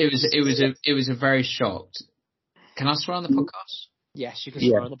 It was a very shocked. Can I swear on the podcast? Yes, you can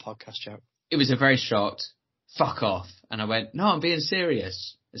swear on the podcast, Joe. It was a very shocked fuck off, and I went, no, I'm being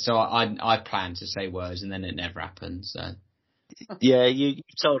serious. So I planned to say words, and then it never happened. So yeah, you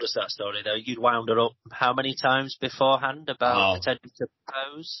told us that story though. You'd wound her up how many times beforehand about attempting to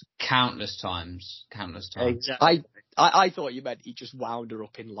propose? Countless times. Exactly. I thought you meant he just wound her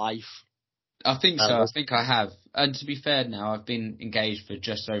up in life. I think so. I think I have. And to be fair, now I've been engaged for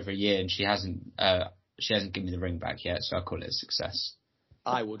just over a year, and she hasn't given me the ring back yet. So I call it a success.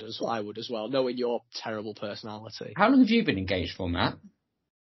 I would as well, knowing your terrible personality. How long have you been engaged for, Matt?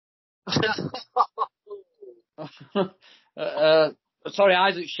 Sorry,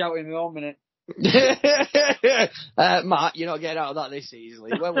 Isaac's shouting me 1 minute. Matt, you're not getting out of that this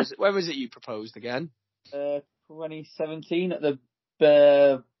easily. When was it you proposed again? 2017 at the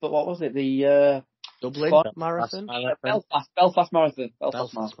what was it? The Dublin Marathon? Belfast Marathon.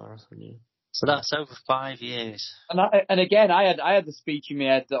 Belfast Marathon, yeah. So that's over 5 years. And again, I had the speech in my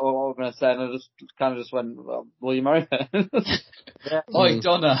head that what I was going to say, and I just went, well, will you marry her? Yeah. Oi,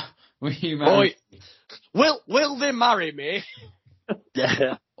 Donna, will you marry me? Will they marry me?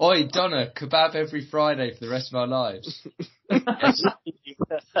 Yeah. Oi, Donna, kebab every Friday for the rest of our lives.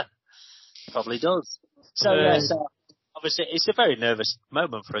 Probably does. So obviously it's a very nervous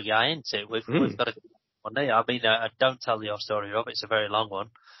moment for a guy, isn't it? We've got to go one day. I mean, don't tell your story, Rob. It's a very long one.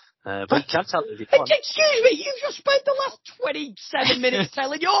 But you can tell it if you want. Excuse me, you just spent the last 27 minutes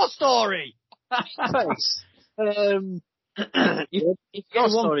telling your story. Thanks.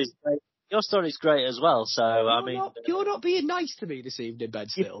 Your story's great as well. So you're not being nice to me this evening, Ben.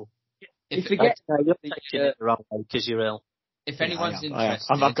 Still, if you get you're taking it the wrong way because you're ill. If anyone's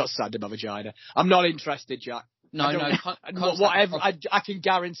interested, I've got sand in my vagina. I'm not interested, Jack. No. Whatever. I can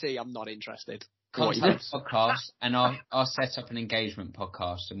guarantee I'm not interested. Contact the podcast, and I'll set up an engagement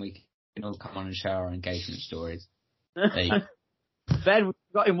podcast, and we can all come on and share our engagement stories. There you go. Ben,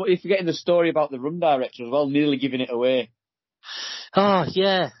 you're forgetting the story about the run director as well, nearly giving it away. Oh,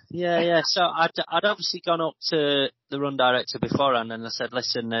 yeah. So I'd obviously gone up to the run director beforehand, and I said,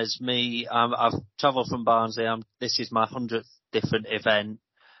 listen, there's me, I've travelled from Barnsley, this is my 100th different event.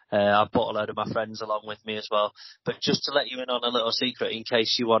 I've brought a load of my friends along with me as well. But just to let you in on a little secret, in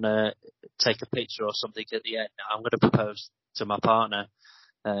case you want to take a picture or something at the end, I'm going to propose to my partner.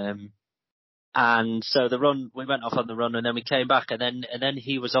 And so we went off on the run, and then we came back, and then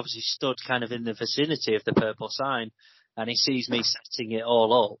he was obviously stood kind of in the vicinity of the purple sign, and he sees me setting it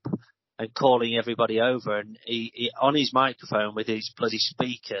all up and calling everybody over, and he on his microphone with his bloody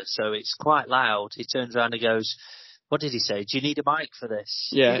speaker, so it's quite loud. He turns around and goes, what did he say? Do you need a mic for this?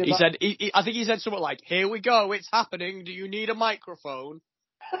 Yeah, he said. I think he said something like, "Here we go, it's happening. Do you need a microphone?"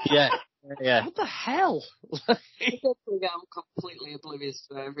 Yeah. What the hell? I'm completely oblivious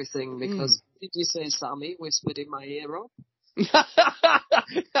to everything because did you say Sammy whispered in my ear, Rob? I'm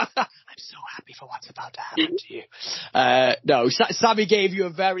so happy for what's about to happen to you. No, Sammy gave you a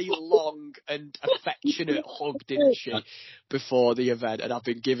very long and affectionate hug, didn't she, before the event? And I've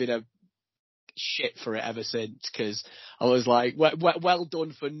been giving her shit for it ever since, because I was like, well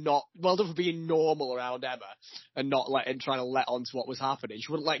done for being normal around Emma and not trying to let on to what was happening. She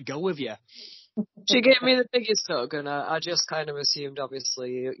wouldn't let go of you. She gave me the biggest hug, and I just kind of assumed,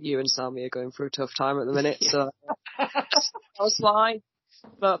 obviously, you and Sammy are going through a tough time at the minute, so I was fine.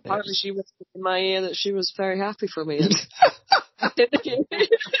 But apparently she whispered in my ear that she was very happy for me. Had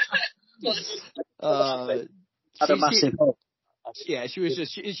a massive hug. Yeah, she was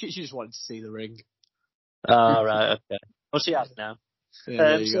just she just wanted to see the ring. Oh, right, okay. Well, she has now. Yeah,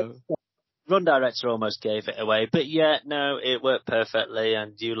 there you go. Run director almost gave it away, but yeah, no, it worked perfectly,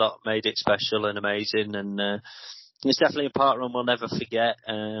 and you lot made it special and amazing, and it's definitely a park run we'll never forget.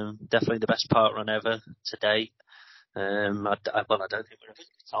 Definitely the best park run ever to date. I don't think we're going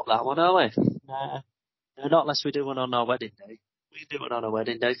to top that one, are we? No, not unless we do one on our wedding day. We can do one on our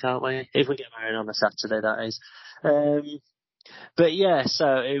wedding day, can't we? If we get married on a Saturday, that is. But yeah,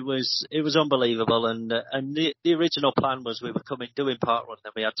 so it was unbelievable, and the original plan was we were doing park run,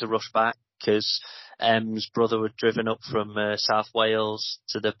 then we had to rush back because Em's brother had driven up from South Wales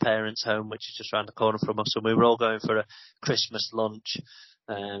to the parents' home, which is just around the corner from us, and we were all going for a Christmas lunch.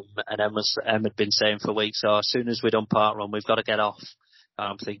 And Em had been saying for weeks, so as soon as we're done park run, we've got to get off. And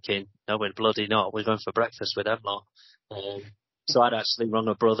I'm thinking, no, we're bloody not. We're going for breakfast with Em lot. So I'd actually rung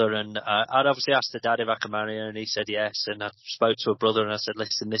a brother, and I'd obviously asked the dad if I could marry her, and he said yes. And I spoke to a brother, and I said,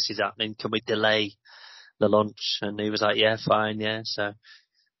 "Listen, this is happening. Can we delay the lunch?" And he was like, "Yeah, fine, yeah." So,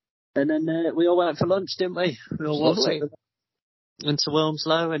 and then we all went for lunch, didn't we? We all walked into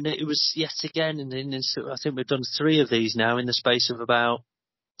Wilmslow, and it was yet again. And I think we've done 3 of these now in the space of about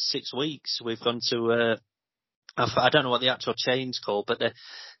 6 weeks. We've gone to I don't know what the actual chain's called, but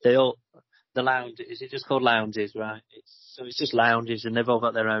they all. The lounge, is it just called lounges, right? It's just lounges, and they've all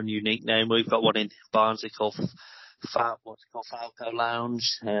got their own unique name. We've got one in Barnsley called Falco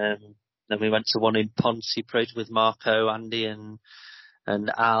Lounge. Then we went to one in Pontypridd with Marco, Andy, and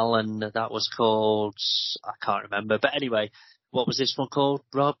Al, and that was called, I can't remember. But anyway, what was this one called,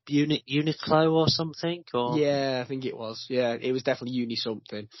 Rob? Uniqlo or something? Or? Yeah, I think it was. Yeah, it was definitely Uni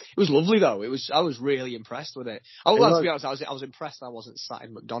something. It was lovely though. I was really impressed with it. To be honest, I was impressed I wasn't sat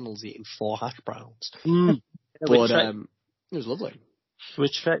in McDonald's eating 4 hash browns. But it was lovely.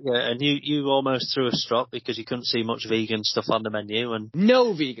 Which and you almost threw a strop because you couldn't see much vegan stuff on the menu, and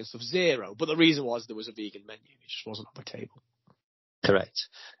no vegan stuff, 0. But the reason was there was a vegan menu. It just wasn't on my table. Correct.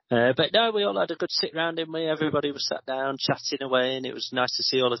 But no, we all had a good sit round, didn't we? Everybody was sat down, chatting away, and it was nice to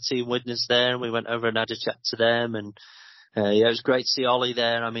see all the team winners there, and we went over and had a chat to them, and it was great to see Ollie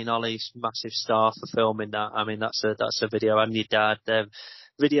there. I mean, Ollie's massive star for filming that. I mean, that's a video, and your dad. They're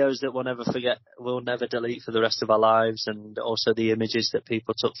videos that we'll never forget, we'll never delete for the rest of our lives, and also the images that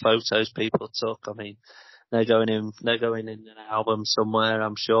people took, photos people took. I mean, they're going in an album somewhere,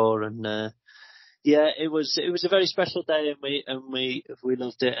 I'm sure, and yeah, it was a very special day, and we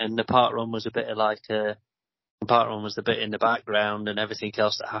loved it. And the park run was a bit the bit in the background, and everything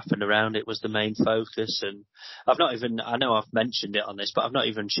else that happened around it was the main focus. And I know I've mentioned it on this, but I've not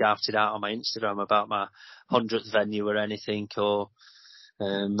even shouted out on my Instagram about my 100th venue or anything. Or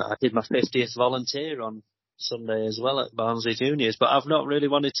I did my 50th volunteer on Sunday as well at Barnsley Juniors, but I've not really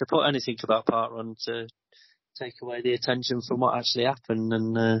wanted to put anything about park run to take away the attention from what actually happened.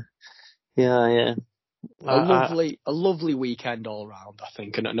 And yeah. A lovely weekend all round, I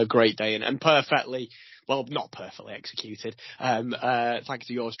think, and a great day, and perfectly, well, not perfectly executed, thanks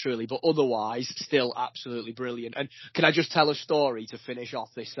to yours truly, but otherwise still absolutely brilliant. And can I just tell a story to finish off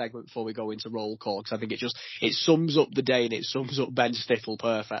this segment before we go into roll call? Because I think it sums up the day, and it sums up Ben Stifel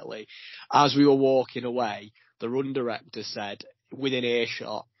perfectly. As we were walking away, the run director said, within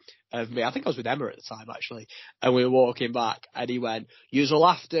earshot of me, I think I was with Emma at the time actually, and we were walking back, and he went, "You'll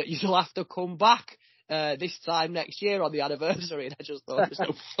have to come back this time next year on the anniversary." And I just thought, there's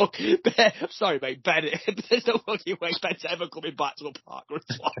no fucking Ben, I'm sorry mate, Ben, there's no fucking way Ben's ever coming back to a park run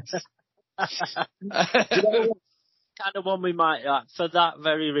twice. Kind of one we might, for that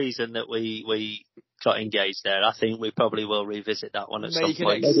very reason that we got engaged there, I think we probably will revisit that one at some point.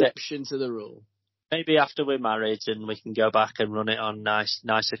 Make an exception to the rule. Maybe after we're married, and we can go back and run it on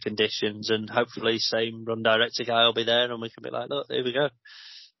nicer conditions, and hopefully same run director guy will be there, and we can be like, look, here we go.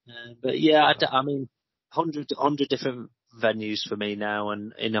 But yeah, I mean, 100 different venues for me now,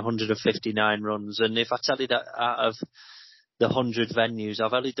 and in 159 runs. And if I tell you that out of the 100 venues,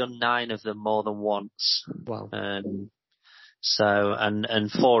 I've only done 9 of them more than once. Wow. So,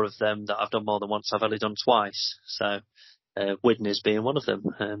 and 4 of them that I've done more than once, I've only done twice. So, Widnes being one of them.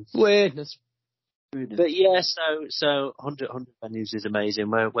 Widnes. But yeah, so 100 venues is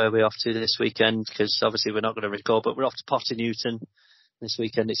amazing. Where are we off to this weekend? Because obviously we're not going to record, but we're off to Pottington this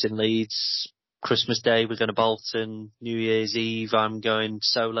weekend. It's in Leeds. Christmas Day we're going to Bolton. New Year's Eve I'm going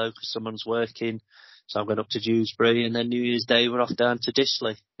solo because someone's working, so I'm going up to Dewsbury. And then New Year's Day we're off down to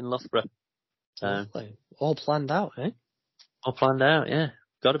Dishley in Loughborough. So all planned out, eh? All planned out, yeah.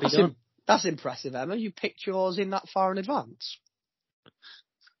 Got to be done. That's impressive, Emma. You picked yours in that far in advance.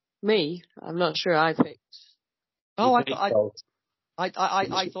 Me? I'm not sure I picked. Oh,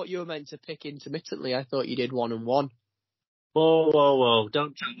 I thought you were meant to pick intermittently. I thought you did 1 and 1. Whoa.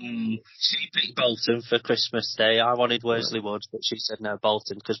 Don't she picked Bolton for Christmas Day. I wanted Worsley Woods, but she said no,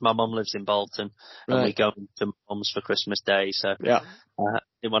 Bolton, because my mum lives in Bolton, and we go to mum's for Christmas Day, so yeah. I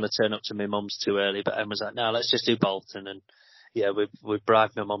didn't want to turn up to my mum's too early, but Emma's like, no, let's just do Bolton. And yeah, we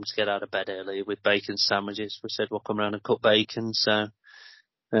bribed my mum to get out of bed early with bacon sandwiches. We said we'll come round and cook bacon, so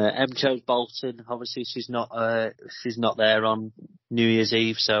Em chose Bolton. Obviously, she's not there on New Year's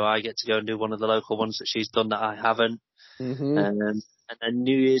Eve, so I get to go and do one of the local ones that she's done that I haven't. Mm-hmm. And then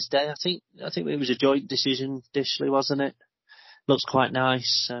New Year's Day, I think it was a joint decision, Dishley, wasn't it? Looks quite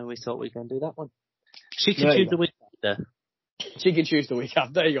nice, so we thought we'd go and do that one. She can choose the week after. She can choose the week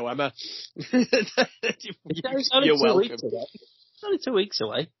after. There you go, Emma. It's only 2 weeks away. It's only 2 weeks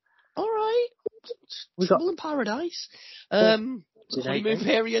away. All right. Trouble in paradise. Honeymoon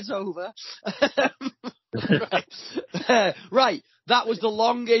period's over. Right, that was the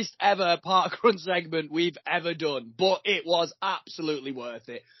longest ever parkrun segment we've ever done, but it was absolutely worth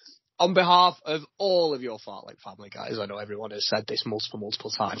it. On behalf of all of your Fartlek family, guys, I know everyone has said this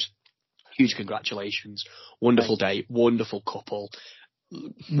multiple times. Huge congratulations. Wonderful day, wonderful couple.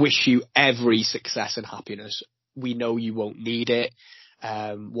 Wish you every success and happiness. We know you won't need it.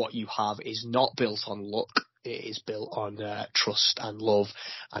 What you have is not built on luck. It is built on trust and love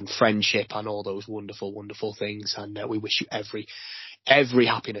and friendship and all those wonderful things. And we wish you every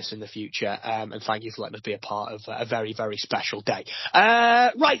happiness in the future. And thank you for letting us be a part of a very, very special day.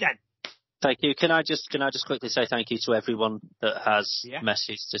 Right then. Thank you. Can I just quickly say thank you to everyone that has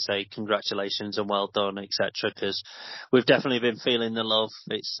messaged to say congratulations and well done, etc. Because we've definitely been feeling the love.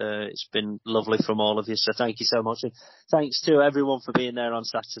 It's been lovely from all of you. So thank you so much. And thanks to everyone for being there on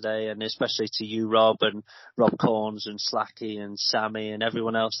Saturday, and especially to you, Rob, and Rob Corns and Slacky and Sammy and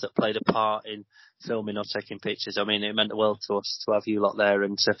everyone else that played a part in filming or taking pictures. I mean, it meant the world to us to have you lot there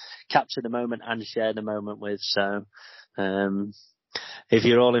and to capture the moment and share the moment with. So, if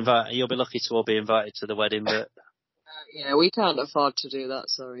you're all invited, you'll be lucky to all be invited to the wedding, but... yeah, we can't afford to do that,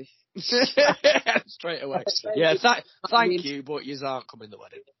 sorry. Straight away. Yeah, thank you, but you aren't coming to the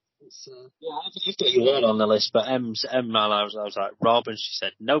wedding. Yeah, I think you've got your word on the list, but I was like, Rob, and she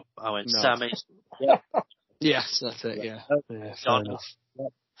said, nope. I went, no. Sammy. Yeah. Yes, that's it, yeah. Fair enough.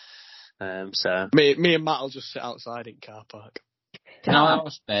 So Me and Matt will just sit outside in car park. Can I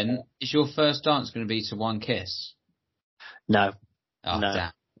ask, Ben, is your first dance going to be to One Kiss? No. Oh, no.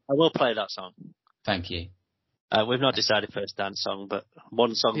 Damn. I will play that song. Thank you. We've not decided first dance song, but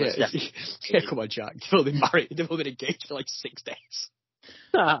one song that's definitely... Yeah, come on, Jack. You've only been married. You've only been engaged for like 6 days.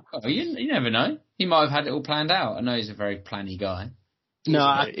 Oh, you never know. He might have had it all planned out. I know he's a very planny guy.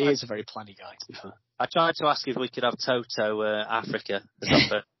 No, he is a very planny guy, to be fair. I tried to ask if we could have Toto Africa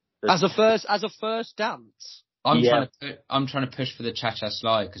as a first dance. I'm trying to push for the cha-cha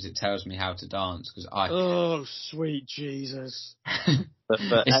slide because it tells me how to dance. Oh, sweet Jesus!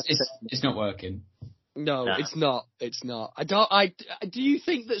 but it's not working. No, it's not. It's not. Do you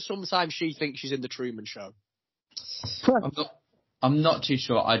think that sometimes she thinks she's in the Truman Show? I'm not too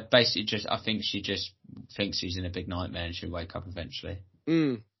sure. I think she just thinks she's in a big nightmare and she'll wake up eventually.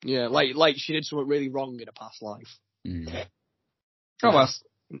 Yeah, like she did something really wrong in a past life. Oh well.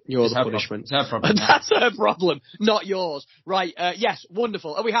 You're the punishment. It's her problem. That's her problem, not yours. Right, yes,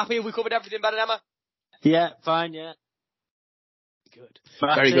 wonderful. Are we happy? Have we covered everything, Ben and Emma? Yeah, fine, yeah. Good.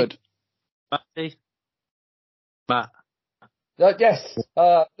 Very good. Matt. Yes,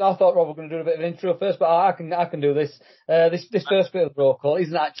 I thought Rob was going to do a bit of an intro first, but I can do this. This first bit of the roll call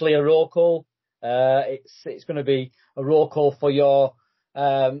isn't actually a roll call. It's going to be a roll call for your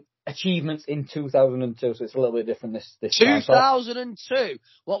achievements in 2002, so it's a little bit different this 2002.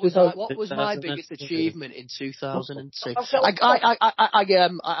 What was my biggest achievement in 2002?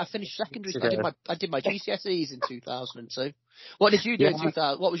 I finished secondary school. I did my GCSEs in 2002. What did you do in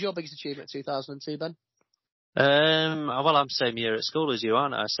 2000? What was your biggest achievement in 2002, Ben? Well, I'm same year at school as you,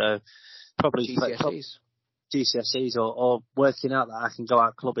 aren't I? So probably GCSEs or working out that I can go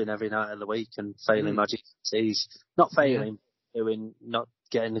out clubbing every night of the week and failing my GCSEs. Not failing, not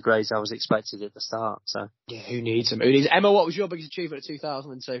getting the grades I was expected at the start. So yeah, who needs them? Emma, what was your biggest achievement in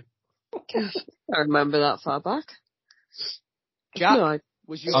 2002? I remember that far back. Jack, no,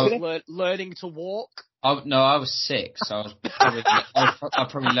 was you learning to walk? No, I was 6, so I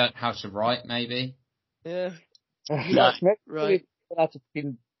probably learned how to write, maybe. Yeah. Right. You have to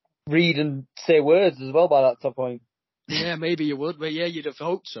read and say words as well by that point. Yeah, maybe you would, but yeah, you'd have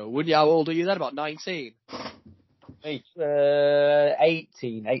hoped so, wouldn't you? How old are you then? About 19? 18.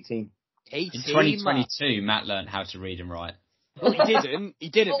 In 2022, Matt learned how to read and write. Well, he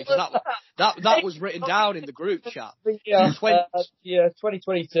didn't because that was written down in the group chat. Yeah,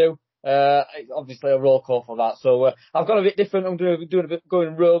 2022. Obviously a roll call for that. So I've got a bit different. I'm doing a bit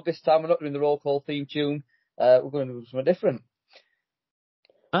going rogue this time. We're not doing the roll call theme tune. We're going to do something different.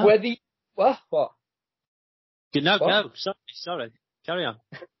 Oh. What? No. Sorry. Carry on.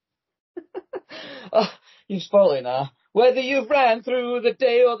 Oh, you spoil it now. Whether you've ran through the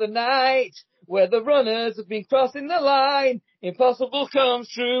day or the night, where the runners have been crossing the line, impossible comes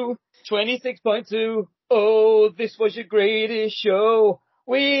true. 26.2. Oh, this was your greatest show.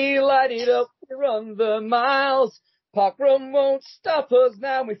 We light it up, we run the miles. Parkrun won't stop us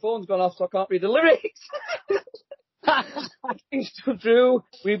now. My phone's gone off, so I can't read the lyrics. Things come true.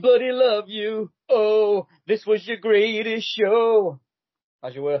 We bloody love you. Oh, this was your greatest show.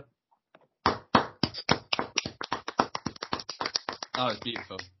 As you were. Oh, it's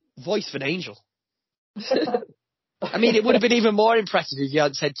beautiful. Voice of an angel. I mean, it would have been even more impressive if you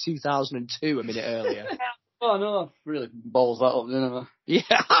had said 2002 a minute earlier. Oh no, really balls that up, didn't I? Yeah,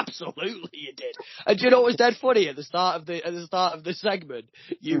 absolutely you did. And do you know what was dead funny at the start of the segment?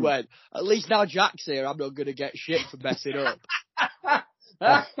 You went, at least now Jack's here, I'm not going to get shit for messing up.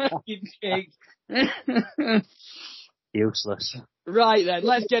 You pig. Useless. Right then,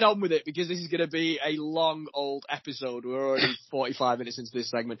 let's get on with it because this is going to be a long old episode. We're already 45 minutes into this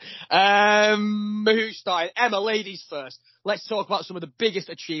segment. Who's starting? Emma, ladies first. Let's talk about some of the biggest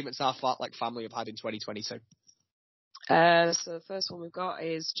achievements our Fartlek family have had in 2022. So the first one we've got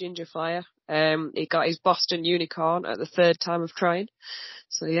is Ginger Flyer. He got his Boston Unicorn at the third time of trying.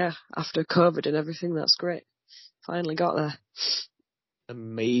 So yeah, after COVID and everything, that's great. Finally got there.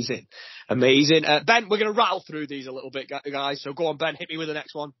 Amazing. Ben, we're going to rattle through these a little bit, guys. So go on, Ben, hit me with the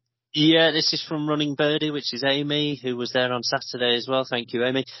next one. Yeah, this is from Running Birdie, which is Amy, who was there on Saturday as well. Thank you,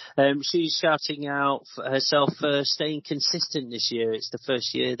 Amy. She's shouting out for herself for staying consistent this year. It's the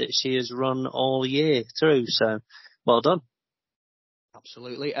first year that she has run all year through, so well done.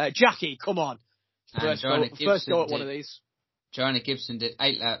 Absolutely. Jackie, come on. First go at one of these. Joanna Gibson did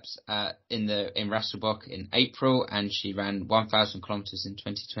 8 laps in Rasselbock in April, and she ran 1,000 kilometres in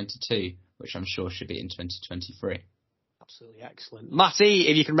 2022, which I'm sure should be in 2023. Absolutely excellent. Matty,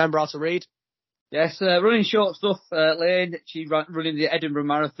 if you can remember how to read. Yes, running short stuff, Lane. She running the Edinburgh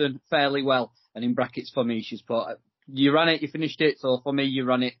Marathon fairly well, and in brackets for me, she's put, you ran it, you finished it, so for me, you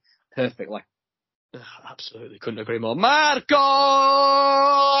ran it perfectly. Absolutely, couldn't agree more. Marco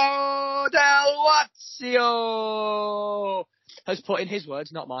Del Wazio has put in his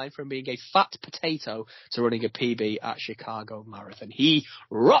words, not mine, from being a fat potato to running a PB at Chicago Marathon. He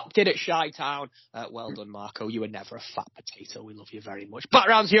rocked it at Chi-Town. Well done, Marco. You were never a fat potato. We love you very much. Back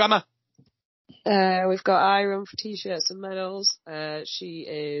round to you, Emma. We've got Iron for t-shirts and medals. She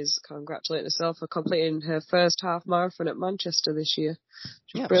is congratulating herself for completing her first half marathon at Manchester this year.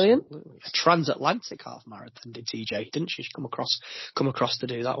 Yeah, brilliant. Absolutely. A transatlantic half marathon did TJ, didn't she? She come across to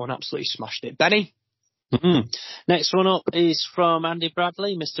do that one. Absolutely smashed it. Benny? Mm-hmm. Next one up is from Andy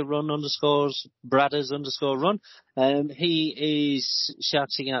Bradley, Mr. Run_Bradders_Run. He is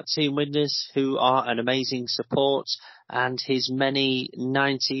shouting out team winners who are an amazing support and his many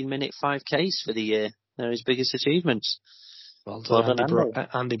 19-minute 5Ks for the year. They're his biggest achievements. Well done,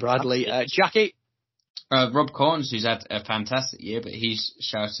 Andy Bradley. Jackie? Rob Corns, who's had a fantastic year, but he's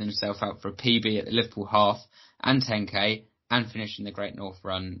shouting himself out for a PB at the Liverpool Half and 10K and finishing the Great North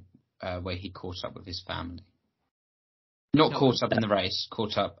Run where he caught up with his family. Not caught up in the race,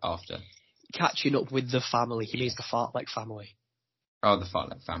 caught up after. Catching up with the family. He means the Fartlek family. Oh, the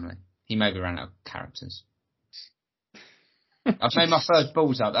Fartlek family. He maybe ran out of characters. I've made my first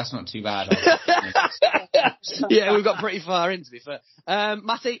balls up. That's not too bad. Yeah, we've got pretty far in, to be fair.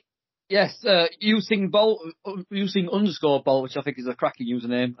 Matty? Yes, using Bolt, using _Bolt, which I think is a cracking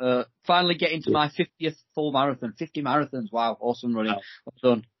username. Finally getting to my 50th full marathon. 50 marathons. Wow, awesome running.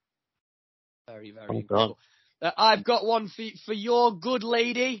 Well done. Very, very good. I've got one for your good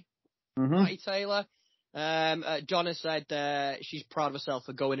lady, Matty Taylor. Donna said she's proud of herself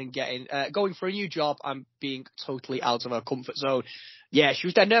for going for a new job and being totally out of her comfort zone. Yeah, she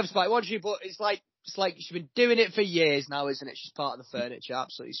was dead nervous about it, wasn't she? But it's like she's been doing it for years now, isn't it? She's part of the furniture.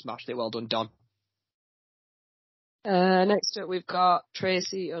 Absolutely smashed it. Well done, Don. Next up, we've got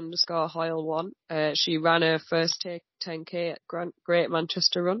Tracy_Hoyle1. She ran her first 10K at Great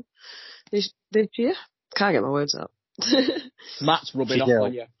Manchester Run this year. Can't get my words out. Matt's rubbing off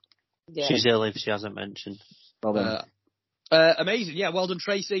on you. Yeah. She's ill if she hasn't mentioned. Well done. Amazing. Yeah, well done,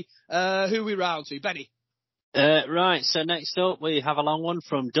 Tracy. Who are we round to? Benny? Right, so next up we have a long one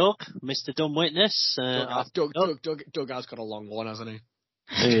from Doug, Mr. Dumb Witness. Doug has got a long one, hasn't he?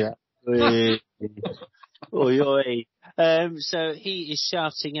 Yeah. So he is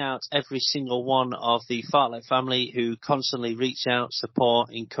shouting out every single one of the Fartlek family who constantly reach out,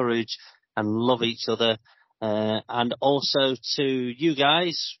 support, encourage and love each other. And also to you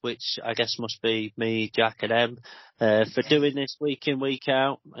guys, which I guess must be me, Jack and Em, for doing this week in, week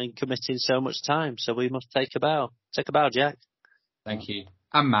out and committing so much time. So we must take a bow. Take a bow, Jack. Thank you.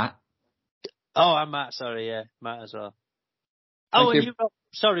 And Matt. Oh, and Matt, sorry, yeah. Matt as well. Thank you. And you, Rob.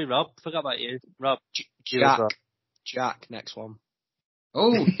 Sorry, Rob. Forgot about you. Rob. Jack, next one.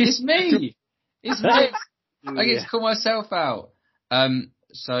 Oh, it's me. It's me. I get to call myself out.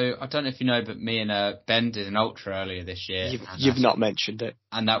 So I don't know if you know, but me and Ben did an ultra earlier this year. You've not mentioned it.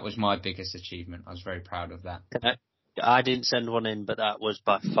 And that was my biggest achievement. I was very proud of that. I didn't send one in, but that was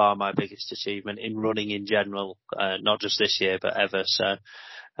by far my biggest achievement in running in general, not just this year, but ever. So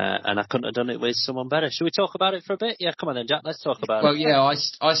and I couldn't have done it with someone better. Should we talk about it for a bit? Yeah, come on then, Jack. Let's talk about it. Well, yeah, I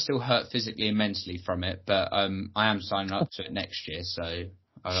still hurt physically and mentally from it, but I am signing up to it next year, so I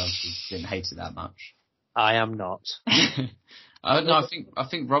obviously didn't hate it that much. I am not. No, I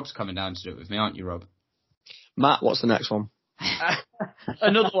think Rob's coming down to do it with me, aren't you, Rob? Matt, what's the next one?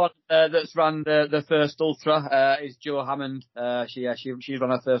 Another one that's ran the first ultra is Jo Hammond. She's run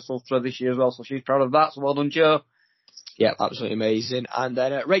her first ultra this year as well, so she's proud of that. So well done, Jo. Yeah, absolutely amazing. And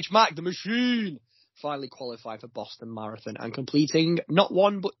then Rach Mack, the machine, finally qualified for Boston Marathon and completing not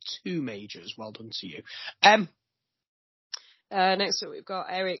one but 2 majors. Well done to you. Next up, we've got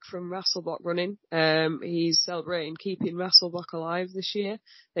Eric from Rasselbach running. He's celebrating keeping Rasselbach alive this year.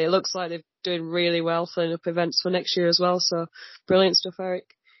 It looks like they're doing really well, filling up events for next year as well. So brilliant stuff,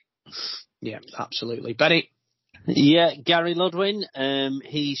 Eric. Yeah, absolutely. Benny? Yeah, Gary Ludwin.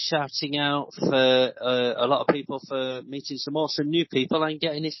 He's shouting out for a lot of people for meeting some awesome new people and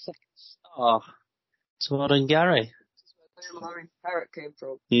getting his second star. So well done, Gary. Boom Orange Carrot came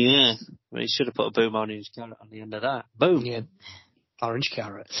from. Yeah, well, he should have put a Boom Orange Carrot on the end of that. Boom. Yeah, Orange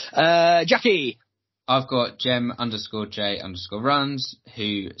Carrot. Jackie. I've got Gem_J_runs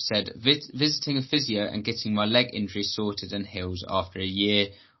who said visiting a physio and getting my leg injury sorted and healed after a year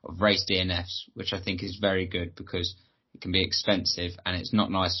of race DNFs, which I think is very good because it can be expensive and it's not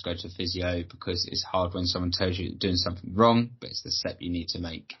nice to go to physio because it's hard when someone tells you you're doing something wrong, but it's the step you need to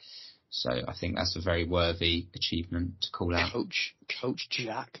make. So I think that's a very worthy achievement to call out. Coach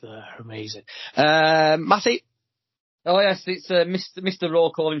Jack there, amazing. Matty? Oh yes, it's Mr.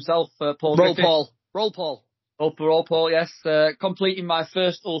 Roll Call himself, Paul Griffith. Roll Paul, yes. Completing my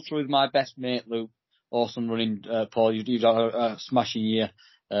first ultra with my best mate, Lou. Awesome running, Paul. You've done a smashing year.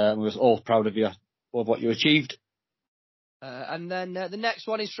 We were all proud of you, of what you achieved. And then the next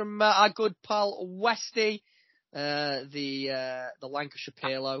one is from our good pal Westy, the Lancashire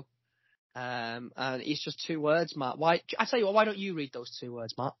Palo. And it's just 2 words, Matt. Why? I tell you what, why don't you read those 2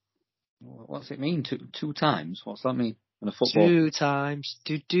 words, Matt? What's it mean? Two times? What's that mean? In a football? 2 times.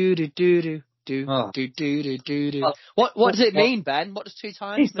 Do. What does it mean, Ben? What does 2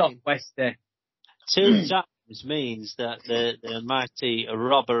 times mean? It's not Westy. 2 times means that the mighty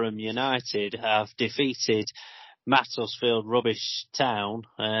Rotherham United have defeated Macclesfield Rubbish Town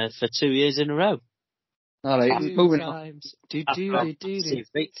for 2 years in a row. All right, moving on. Times.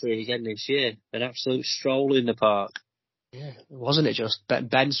 Victory again this year. An absolute stroll in the park. Yeah, wasn't it just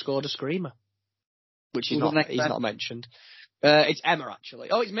Ben scored a screamer, which he's not mentioned. It's Emma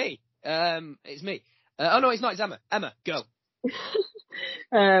actually. Oh, it's me. It's me. Oh no, it's not. It's Emma. Emma, go.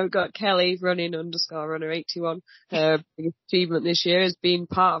 We've got Kelly running _runner81. Biggest achievement this year has been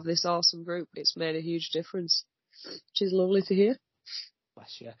part of this awesome group. It's made a huge difference, which is lovely to hear.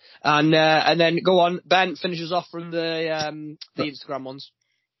 Bless you. And then go on. Ben finishes off from the Instagram ones.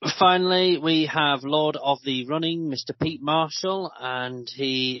 Finally, we have Lord of the Running, Mr. Pete Marshall, and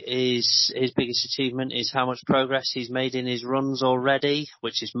his biggest achievement is how much progress he's made in his runs already,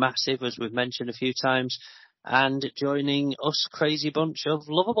 which is massive, as we've mentioned a few times, and joining us crazy bunch of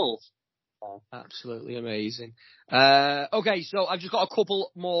lovables. Absolutely amazing. Okay, so I've just got a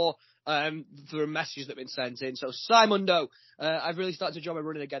couple more for messages that have been sent in. So Simon Doe, I've really started to enjoy my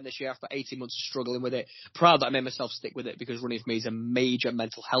running again this year after 18 months of struggling with it. Proud that I made myself stick with it because running for me is a major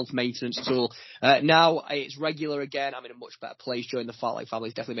mental health maintenance tool. Now it's regular again. I'm in a much better place. Joining the Fartlek family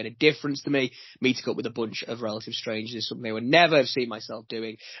has definitely made a difference to me. Meeting up with a bunch of relative strangers is something I would never have seen myself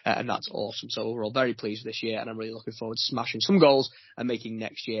doing, and that's awesome. So overall, very pleased with this year, and I'm really looking forward to smashing some goals and making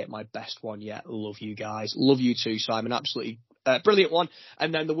next year my best one yet. Love you guys. Love you too, Simon. Absolutely brilliant one.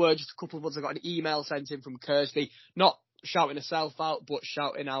 And then there were just a couple of ones. I got an email sent in from Kirsty, not shouting herself out, but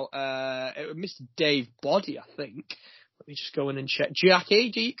shouting out Mr. Dave Body, I think. Let me just go in and check.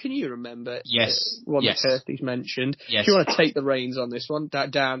 Jackie, can you remember? Yes. One that Kirsty's mentioned. Yes. Do you want to take the reins on this one?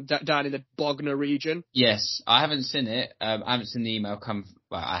 Down in the Bognor region? Yes. I haven't seen it. I haven't seen the email come.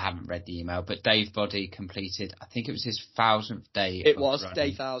 Well, I haven't read the email, but Dave Body completed, I think it was his 1,000th day. It was, day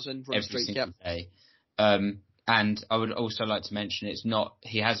 1,000, run every streak, single day. And I would also like to mention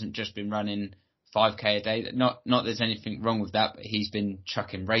he hasn't just been running 5k a day. Not there's anything wrong with that, but he's been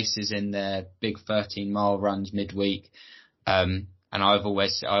chucking races in there, big 13-mile runs midweek. And I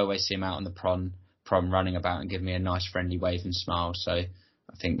always see him out on the prom running about and giving me a nice friendly wave and smile. So I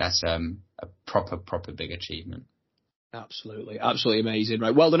think that's a proper big achievement. Absolutely amazing.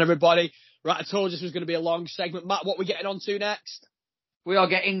 Right, well done everybody. Right, I told you this was going to be a long segment. Matt, what are we getting on to next? We are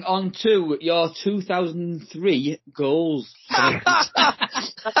getting on to your 2003 goals. My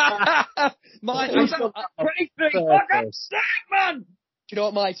 2003, man! Do you know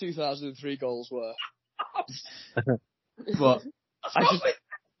what my 2003 goals were? What?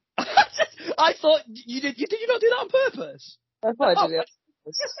 thought you did you not do that on purpose? I thought I did it.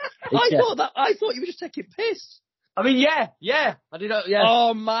 I thought you were just taking piss. I mean, yeah. I did. Yeah.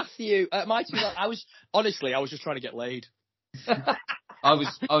 Oh, Matthew, my two. I was just trying to get laid. I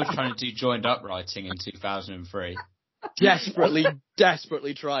was trying to do joined up writing in 2003.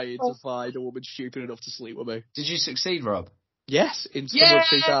 Desperately trying to find a woman stupid enough to sleep with me. Did you succeed, Rob? Yes, in summer of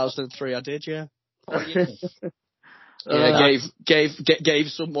 2003, I did. Yeah. Oh, yeah. Yeah, gave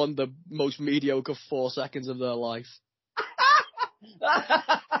someone the most mediocre 4 seconds of their life.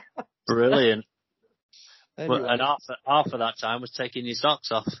 Brilliant. Anyway. And half of that time was taking your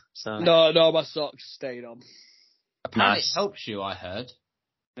socks off. So No, my socks stayed on. Apparently Nice. it helps you, I heard.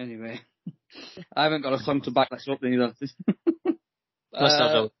 Anyway, I haven't got a song to back that up either. let's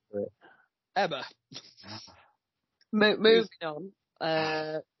not go for it. Emma. Moving on.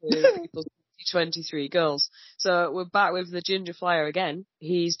 To people's 23 girls. So we're back with the Ginger Flyer again.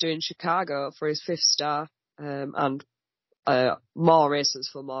 He's doing Chicago for his 5th star, and more races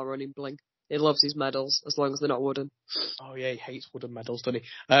for more running bling. He loves his medals as long as they're not wooden. Oh yeah, he hates wooden medals, doesn't he?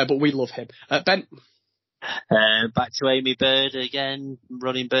 But we love him. Ben. Back to Amy Bird again,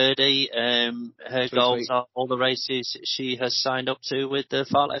 running Birdie. Her goals are all the races she has signed up to with the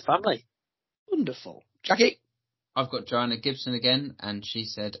Fartlek family. Wonderful. Jackie. I've got Joanna Gibson again, and she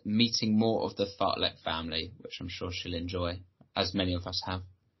said meeting more of the Fartlek family, which I'm sure she'll enjoy, as many of us have.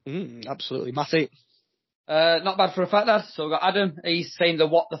 Absolutely. Matthew. Not bad for a fat dad. So we've got Adam. He's saying the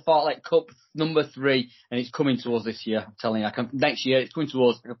What the Fartlek Cup number 3, and it's coming to us this year. I'm telling you, next year it's coming to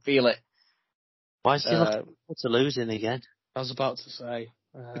us. I can feel it. Why is he looking to losing again? I was about to say.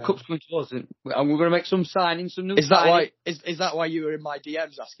 The cup's coming to us, and we're going to make some signings, some new. Is that why? Is that why you were in my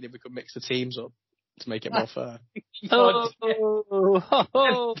DMs asking if we could mix the teams up to make it more fair? Your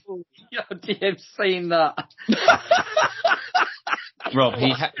DM's saying that.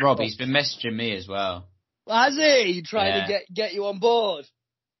 Rob, he's been messaging me as well. Has he? Trying to get you on board?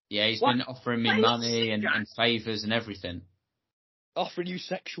 Yeah, he's been offering me money and favours and everything. Offering you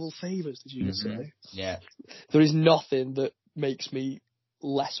sexual favours, did you just say? Yeah. There is nothing that makes me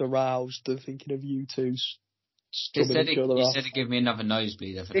less aroused than thinking of you two He strumming each other off. said he'd give me another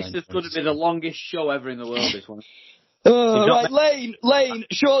nosebleed. This is going to be the longest show ever in the world, this one. Right, Lane,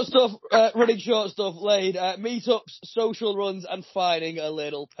 short stuff, running short stuff, Lane, meetups, social runs, and finding a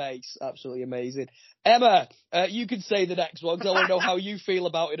little pace. Absolutely amazing. Emma, you can say the next one, because I want to know how you feel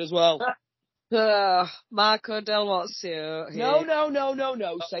about it as well. Marco Del Mozio.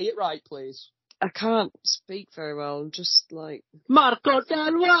 No. Say it right, please. I can't speak very well. I'm just like... Marco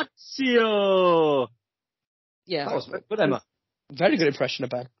Del Mozio! Yeah. That was good, Emma. Very good impression of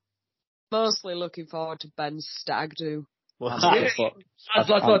Ben. Mostly looking forward to Ben's stag do. Lads,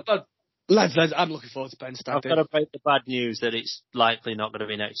 I'm looking forward to Ben's stag I've do. got to break the bad news that it's likely not going to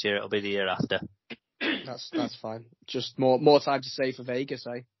be next year. It'll be the year after. That's fine. Just more time to save for Vegas,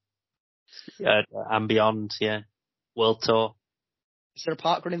 eh? And beyond, yeah. World Tour. Is there a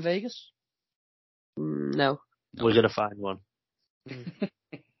park run in Vegas? No. We're going to find one.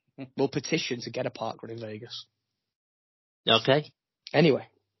 We'll petition to get a park run in Vegas. Okay. Anyway,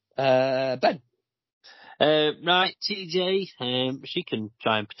 Ben. Right, TJ, she can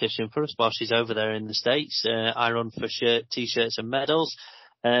try and petition for us while she's over there in the States. I run for t-shirts and medals.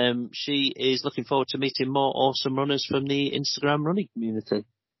 She is looking forward to meeting more awesome runners from the Instagram running community.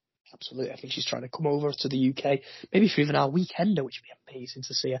 Absolutely. I think she's trying to come over to the UK, maybe for even our weekender, which would be amazing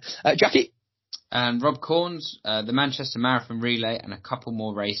to see her. Jackie? Rob Corns, the Manchester Marathon Relay, and a couple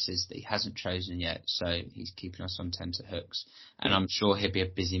more races that he hasn't chosen yet, so he's keeping us on tenterhooks. And I'm sure he'll be a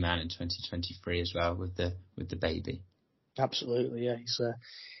busy man in 2023 as well with the baby. Absolutely, yeah.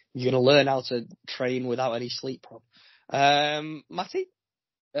 You're going to learn how to train without any sleep problem. Matty?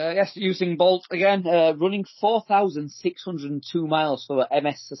 Yes, using Bolt again, running 4,602 miles for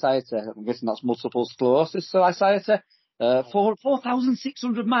MS Society. I'm guessing that's Multiple Sclerosis Society.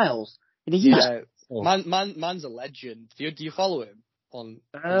 4,600 miles in a year. Yeah. Man's a legend. Do you follow him on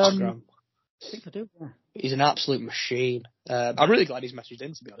Instagram? I think I do, yeah. He's an absolute machine. I'm really glad he's messaged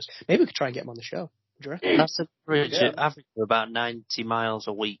in, to be honest. Maybe we could try and get him on the show. What do you reckon? That's an average of about 90 miles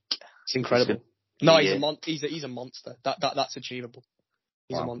a week. It's incredible. No, he's a monster. That's achievable.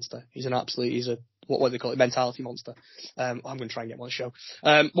 He's a monster. He's a what do they call it? Mentality monster. I'm going to try and get him on the show.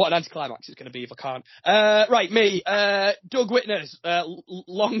 What an anticlimax it's going to be if I can't. Right, me, Doug Whitners,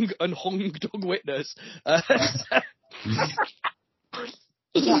 long and hung Doug Whitners.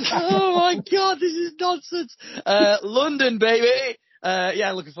 Oh my God, this is nonsense. London, baby.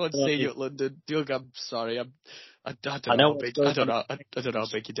 Yeah, looking forward to seeing you at London. Doug, I'm sorry. I don't know how big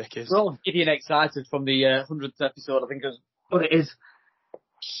your dick is. We're all getting excited from the 100th episode, I think is what it is.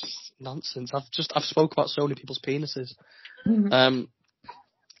 Nonsense. I've spoke about so many people's penises.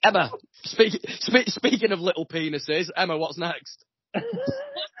 Emma, speaking of little penises, Emma, what's next?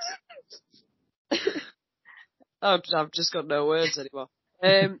 I've just got no words anymore.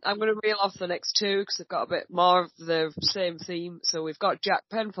 I'm going to reel off the next two because I've got a bit more of the same theme. So we've got Jack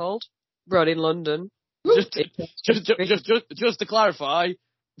Penfold, running London. Just to clarify,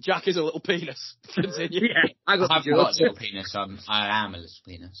 Jack is a little penis. Continue. Yeah, I've got a little penis. I am a little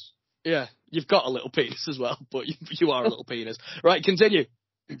penis. Yeah, you've got a little penis as well, but you are a little penis. Right, continue.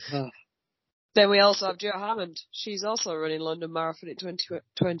 Then we also have Jo Hammond. She's also running London Marathon in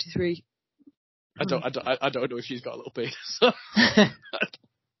 2023. I don't know if she's got a little penis.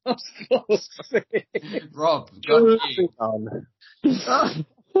 Rob, got you.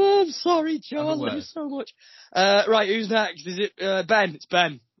 I'm sorry, Joe. I love you so much. Right, who's next? Is it Ben? It's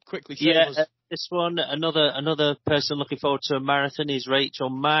Ben. Quickly, this one, another person looking forward to a marathon is Rachel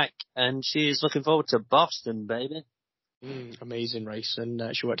Mack, and she's looking forward to Boston, baby. Amazing race, and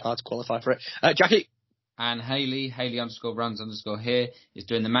she worked hard to qualify for it. Jackie? And Hayley _runs_ here, is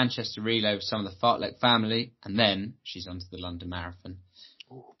doing the Manchester relay with some of the Fartlek family, and then she's on to the London Marathon.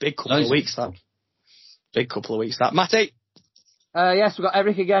 Ooh, big couple of weeks, that. Big couple of weeks, that. Matty? Yes, we've got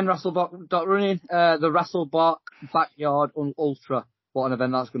Eric again, Rasselbach running, the Rasselbach Backyard Ultra. What an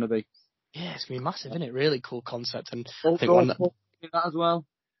event that's going to be. Yeah, it's going to be massive, isn't it? Really cool concept. And I think one that as well.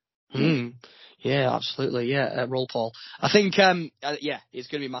 Yeah, absolutely. Yeah, roll Paul. I think, it's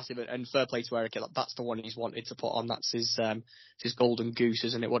going to be massive. And fair play to Eric. That's the one he's wanted to put on. That's his golden goose,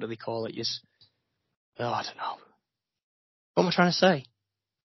 isn't it? What do they call it? I don't know. What am I trying to say?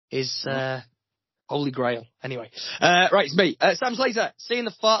 His Holy Grail. Anyway. Right, it's me. Sam Slater, seeing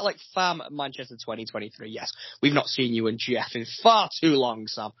the Fartlek fam at Manchester 2023. Yes, we've not seen you and Jeff in far too long,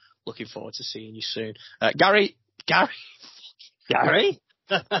 Sam. Looking forward to seeing you soon. Gary?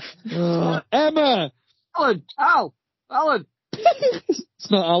 Emma! Alan!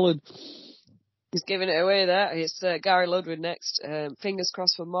 It's not Alan. He's giving it away there. It's Gary Ludwig next. Fingers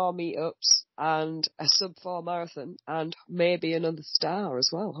crossed for more meetups and a sub-4 marathon and maybe another star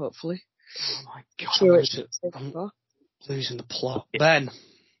as well, hopefully. Oh my God, I'm losing the plot. Ben?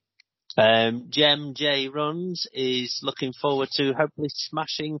 Gem J Runs is looking forward to hopefully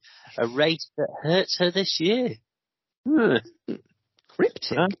smashing a race that hurts her this year.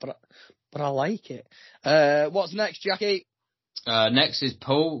 Cryptic, but I like it. What's next, Jackie? Next is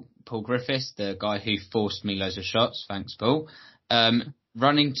Paul Griffiths, the guy who forced me loads of shots. Thanks, Paul.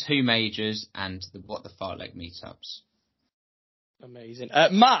 Running 2 majors and the Fartlek meetups. Amazing.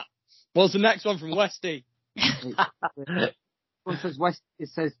 Matt, what's the next one from Westy? One says West. It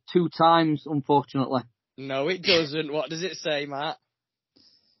says 2 times, unfortunately. No, it doesn't. What does it say, Matt?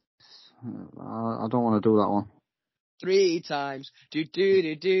 I don't want to do that one. 3 times. Do do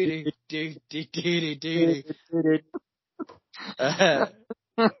do do do do do do do.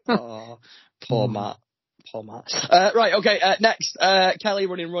 Oh, poor Matt. Right, okay. Next, Kelly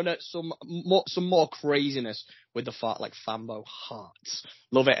running runner. Some more craziness with the Fartlek Fambo hearts.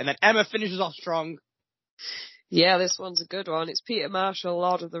 Love it. And then Emma finishes off strong. Yeah, this one's a good one. It's Peter Marshall,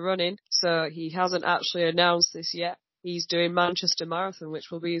 Lord of the Running. So he hasn't actually announced this yet. He's doing Manchester Marathon,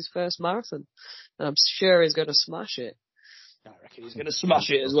 which will be his first marathon. And I'm sure he's going to smash it. I reckon he's going to smash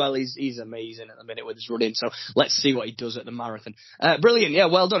it as well. He's amazing at the minute with his running. So let's see what he does at the marathon. Brilliant. Yeah,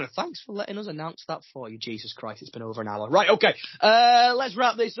 well done. And thanks for letting us announce that for you. Jesus Christ, it's been over an hour. Right, okay. Let's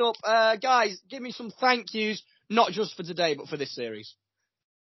wrap this up. Guys, give me some thank yous, not just for today, but for this series.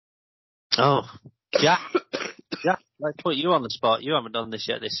 Oh, Jack, let's put you on the spot. You haven't done this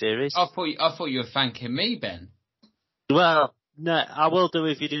yet, this series. I thought you were thanking me, Ben. Well, no, I will do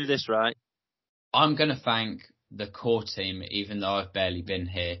if you do this right. I'm going to thank the core team, even though I've barely been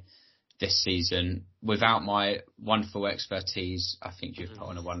here this season. Without my wonderful expertise, I think you've put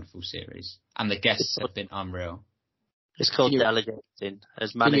on a wonderful series. And the guests have been unreal. It's called delegating.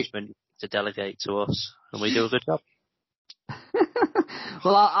 As management, to delegate to us, and we do a good job.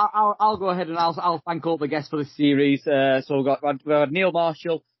 Well, I'll go ahead and I'll thank all the guests for this series. So we've had Neil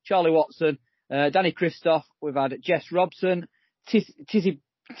Marshall, Charlie Watson, Danny Christoph, we've had Jess Robson, TC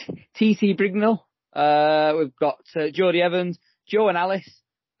Brignall, we've got Jodie Evans, Joe and Alice,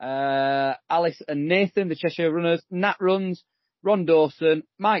 Alice and Nathan, the Cheshire Runners, Nat Runs, Ron Dawson,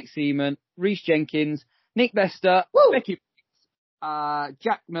 Mike Seaman, Reece Jenkins, Nick Bester, Becky,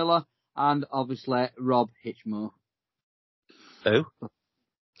 Jack Miller, and obviously Rob Hitchmore. Who?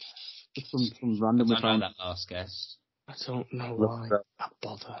 Some randomly I know that last guest. I don't know why I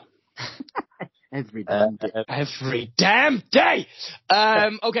bother. Every damn day. Every damn day!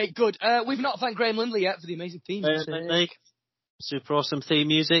 Okay, good. We've not thanked Graham Lindley yet for the amazing theme. super awesome theme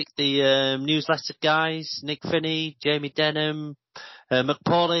music. The newsletter guys, Nick Finney, Jamie Denham,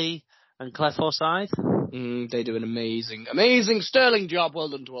 McPauley, and Claire Forsyth. They do an amazing, sterling job. Well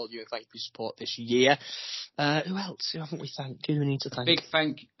done to all of you. Thank you for your support this year. Who else? Who haven't we thanked? Who do we need to thank? A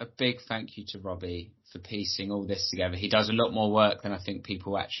big thank you to Robbie for piecing all this together. He does a lot more work than I think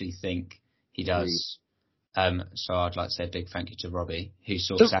people actually think he does. So I'd like to say a big thank you to Robbie, who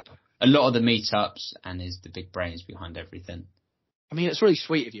sorts out a lot of the meetups and is the big brains behind everything. I mean, it's really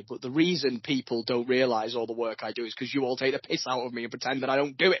sweet of you, but the reason people don't realise all the work I do is because you all take the piss out of me and pretend that I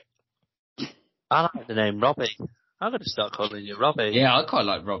don't do it. I like the name Robbie. I'm going to start calling you Robbie. Yeah, I quite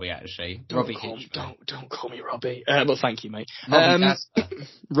like Robbie, actually. Don't call me Robbie. Well, thank you, mate. Rob.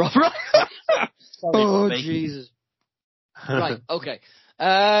 Oh, Jesus. Right, okay.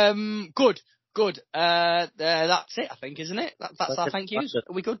 Good. That's it, I think, isn't it? That's our thank yous. Are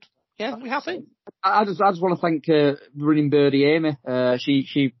we good? Yeah, we have it. I just want to thank running birdie Amy.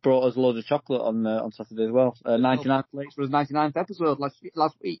 She brought us a load of chocolate on Saturday as well. 99 plates for his 99th episode last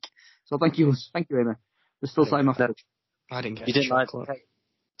week. So thank you, Amy. We're still signing off. I didn't get. You didn't like the cake?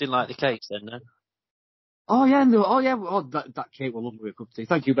 Didn't like the cakes then, no? Oh yeah, no. Oh yeah. Oh, that cake was lovely with a cup of tea.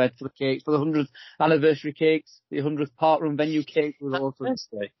 Thank you, Ben, for the cakes, for the 100th anniversary cakes. The 100th Park Run venue cake was awesome.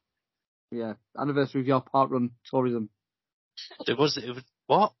 Yeah, anniversary of your Park Run tourism. It was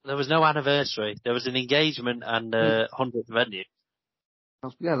what? There was no anniversary. There was an engagement and 100th venue.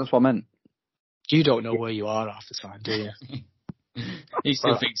 That's what I meant. You don't know where you are half the time, do you? He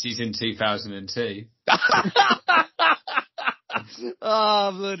still thinks he's in 2002.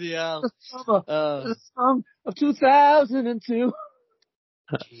 Oh, bloody hell. The song of 2002.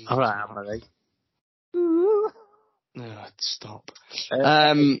 All right, Emily. No, stop.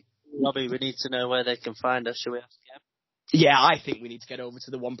 Robbie, we need to know where they can find us. Shall we ask him? Yeah, I think we need to get over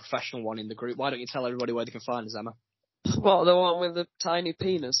to the one professional one in the group. Why don't you tell everybody where they can find us, Emma? What, the one with the tiny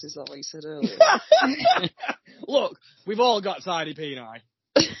penis? Is that what you said earlier? Look, we've all got tiny peni.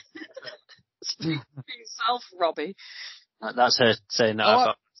 Speak for yourself, Robbie. That's her saying that I've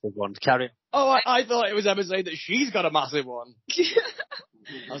got a massive one. Carry on. Oh, I thought it was Emma saying that she's got a massive one.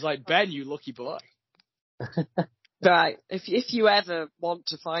 I was like, Ben, you lucky boy. Right, if you ever want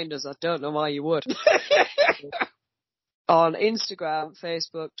to find us, I don't know why you would. On Instagram,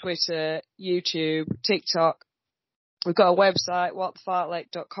 Facebook, Twitter, YouTube, TikTok. We've got a website,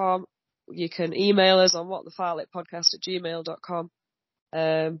 whatthefartlek.com. You can email us on whatthefartlekpodcast@gmail.com.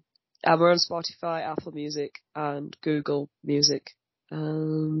 And we're on Spotify, Apple Music, and Google Music.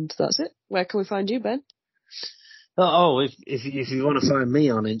 And that's it. Where can we find you, Ben? If you want to find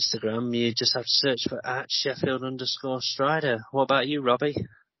me on Instagram, you just have to search for @Sheffield_Strider. What about you, Robbie?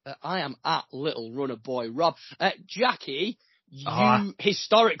 I am @LittleRunnerBoyRob. Jackie, you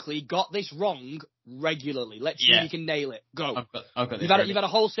historically got this wrong regularly. Let's see if you can nail it. Go. I've got You've had a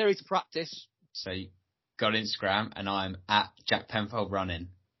whole series to practice. So you got Instagram, and I'm @JackPenfold_Running.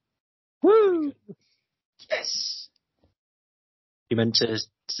 Woo! Yes. You meant to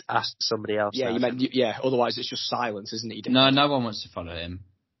ask somebody else. Yeah, now. Otherwise it's just silence, isn't it? No one wants to follow him.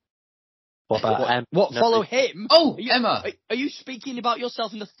 What about follow him? Oh, Emma. Are you speaking about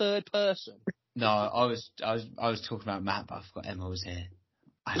yourself in the third person? No, I was talking about Matt, but I forgot Emma was here.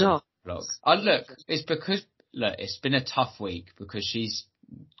 No. Look, it's because it's been a tough week because she's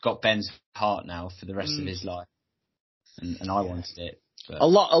got Ben's heart now for the rest of his life, and I wanted it. But. A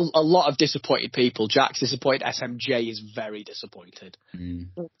lot of disappointed people. Jack's disappointed. SMJ is very disappointed.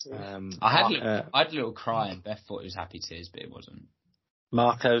 I had a little cry, and Beth thought it was happy tears, but it wasn't.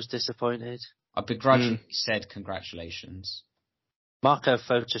 Marco's disappointed. I begrudgingly said congratulations. Marco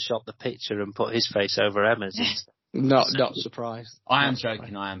photoshopped the picture and put his face over Emma's. Not surprised. I am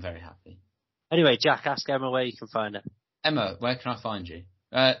joking. I am very happy. Anyway, Jack, ask Emma where you can find her. Emma, where can I find you?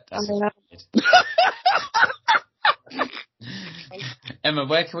 That's Emma,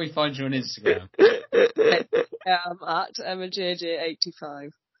 where can we find you on Instagram? I'm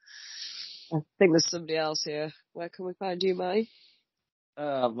 @EmmaJJ85. I think there's somebody else here. Where can we find you, Matty?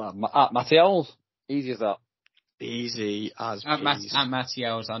 Matty Owls. Easy as that. Easy as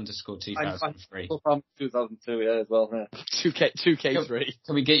 @MattyElls_2003. 2002, as well. Yeah. 2K3.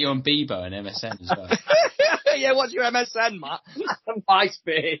 Can we get you on Bebo and MSN as well? Yeah, what's your MSN, Matt?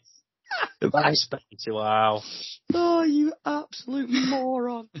 MySpace. MySpace, wow. Oh, you absolute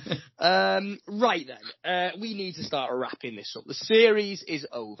moron. Right then, we need to start wrapping this up. The series is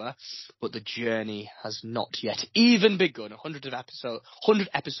over, but the journey has not yet even begun. 100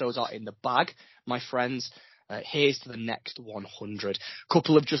 episodes are in the bag, my friends. Here's to the next 100.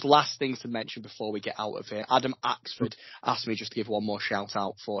 Couple of just last things to mention before we get out of here. Adam Axford asked me just to give one more shout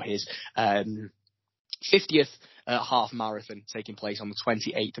out for his 50th half marathon taking place on the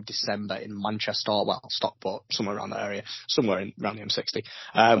 28th of December in Manchester, well, Stockport, somewhere around that area, around the M60.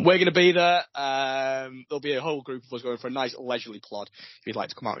 We're going to be there. There'll be a whole group of us going for a nice leisurely plod. If you'd like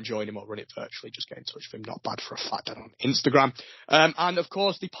to come out and join him or run it virtually, just get in touch with him. Not bad for a fat dad on Instagram. And of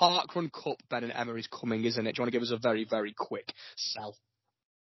course, the Parkrun Cup, Ben and Emma, is coming, isn't it? Do you want to give us a very, very quick sell?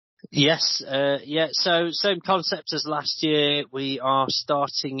 Yes, so same concept as last year. We are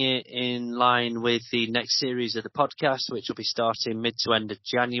starting it in line with the next series of the podcast, which will be starting mid to end of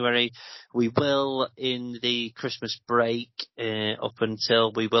January. We will, in the Christmas break, up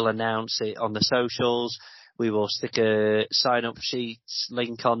until we will announce it on the socials, we will stick a sign-up sheet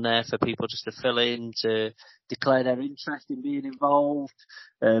link on there for people just to fill in to declare their interest in being involved.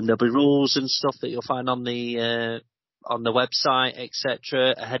 There'll be rules and stuff that you'll find on the website,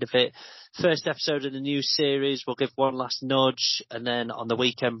 etc. ahead of it. First episode of the new series, we'll give one last nudge, and then on the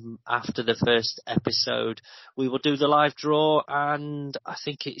weekend after the first episode, we will do the live draw, and I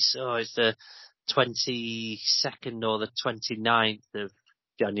think it's the 22nd or the 29th of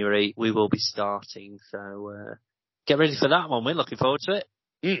January we will be starting. So get ready for that one. We're looking forward to it.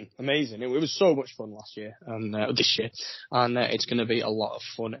 Amazing. It was so much fun last year and this year, and it's going to be a lot of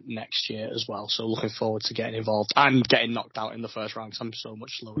fun next year as well. So looking forward to getting involved and getting knocked out in the first round, because I'm so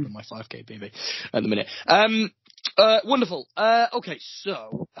much slower than my 5k PB at the minute. Wonderful. Okay,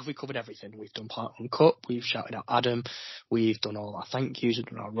 so have we covered everything? We've done Parkrun Cup, we've shouted out Adam, we've done all our thank yous, we've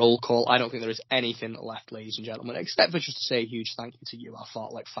done our roll call. I don't think there is anything left, ladies and gentlemen, except for just to say a huge thank you to you, our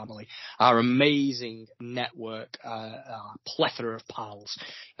Fartlek family, our amazing network, our plethora of pals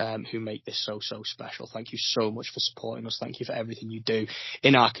who make this so special. Thank you so much for supporting us. Thank you for everything you do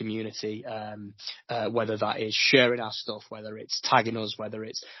in our community, whether that is sharing our stuff, whether it's tagging us, whether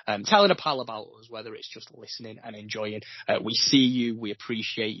it's telling a pal about us, whether it's just listening and enjoying. We see you, we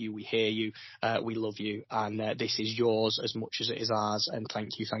appreciate you, we hear you, we love you, and this is yours as much as it is ours. And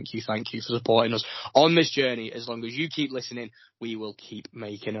thank you for supporting us on this journey. As long as you keep listening, we will keep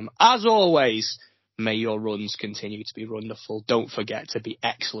making them. As always, may your runs continue to be wonderful. Don't forget to be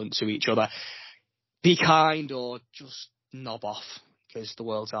excellent to each other. Be kind, or just knob off, because the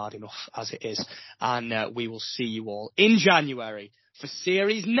world's hard enough as it is. And we will see you all in January for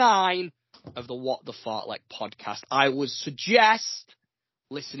Series 9 of the What the Fartlek podcast. I would suggest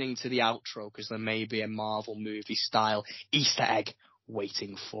listening to the outro, because there may be a Marvel movie style Easter egg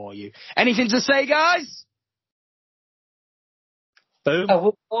waiting for you. Anything to say, guys? Boom. I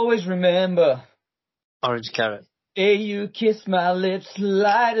will always remember. Orange carrot. Hey, you kiss my lips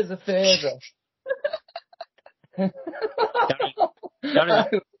light as a feather.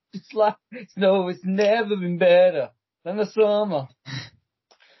 It's like snow. It's never been better than the summer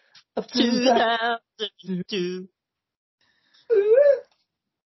of 2002.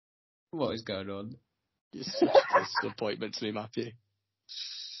 What is going on? Disappointment to me, Matthew.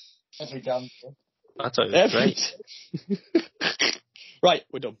 Every damn thing. I thought it was great. Right,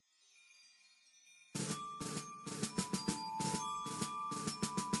 we're done.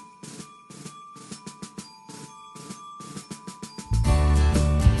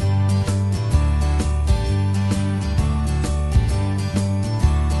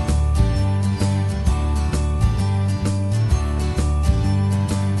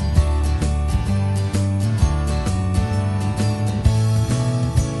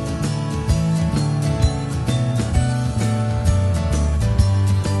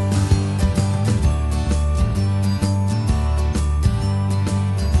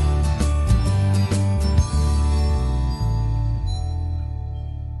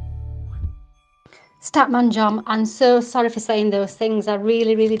 Statman John, I'm so sorry for saying those things. I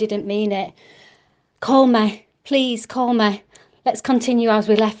really didn't mean it. Call me. Please call me. Let's continue as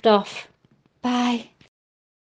we left off. Bye.